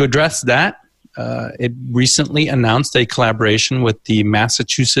 To address that, it recently announced a collaboration with the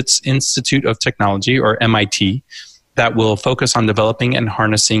Massachusetts Institute of Technology, or MIT, that will focus on developing and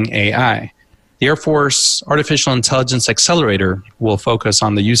harnessing AI. The Air Force Artificial Intelligence Accelerator will focus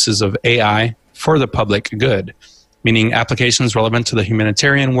on the uses of AI for the public good, meaning applications relevant to the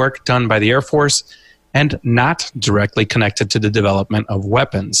humanitarian work done by the Air Force and not directly connected to the development of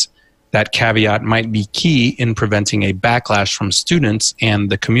weapons. That caveat might be key in preventing a backlash from students and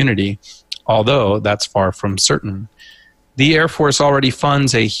the community, although that's far from certain. The Air Force already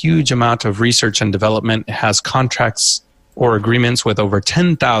funds a huge amount of research and development. It has contracts or agreements with over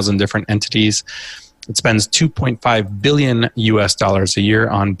 10,000 different entities. It spends $2.5 billion US a year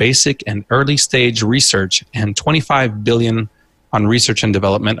on basic and early stage research and $25 billion on research and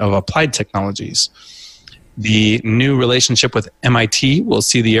development of applied technologies. The new relationship with MIT will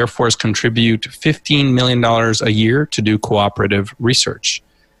see the Air Force contribute $15 million a year to do cooperative research.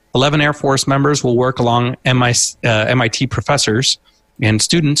 11 Air Force members will work along MIT professors and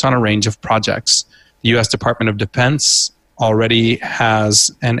students on a range of projects. The U.S. Department of Defense already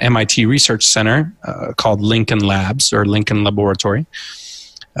has an MIT research center called Lincoln Labs, or Lincoln Laboratory.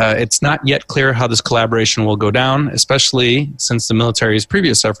 It's not yet clear how this collaboration will go down, especially since the military's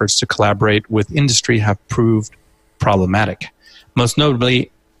previous efforts to collaborate with industry have proved problematic. Most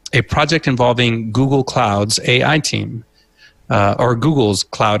notably, a project involving Google Cloud's AI team, or Google's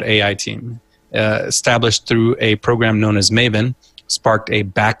Cloud AI team, established through a program known as Maven, sparked a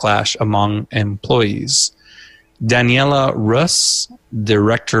backlash among employees. Daniela Russ,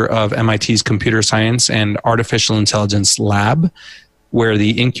 director of MIT's Computer Science and Artificial Intelligence Lab, where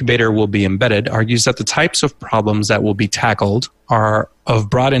the incubator will be embedded, argues that the types of problems that will be tackled are of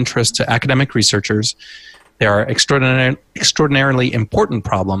broad interest to academic researchers. They are extraordinarily important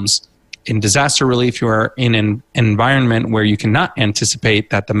problems. In disaster relief, you are in an environment where you cannot anticipate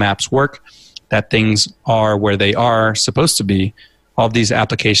that the maps work, that things are where they are supposed to be. All of these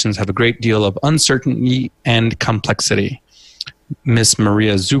applications have a great deal of uncertainty and complexity. Ms.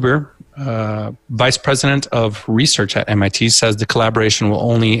 Maria Zuber, Vice President of Research at MIT, says the collaboration will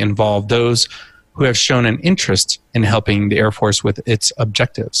only involve those who have shown an interest in helping the Air Force with its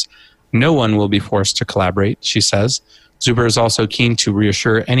objectives. No one will be forced to collaborate, she says. Zuber is also keen to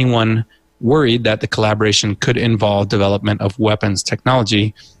reassure anyone worried that the collaboration could involve development of weapons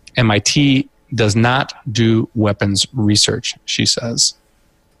technology. MIT does not do weapons research, she says.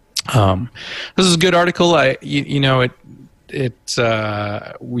 This is a good article. We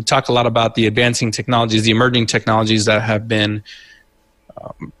talk a lot about the advancing technologies, the emerging technologies that have been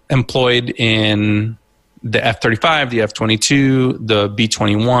employed in the F-35, the F-22, the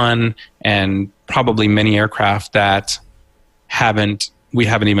B-21, and probably many aircraft that we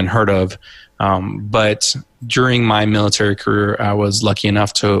haven't even heard of. But during my military career, I was lucky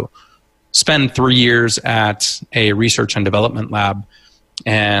enough to spend 3 years at a research and development lab,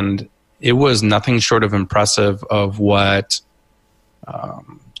 and it was nothing short of impressive of what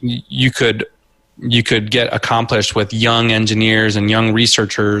you could get accomplished with young engineers and young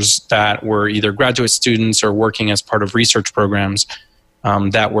researchers that were either graduate students or working as part of research programs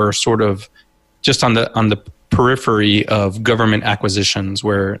that were sort of just on the periphery of government acquisitions,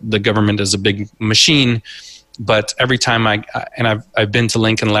 where the government is a big machine. But every time I've been to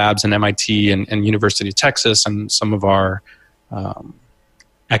Lincoln Labs and MIT and University of Texas and some of our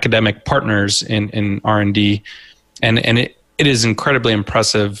academic partners in R&D, and it is incredibly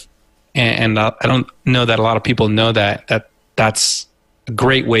impressive. And I don't know that a lot of people know that's a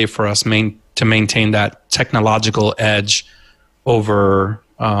great way for us to maintain that technological edge over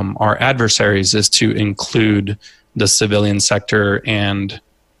our adversaries, is to include the civilian sector and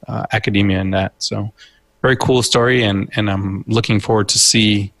academia in that. So very cool story, and I'm looking forward to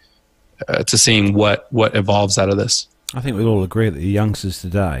seeing what evolves out of this. I think we'll all agree that the youngsters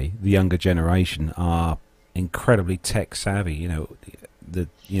today, the younger generation, are incredibly tech savvy. The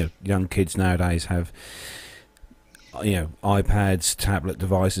young kids nowadays have iPads, tablet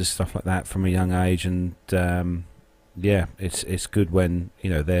devices, stuff like that from a young age, and it's good when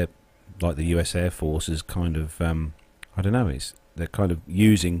they're like the US Air Force is kind of they're kind of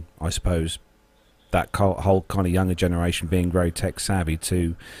using, I suppose, that whole kind of younger generation being very tech savvy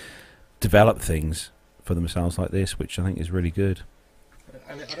to develop things for themselves like this, which I think is really good.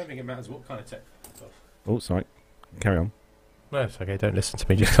 I don't think it matters what kind of tech. Oh, sorry. Carry on. No, it's okay. Don't listen to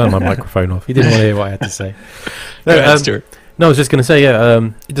me. Just turn my microphone off. You didn't want to hear what I had to say. Go ahead, Stuart. No, I was just going to say,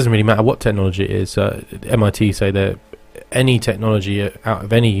 it doesn't really matter what technology it is. MIT say that any technology out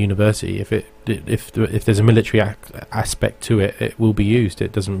of any university, if there's a military aspect to it, it will be used.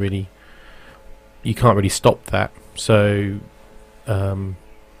 It doesn't really, you can't really stop that. So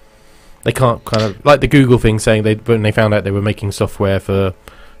they can't kind of, like the Google thing saying when they found out they were making software for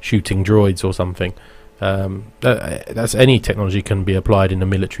shooting droids or something. That's any technology can be applied in a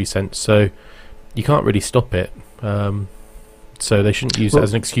military sense. So you can't really stop it. So they shouldn't use it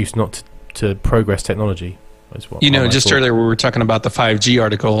as an excuse not to progress technology. Just earlier we were talking about the 5G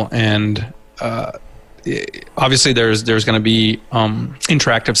article, and obviously there's going to be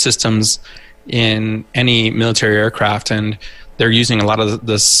interactive systems in any military aircraft, and they're using a lot of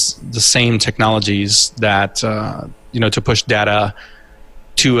the same technologies that to push data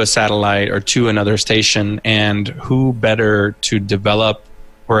to a satellite or to another station. And who better to develop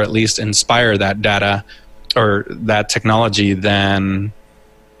or at least inspire that data or that technology than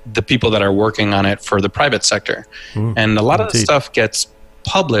the people that are working on it for the private sector. And a lot of the stuff gets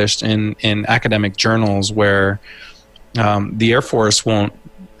published in academic journals where the Air Force won't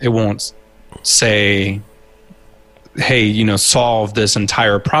say, hey, solve this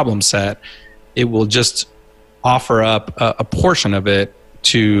entire problem set. It will just offer up a portion of it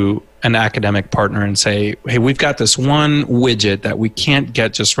to an academic partner and say, hey, we've got this one widget that we can't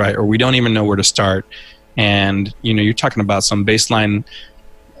get just right, or we don't even know where to start. And you're talking about some baseline,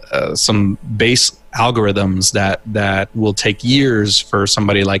 some base algorithms that will take years for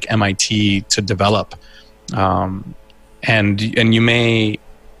somebody like MIT to develop, and you may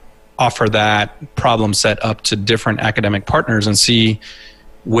offer that problem set up to different academic partners and see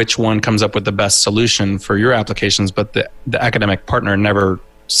which one comes up with the best solution for your applications. But the academic partner never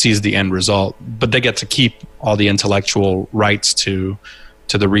sees the end result, but they get to keep all the intellectual rights to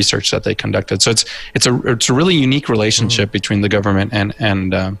the research that they conducted. So it's a really unique relationship between the government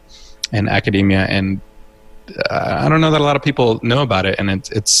and academia, and I don't know that a lot of people know about it, and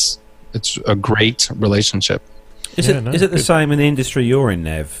it's a great relationship. Is it the same in the industry you're in,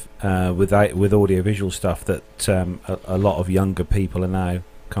 Nev, with audiovisual stuff, that a lot of younger people are now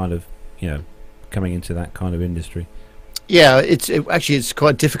kind of coming into that kind of industry? Yeah, it's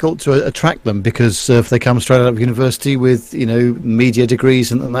quite difficult to attract them, because if they come straight out of university with media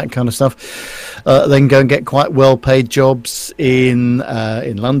degrees and that kind of stuff, they can go and get quite well paid jobs in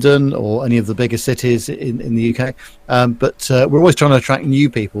London or any of the bigger cities in the UK. But we're always trying to attract new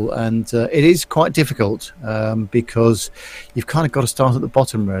people, and it is quite difficult because you've kind of got to start at the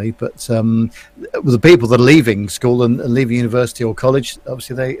bottom, really. But with the people that are leaving school and leaving university or college,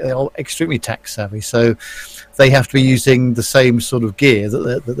 obviously they are extremely tax savvy, so they have to be using the same sort of gear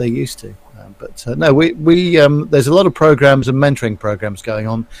that they're used to. But we there's a lot of programs and mentoring programs going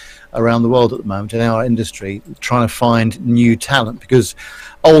on around the world at the moment in our industry, trying to find new talent, because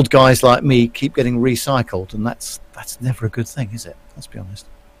old guys like me keep getting recycled, and that's never a good thing, is it? Let's be honest.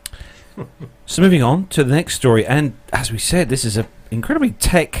 So moving on to the next story, and as we said, this is an incredibly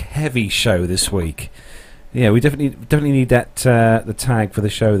tech-heavy show this week. Yeah, we definitely need that the tag for the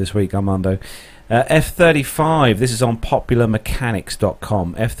show this week, Armando. F-35, this is on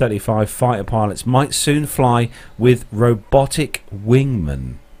popularmechanics.com. F-35 fighter pilots might soon fly with robotic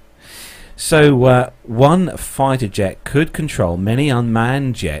wingmen. So one fighter jet could control many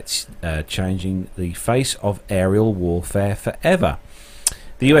unmanned jets, changing the face of aerial warfare forever.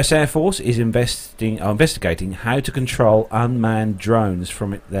 The US Air Force is investigating how to control unmanned drones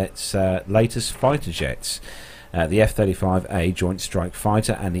from its latest fighter jets. The F-35A Joint Strike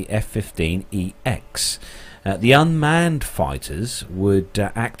Fighter and the F-15EX. The unmanned fighters would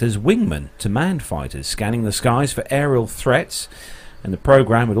act as wingmen to manned fighters, scanning the skies for aerial threats, and the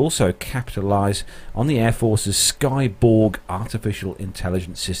program would also capitalise on the Air Force's Skyborg artificial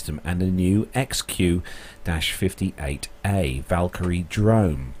intelligence system and a new XQ-58A Valkyrie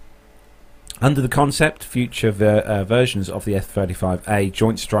drone. Under the concept, future versions of the F-35A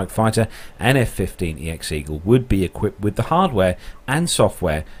Joint Strike Fighter and F-15EX Eagle would be equipped with the hardware and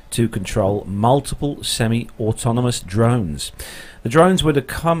software to control multiple semi-autonomous drones. The drones would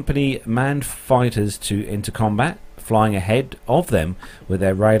accompany manned fighters into combat, flying ahead of them with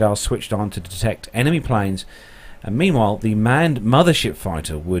their radar switched on to detect enemy planes. And meanwhile, the manned mothership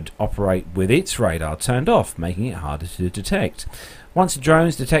fighter would operate with its radar turned off, making it harder to detect. Once the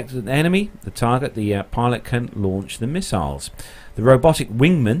drones detect an enemy, the target, the pilot can launch the missiles. The robotic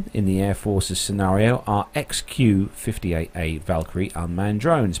wingmen in the Air Force's scenario are XQ-58A Valkyrie unmanned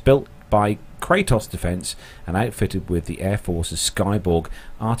drones built by Kratos Defense and outfitted with the Air Force's Skyborg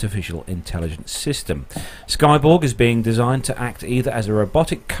artificial intelligence system. Skyborg is being designed to act either as a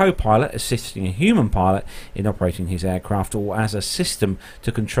robotic co-pilot assisting a human pilot in operating his aircraft, or as a system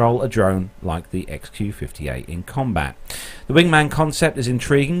to control a drone like the XQ-58 in combat. The Wingman concept is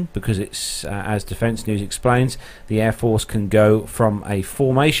intriguing because it's, as Defence News explains, the Air Force can go from a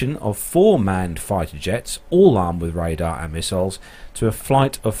formation of 4 manned fighter jets, all armed with radar and missiles, to a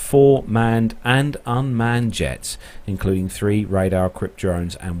flight of 4 manned and unmanned jets, including 3 radar-equipped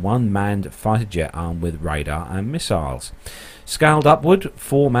drones and 1 manned fighter jet armed with radar and missiles. Scaled upward,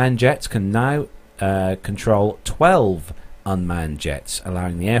 4 manned jets can now control 12 unmanned jets,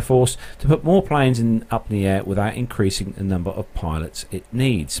 allowing the Air Force to put more planes up in the air without increasing the number of pilots it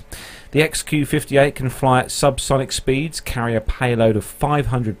needs. The XQ-58 can fly at subsonic speeds, carry a payload of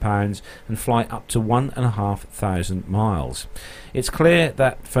 500 pounds and fly up to 1,500 miles. It's clear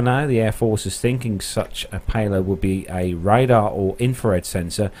that for now the Air Force is thinking such a payload will be a radar or infrared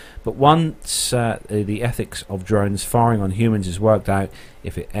sensor, but once the ethics of drones firing on humans is worked out,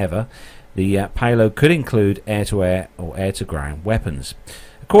 if it ever, the payload could include air-to-air or air-to-ground weapons.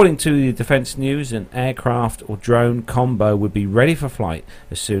 According to the Defence News, an aircraft or drone combo would be ready for flight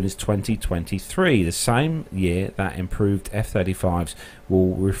as soon as 2023, the same year that improved F-35s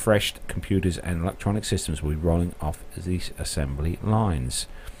will refreshed computers and electronic systems will be rolling off these assembly lines.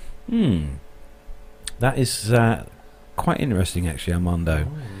 That is quite interesting, actually, Armando.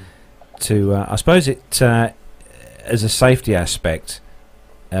 I suppose it, as a safety aspect,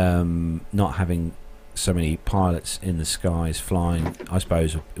 not having so many pilots in the skies flying, I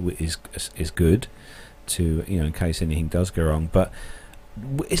suppose, is good to, in case anything does go wrong. But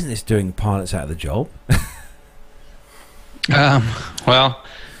isn't this doing pilots out of the job? Well,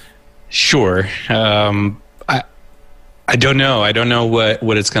 sure. I don't know. I don't know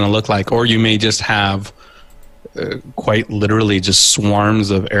what it's going to look like. Or you may just have quite literally just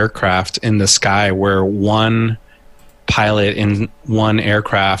swarms of aircraft in the sky where one pilot in one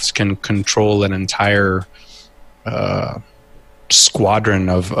aircraft can control an entire squadron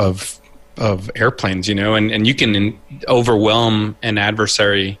of airplanes, and you can overwhelm an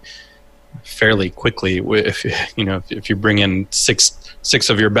adversary fairly quickly if you bring in six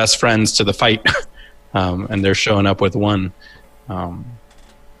of your best friends to the fight and they're showing up with one.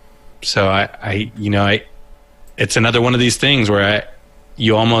 So I it's another one of these things where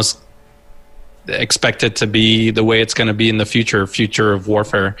you almost expect it to be the way it's going to be in the future of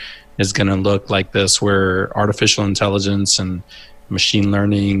warfare is going to look like this, where artificial intelligence and machine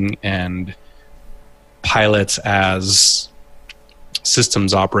learning and pilots as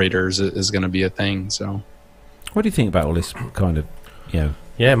systems operators is going to be a thing. So what do you think about all this kind of,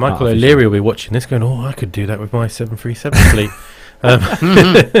 Yeah, Michael O'Leary will be watching this going, I could do that with my 737 fleet.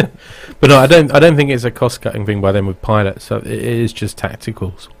 But no, I don't think it's a cost-cutting thing by them with pilots. So it is just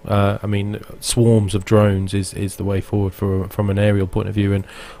tactical. I mean, swarms of drones is the way forward from an aerial point of view, and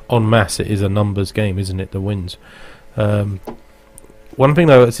en masse it is a numbers game, isn't it? The wins. One thing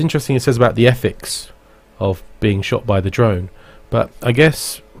though, it's interesting. It says about the ethics of being shot by the drone, but I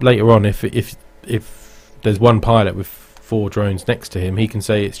guess later on, if there's one pilot with 4 drones next to him, he can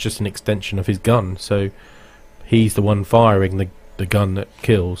say it's just an extension of his gun. So he's the one firing the gun that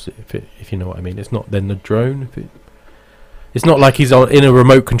kills, if you know what I mean. It's not then the drone. It's not like he's in a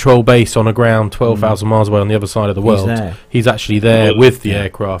remote control base on a ground 12,000 miles away on the other side of the world. He's actually there with the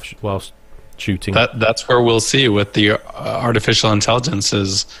aircraft whilst shooting. That's where we'll see with the artificial intelligence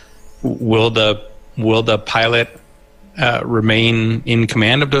is will the pilot remain in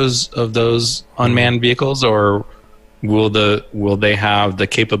command of those unmanned vehicles, or will they have the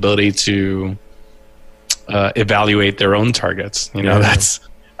capability to evaluate their own targets? That's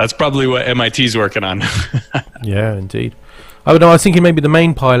probably what MIT's working on. Yeah, indeed. I was thinking maybe the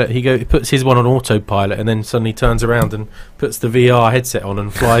main pilot, he puts his one on autopilot and then suddenly turns around and puts the VR headset on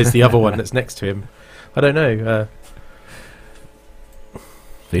and flies the other one that's next to him. I don't know.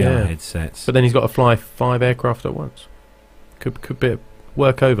 VR headsets. But then he's got to fly 5 aircraft at once. Could be a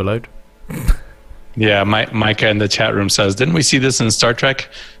work overload. Yeah, Micah in the chat room says, didn't we see this in Star Trek?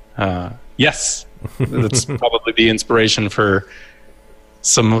 Yes. That's probably the inspiration for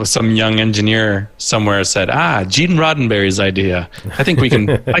some young engineer somewhere said, Gene Roddenberry's idea. I think we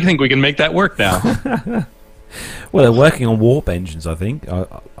can make that work now. Well, they're working on warp engines, I think.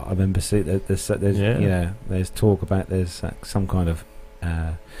 I remember seeing there's talk about there's some kind of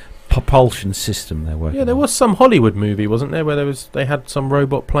propulsion system they're working on. Yeah, there was some Hollywood movie, wasn't there, where they had some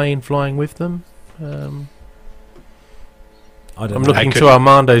robot plane flying with them? I'm looking to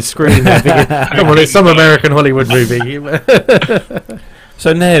Armando's screen there thinking, come on, it's some American Hollywood movie.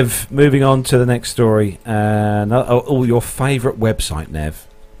 So, Nev, moving on to the next story. Your favourite website, Nev.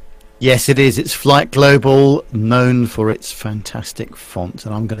 Yes, it is. It's Flight Global, known for its fantastic font,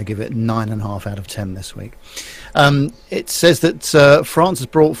 and I'm going to give it 9.5 out of 10 this week. It says that France has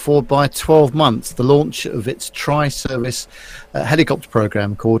brought forward by 12 months the launch of its tri-service helicopter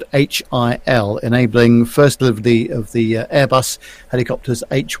program called HIL, enabling first delivery of the Airbus helicopters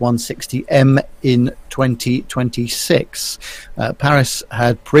H160M in 2026. Paris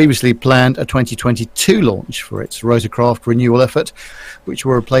had previously planned a 2022 launch for its rotorcraft renewal effort, which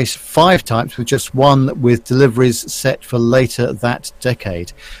will replace 5 types with just one, with deliveries set for later that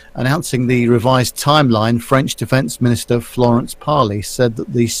decade. Announcing the revised timeline, French Defence Minister Florence Parly said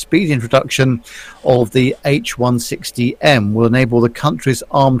that the speedy introduction of the H160M will enable the country's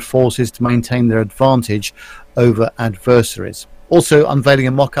armed forces to maintain their advantage over adversaries. Also unveiling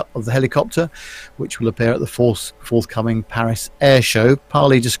a mock-up of the helicopter, which will appear at the forthcoming Paris Air Show,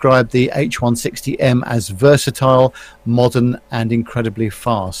 Parly described the H160M as versatile, modern and incredibly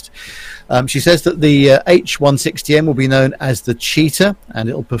fast. She says that the H160M will be known as the Cheetah, and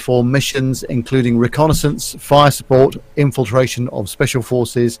it will perform missions including reconnaissance, fire support, infiltration of special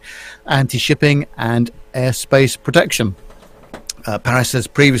forces, anti-shipping and airspace protection. Paris has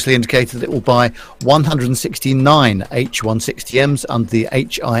previously indicated that it will buy 169 H160Ms under the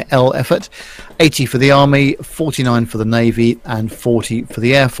HIL effort, 80 for the Army, 49 for the Navy and 40 for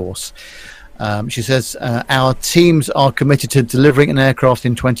the Air Force. She says, our teams are committed to delivering an aircraft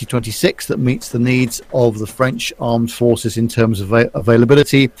in 2026 that meets the needs of the French armed forces in terms of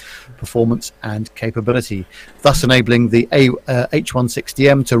availability, performance and capability, thus enabling the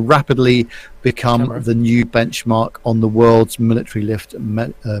H160M to rapidly become the new benchmark on the world's military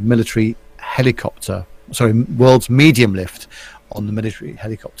medium lift on the military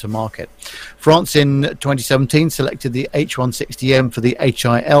helicopter market. France in 2017 selected the H160M for the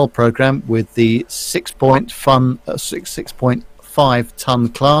HIL program with the 6.5-ton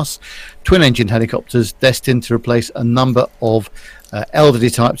class twin-engine helicopters destined to replace a number of elderly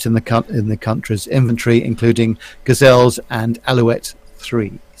types in the country's inventory, including Gazelles and Alouette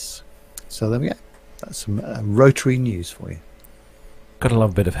 3s. So there we go. That's some rotary news for you. Gotta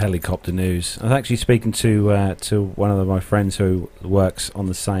love a bit of helicopter news. I was actually speaking to one of my friends who works on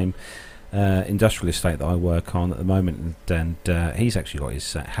the same industrial estate that I work on at the moment, and he's actually got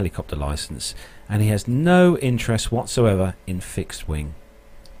his helicopter license, and he has no interest whatsoever in fixed wing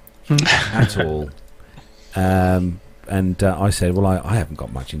at all. And I said, well, I haven't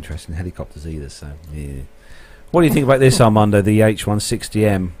got much interest in helicopters either. So, yeah. What do you think about this, Armando? The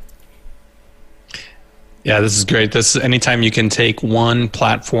H160M. Yeah, this is great. This is anytime you can take one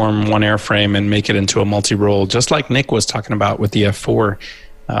platform, one airframe, and make it into a multi-role, just like Nick was talking about with the F4.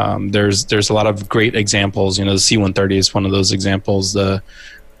 There's a lot of great examples. You know, the C-130 is one of those examples. The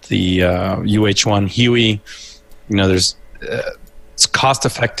UH-1 Huey. You know, it's cost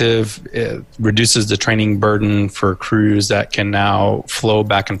effective. It reduces the training burden for crews that can now flow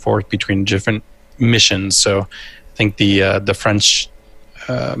back and forth between different missions. So, I think the French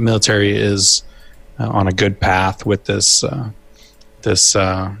military is on a good path with this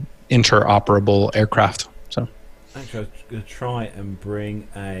interoperable aircraft. So, actually, I'm going to try and bring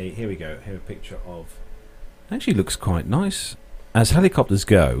here we go. Here a picture of. Actually, looks quite nice as helicopters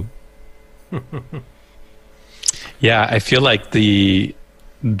go. Yeah, I feel like the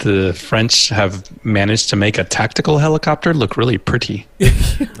French have managed to make a tactical helicopter look really pretty.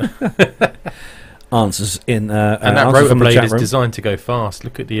 Answers in and that rotor blade is designed to go fast.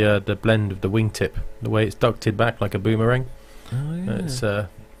 Look at the blend of the wingtip, the way it's ducted back like a boomerang. Oh, yeah. It's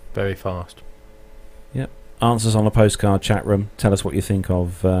very fast. Yep. Answers on a postcard chat room. Tell us what you think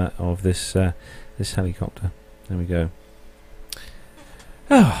of this helicopter. There we go.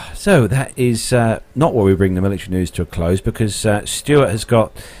 Oh, so that is not where we bring the military news to a close, because Stuart has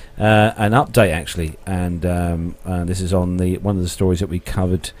got an update actually, and this is on one of the stories that we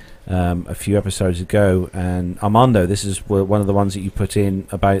covered a few episodes ago. And Armando, this is one of the ones that you put in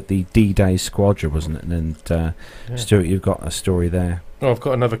about the D-Day Squadron, wasn't it? And yeah. Stuart, you've got a story there. Oh, I've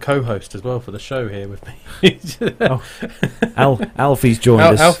got another co-host as well for the show here with me. Alfie's joined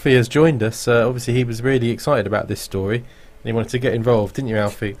us. Alfie has joined us. Obviously, he was really excited about this story. And he wanted to get involved, didn't you,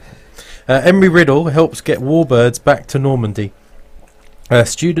 Alfie? Embry-Riddle helps get warbirds back to Normandy.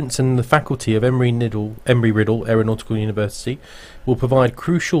 Students and the faculty of Embry-Riddle Aeronautical University will provide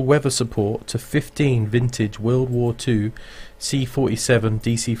crucial weather support to 15 vintage World War II C-47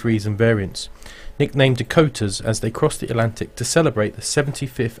 DC-3s and variants, nicknamed Dakotas, as they cross the Atlantic to celebrate the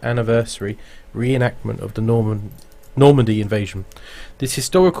 75th anniversary reenactment of the Normandy invasion. This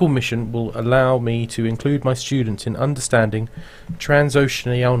historical mission will allow me to include my students in understanding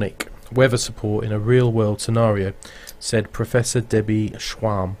transoceanic weather support in a real-world scenario, said Professor Debbie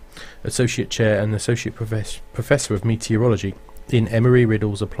Schwalm, Associate Chair and Associate Professor of Meteorology in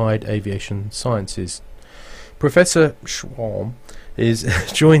Emory-Riddle's Applied Aviation Sciences. Professor Schwalm is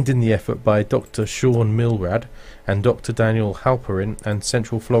joined in the effort by Dr. Sean Milrad and Dr. Daniel Halperin and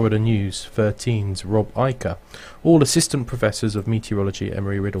Central Florida News 13's Rob Iker, all assistant professors of meteorology at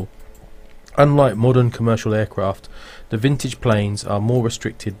Emory-Riddle. Unlike modern commercial aircraft, the vintage planes are more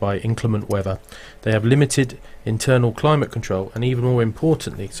restricted by inclement weather. They have limited internal climate control, and even more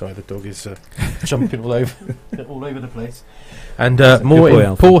importantly, sorry, the dog is jumping all over the place. And more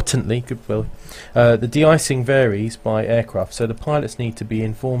importantly, the de-icing varies by aircraft, so the pilots need to be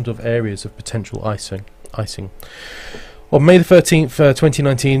informed of areas of potential icing. On May the 13th,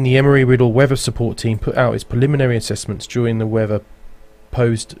 2019, the Emory-Riddle Weather Support Team put out its preliminary assessments during the weather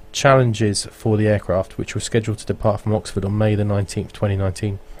posed challenges for the aircraft, which were scheduled to depart from Oxford on May the 19th,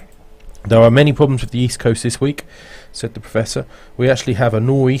 2019. There are many problems with the East Coast this week, said the professor. We actually have a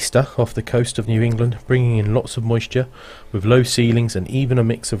nor'easter off the coast of New England, bringing in lots of moisture, with low ceilings and even a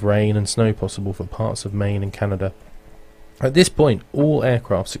mix of rain and snow possible for parts of Maine and Canada. At this point, all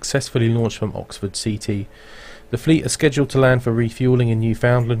aircraft successfully launched from Oxford CT. The fleet are scheduled to land for refuelling in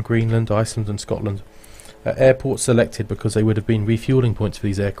Newfoundland, Greenland, Iceland and Scotland, at airports selected because they would have been refuelling points for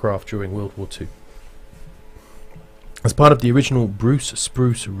these aircraft during World War II. As part of the original Bruce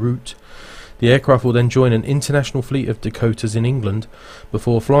Spruce route, the aircraft will then join an international fleet of Dakotas in England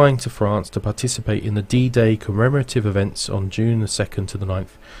before flying to France to participate in the D-Day commemorative events on June the 2nd to the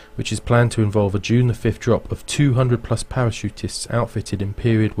 9th, which is planned to involve a June the 5th drop of 200 plus parachutists outfitted in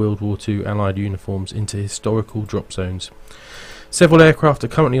period World War II Allied uniforms into historical drop zones. Several aircraft are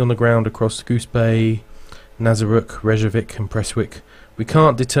currently on the ground across Goose Bay, Nazaruk, Reykjavik and Prestwick. We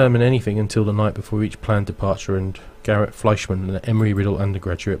can't determine anything until the night before each planned departure, and Garrett Fleischman, an Emory-Riddle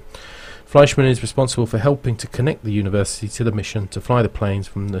undergraduate. Fleischman is responsible for helping to connect the university to the mission to fly the planes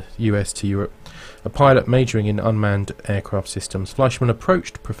from the US to Europe. A pilot majoring in unmanned aircraft systems, Fleischman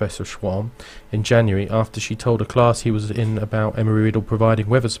approached Professor Schwalm in January after she told a class he was in about Emory-Riddle providing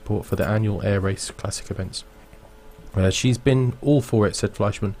weather support for the annual Air Race Classic events. She's been all for it, said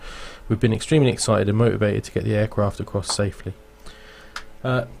Fleischman. We've been extremely excited and motivated to get the aircraft across safely.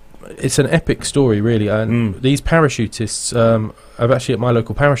 It's an epic story, really, and these parachutists are actually at my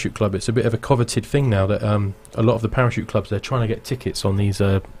local parachute club. It's a bit of a coveted thing now that a lot of the parachute clubs, they're trying to get tickets on these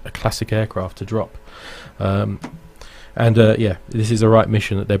classic aircraft to drop. Yeah, this is the right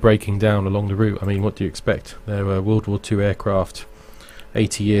mission that they're breaking down along the route. I mean, what do you expect? They're World War II aircraft,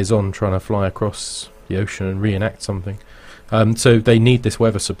 80 years on, trying to fly across the ocean and reenact something. So they need this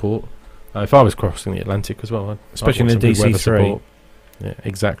weather support. If I was crossing the Atlantic as well, especially in the DC-3. Yeah,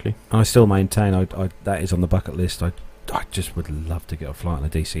 exactly. I still maintain that is on the bucket list. I just would love to get a flight on a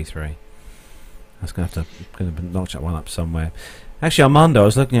DC-3. I was going to notch that one up somewhere. Actually, Armando, I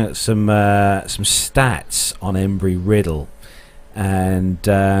was looking at some stats on Embry-Riddle, and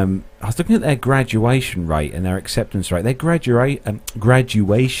I was looking at their graduation rate and their acceptance rate. Their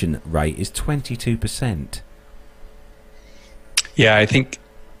graduation rate is 22%. Yeah, I think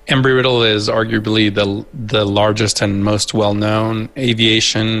Embry-Riddle is arguably the largest and most well-known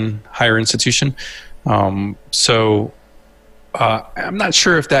aviation higher institution. So I'm not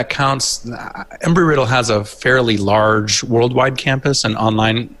sure if that counts. Embry-Riddle has a fairly large worldwide campus and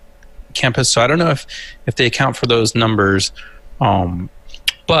online campus, so I don't know if they account for those numbers. But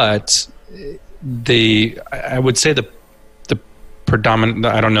I would say the predominant,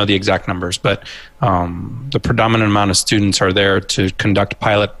 I don't know the exact numbers, but the predominant amount of students are there to conduct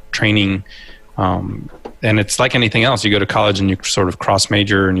pilot training. And it's like anything else. You go to college and you sort of cross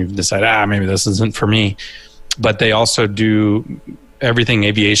major and you decide, maybe this isn't for me. But they also do everything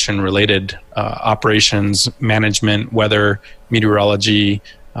aviation related, operations, management, weather, meteorology,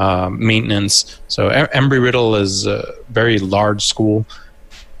 maintenance. So Embry-Riddle is a very large school.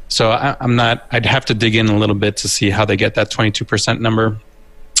 So I'd have to dig in a little bit to see how they get that 22% number.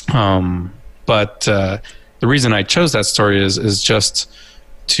 But the reason I chose that story is just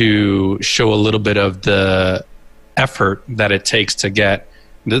to show a little bit of the effort that it takes to get,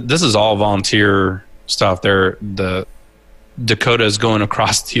 this is all volunteer stuff. The Dakotas going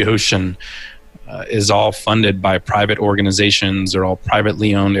across the ocean is all funded by private organizations. They're all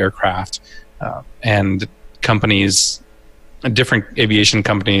privately owned aircraft, and companies, different aviation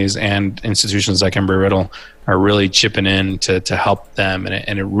companies and institutions like Embry-Riddle are really chipping in to help them,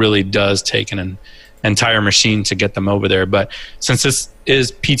 and it really does take an entire machine to get them over there. But since this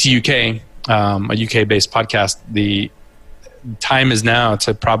is PTUK, a UK-based podcast, the time is now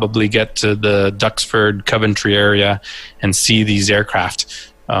to probably get to the Duxford, Coventry area and see these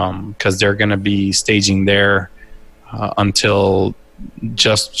aircraft, because they're going to be staging there until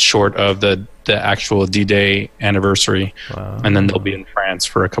just short of the actual D-Day anniversary. Wow. And then they'll be in France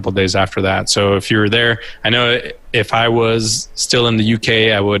for a couple of days after that. So if you're there, I know if I was still in the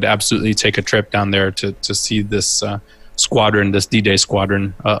UK, I would absolutely take a trip down there to see this squadron, this D-Day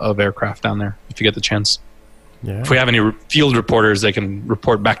squadron of aircraft down there, if you get the chance. Yeah. If we have any field reporters, they can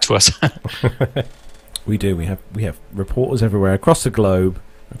report back to us. We do. We have reporters everywhere across the globe.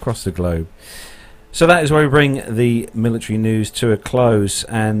 So that is where we bring the military news to a close.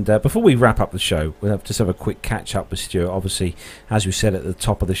 And before we wrap up the show, we'll just have a quick catch up with Stuart. Obviously, as we said at the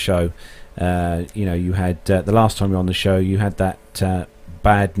top of the show, you had the last time you were on the show, you had that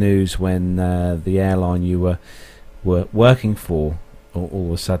bad news when the airline you were working for all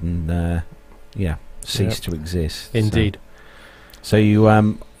of a sudden, ceased to exist. Indeed. So you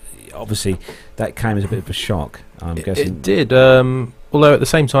obviously that came as a bit of a shock. I'm guessing It did. Although at the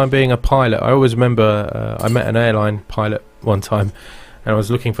same time, being a pilot, I always remember I met an airline pilot one time, and I was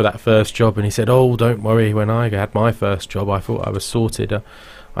looking for that first job, and he said, "Oh, don't worry. When I had my first job, I thought I was sorted.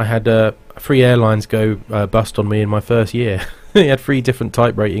 I had 3 airlines go bust on me in my first year." He had 3 different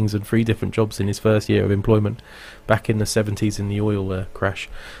type ratings and 3 different jobs in his first year of employment back in the 70s in the oil crash.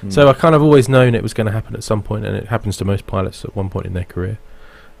 So I kind of always known it was going to happen at some point, and it happens to most pilots at one point in their career.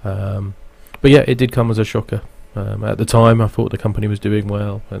 But yeah, it did come as a shocker. At the time, I thought the company was doing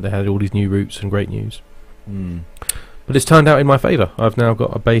well, and they had all these new routes and great news. But it's turned out in my favour. I've now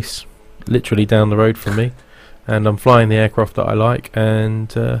got a base literally down the road from me, and I'm flying the aircraft that I like,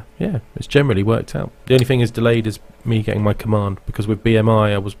 and it's generally worked out. The only thing is delayed is me getting my command, because with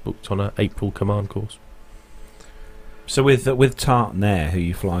BMI I was booked on an April command course. So with Tartan Air, who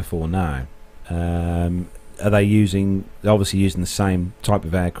you fly for now, are they obviously using the same type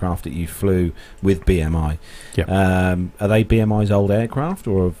of aircraft that you flew with BMI? Yeah. Are they BMI's old aircraft,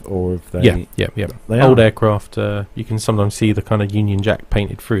 or have they? Yeah. They Old are? aircraft. You can sometimes see the kind of Union Jack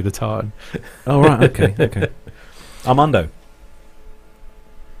painted through the Tartan. Oh right, okay. Armando.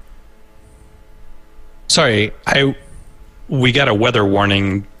 Sorry, we got a weather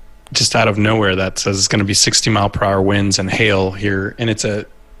warning just out of nowhere that says it's going to be 60-mile-per-hour winds and hail here, and it's a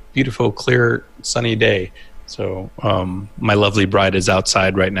beautiful, clear, sunny day. So my lovely bride is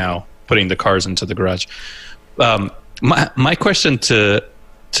outside right now putting the cars into the garage. My question to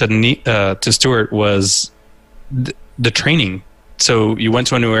Stuart was the training. So you went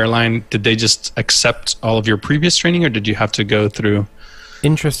to a new airline. Did they just accept all of your previous training, or did you have to go through?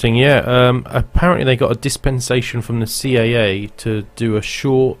 Interesting, yeah. Apparently they got a dispensation from the CAA to do a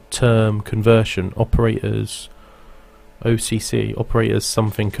short-term conversion, operators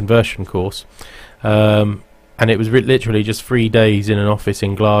something conversion course. And it was literally just 3 days in an office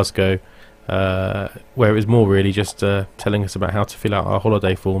in Glasgow, where it was more really just telling us about how to fill out our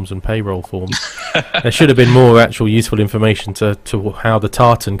holiday forms and payroll forms. There should have been more actual useful information to how the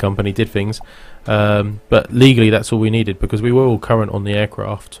Tartan company did things. But legally that's all we needed, because we were all current on the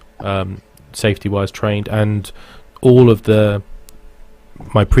aircraft, safety-wise trained, and all of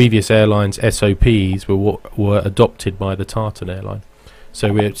my previous airline's SOPs were adopted by the Tartan airline.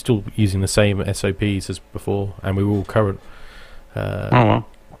 So we're still using the same SOPs as before, and we were all current. Wow.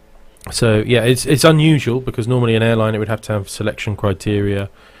 So yeah, it's unusual, because normally an airline, it would have to have selection criteria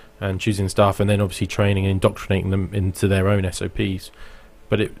and choosing staff, and then obviously training and indoctrinating them into their own SOPs.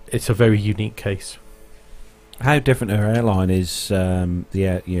 But it's a very unique case. How different her airline is Tartan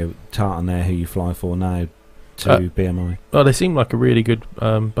Air, who you fly for now, to BMI? Well, they seem like a really good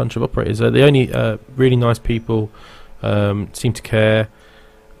bunch of operators. They're the only really nice people, seem to care,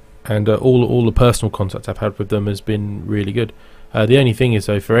 and all the personal contact I've had with them has been really good. The only thing is,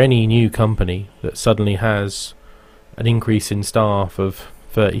 though, for any new company that suddenly has an increase in staff of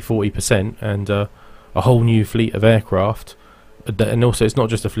 30-40% and a whole new fleet of aircraft, and also it's not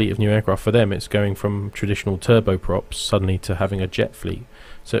just a fleet of new aircraft for them, it's going from traditional turboprops suddenly to having a jet fleet.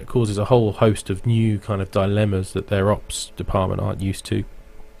 So it causes a whole host of new kind of dilemmas that their ops department aren't used to.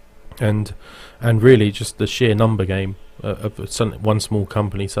 And really just the sheer number game of one small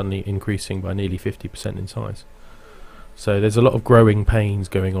company suddenly increasing by nearly 50% in size. So there's a lot of growing pains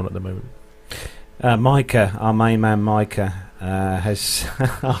going on at the moment. Micah, our main man Micah, has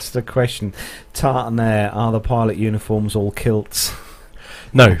asked a question. Tartan Air, are the pilot uniforms all kilts?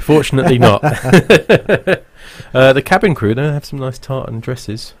 No, fortunately not. The cabin crew, they have some nice tartan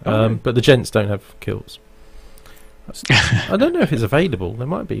dresses, but the gents don't have kilts. I don't know if it's available. There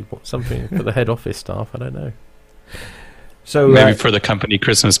might be something for the head office staff. I don't know. So Maybe for the company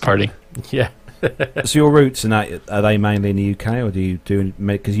Christmas party. Yeah. so your routes and that, are they mainly in the UK, or do you do,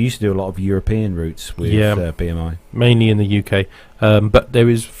 because you used to do a lot of European routes with BMI? Mainly in the UK, but there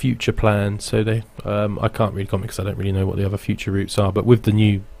is future plans. So they, I can't really comment because I don't really know what the other future routes are. But with the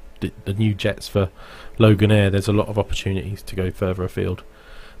new jets for Loganair, there's a lot of opportunities to go further afield.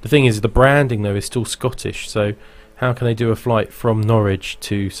 The thing is, the branding though is still Scottish. So how can they do a flight from Norwich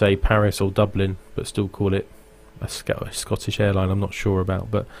to say Paris or Dublin, but still call it a Scottish airline? I'm not sure about,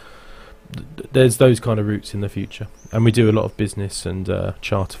 but there's those kind of routes in the future, and we do a lot of business and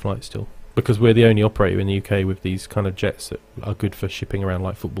charter flights still, because we're the only operator in the UK with these kind of jets that are good for shipping around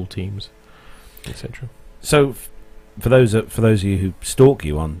like football teams, etc. So for those of you who stalk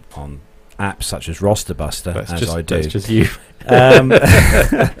you on apps such as Rosterbuster, I do, that's just you.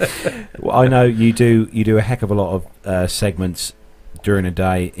 Well, I know you do a heck of a lot of segments during a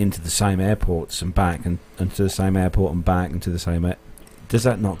day into the same airports and back, and to the same airport and back, and to the same. Does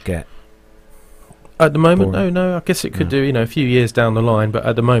that not get? At the moment, boring? no. I guess it could do, a few years down the line. But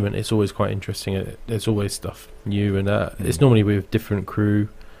at the moment, it's always quite interesting. There's always stuff new, and it's normally with different crew,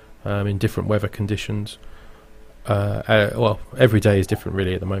 in different weather conditions. Well, every day is different,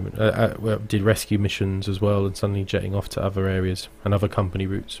 really. At the moment, we did rescue missions as well, and suddenly jetting off to other areas and other company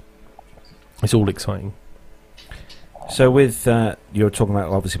routes. It's all exciting. So, with you're talking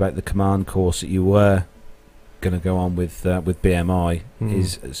about obviously about the command course that you were going to go on with BMI,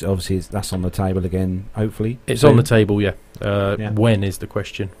 is obviously that's on the table again. Hopefully, it's soon. on the table. Yeah. When is the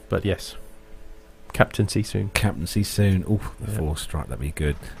question? But yes, captaincy soon. Captaincy soon. Oh, the 4 strike, that'd be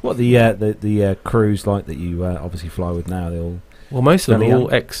good. What the crews like that you obviously fly with now? They all most of them are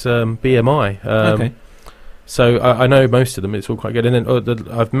all ex BMI. Okay. So I know most of them. It's all quite good. And then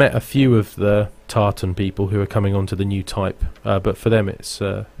I've met a few of the Tartan people who are coming onto the new type. But for them, it's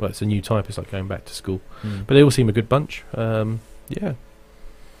a new type. It's like going back to school. But they all seem a good bunch. Yeah.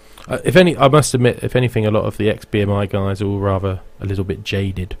 I must admit, if anything, a lot of the ex-BMI guys are all rather a little bit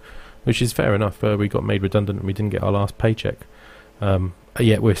jaded, which is fair enough. We got made redundant and we didn't get our last paycheck.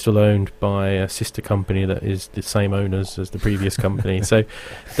 Yet we're still owned by a sister company that is the same owners as the previous company. So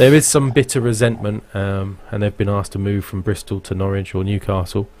there is some bitter resentment, and they've been asked to move from Bristol to Norwich or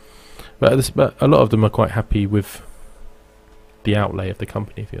Newcastle. But a lot of them are quite happy with the outlay of the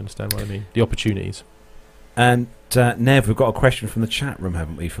company, if you understand what I mean, the opportunities. And Nev, we've got a question from the chat room,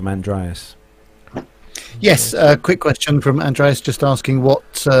 haven't we, from Andreas? Yes, a quick question from Andreas, just asking what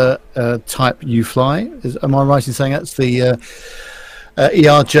type you fly. Am I right in saying that's the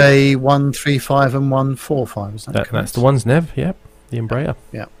ERJ 135 and 145? Is that correct? That's the ones, Nev. Yep, the Embraer.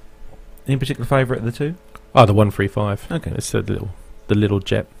 Yeah. Any particular favourite of the two? Oh, the 135. Okay, it's the little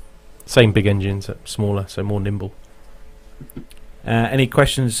jet. Same big engines, smaller, so more nimble. Any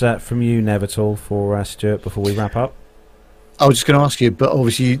questions from you, Nev, at all for Stuart before we wrap up? I was just going to ask you, but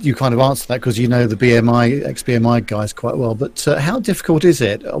obviously you kind of answered that because you know the BMI, ex-BMI guys quite well. But how difficult is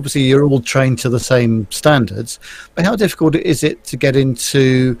it? Obviously, you're all trained to the same standards, but how difficult is it to get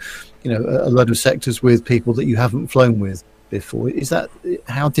into, a load of sectors with people that you haven't flown with before?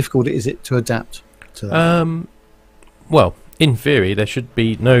 How difficult is it to adapt to that? Well, in theory, there should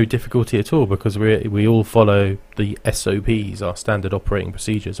be no difficulty at all because we all follow the SOPs, our standard operating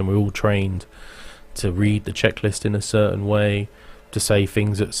procedures, and we're all trained to read the checklist in a certain way, to say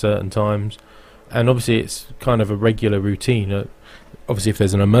things at certain times, and obviously it's kind of a regular routine. Obviously, if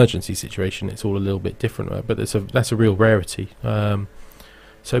there's an emergency situation, it's all a little bit different, right? But that's a real rarity. So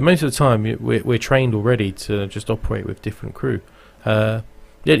most of the time, we're trained already to just operate with different crew.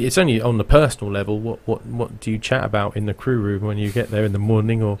 It's only on the personal level. What do you chat about in the crew room when you get there in the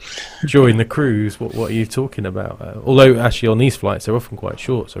morning or during the cruise? What are you talking about? Although actually on these flights they're often quite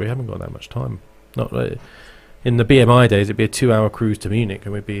short, so we haven't got that much time. Not in the BMI days, it'd be a 2-hour cruise to Munich,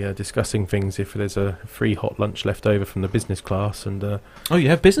 and we'd be discussing things if there's a free hot lunch left over from the business class. And oh, you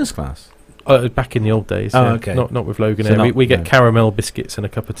have business class? Back in the old days. Oh, yeah. okay. Not with Loganair. We get caramel biscuits and a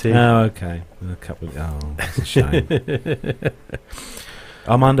cup of tea. Oh, okay. That's a shame.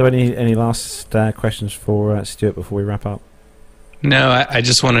 Armando, any last questions for Stuart before we wrap up? No, I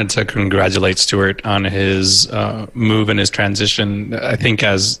just wanted to congratulate Stuart on his move and his transition. I think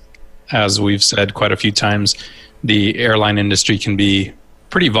as we've said quite a few times, the airline industry can be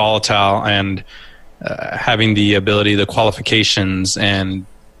pretty volatile, and having the ability, the qualifications, and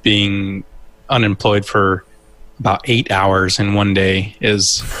being unemployed for about 8 hours in one day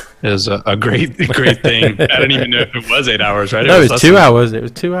is a great thing. I don't even know if it was 8 hours, right? No, it was 2 hours. It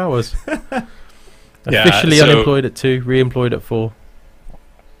was 2 hours. Officially unemployed at 2, re-employed at 4.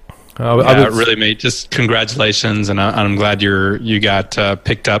 Really, mate. Just congratulations, and I'm glad you got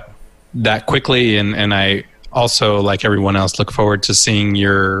picked up that quickly, and I also, like everyone else, look forward to seeing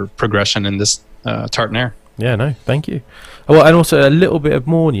your progression in this Tartan. Yeah, no, thank you. Oh, well, and also a little bit of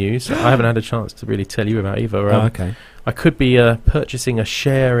more news I haven't had a chance to really tell you about either. Okay. I could be purchasing a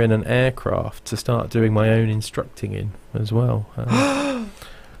share in an aircraft to start doing my own instructing in as well.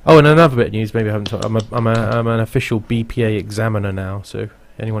 Oh, and another bit of news, maybe I haven't told. I'm an official BPA examiner now, so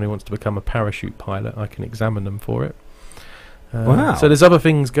anyone who wants to become a parachute pilot, I can examine them for it. Wow. So there's other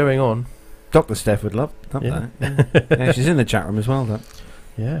things going on. Dr. Steph would love that. Yeah, she's in the chat room as well.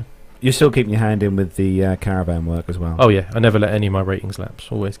 Yeah. You're still keeping your hand in with the caravan work as well. Oh yeah, I never let any of my ratings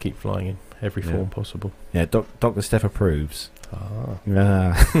lapse. Always keep flying in every form possible. Yeah, Dr. Steph approves. Ah.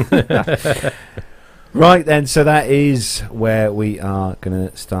 Right then, so that is where we are going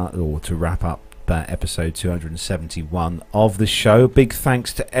to start, or to wrap up episode 271 of the show. Big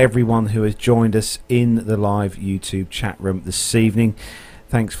thanks to everyone who has joined us in the live YouTube chat room this evening.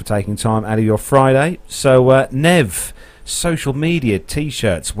 Thanks for taking time out of your Friday. So, Nev, social media,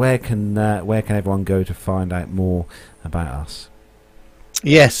 t-shirts, where can everyone go to find out more about us?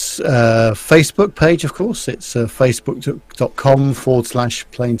 Yes, Facebook page, of course. It's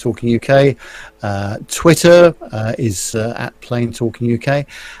facebook.com/Plain Talking UK. Twitter is at Plain Talking UK.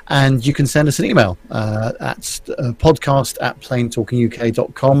 And you can send us an email at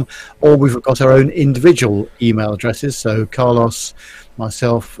podcast@plaintalkinguk.com, or we've got our own individual email addresses. So Carlos,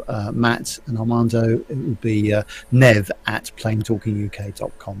 myself, Matt and Armando, it would be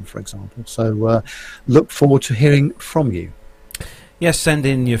nev@plaintalkinguk.com, for example. So look forward to hearing from you. Yes, send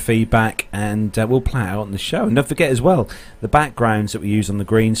in your feedback and we'll play it out on the show. And don't forget as well, the backgrounds that we use on the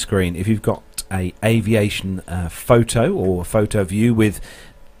green screen. If you've got a aviation photo or a photo of you with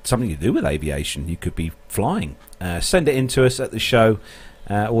something to do with aviation, you could be flying, send it in to us at the show,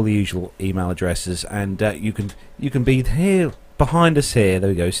 all the usual email addresses, and you can be here behind us here. There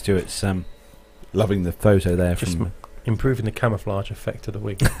we go, Stuart's loving the photo there. Just improving the camouflage effect of the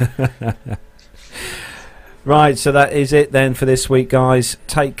wig. Right, so that is it then for this week, guys.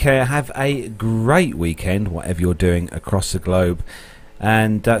 Take care. Have a great weekend, whatever you're doing across the globe.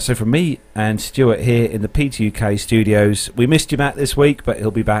 And so from me and Stuart here in the PTUK studios, we missed you, Matt, this week, but he'll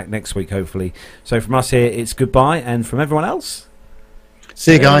be back next week, hopefully. So from us here, it's goodbye. And from everyone else,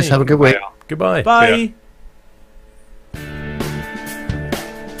 see you guys. Have a good week. Goodbye. Bye.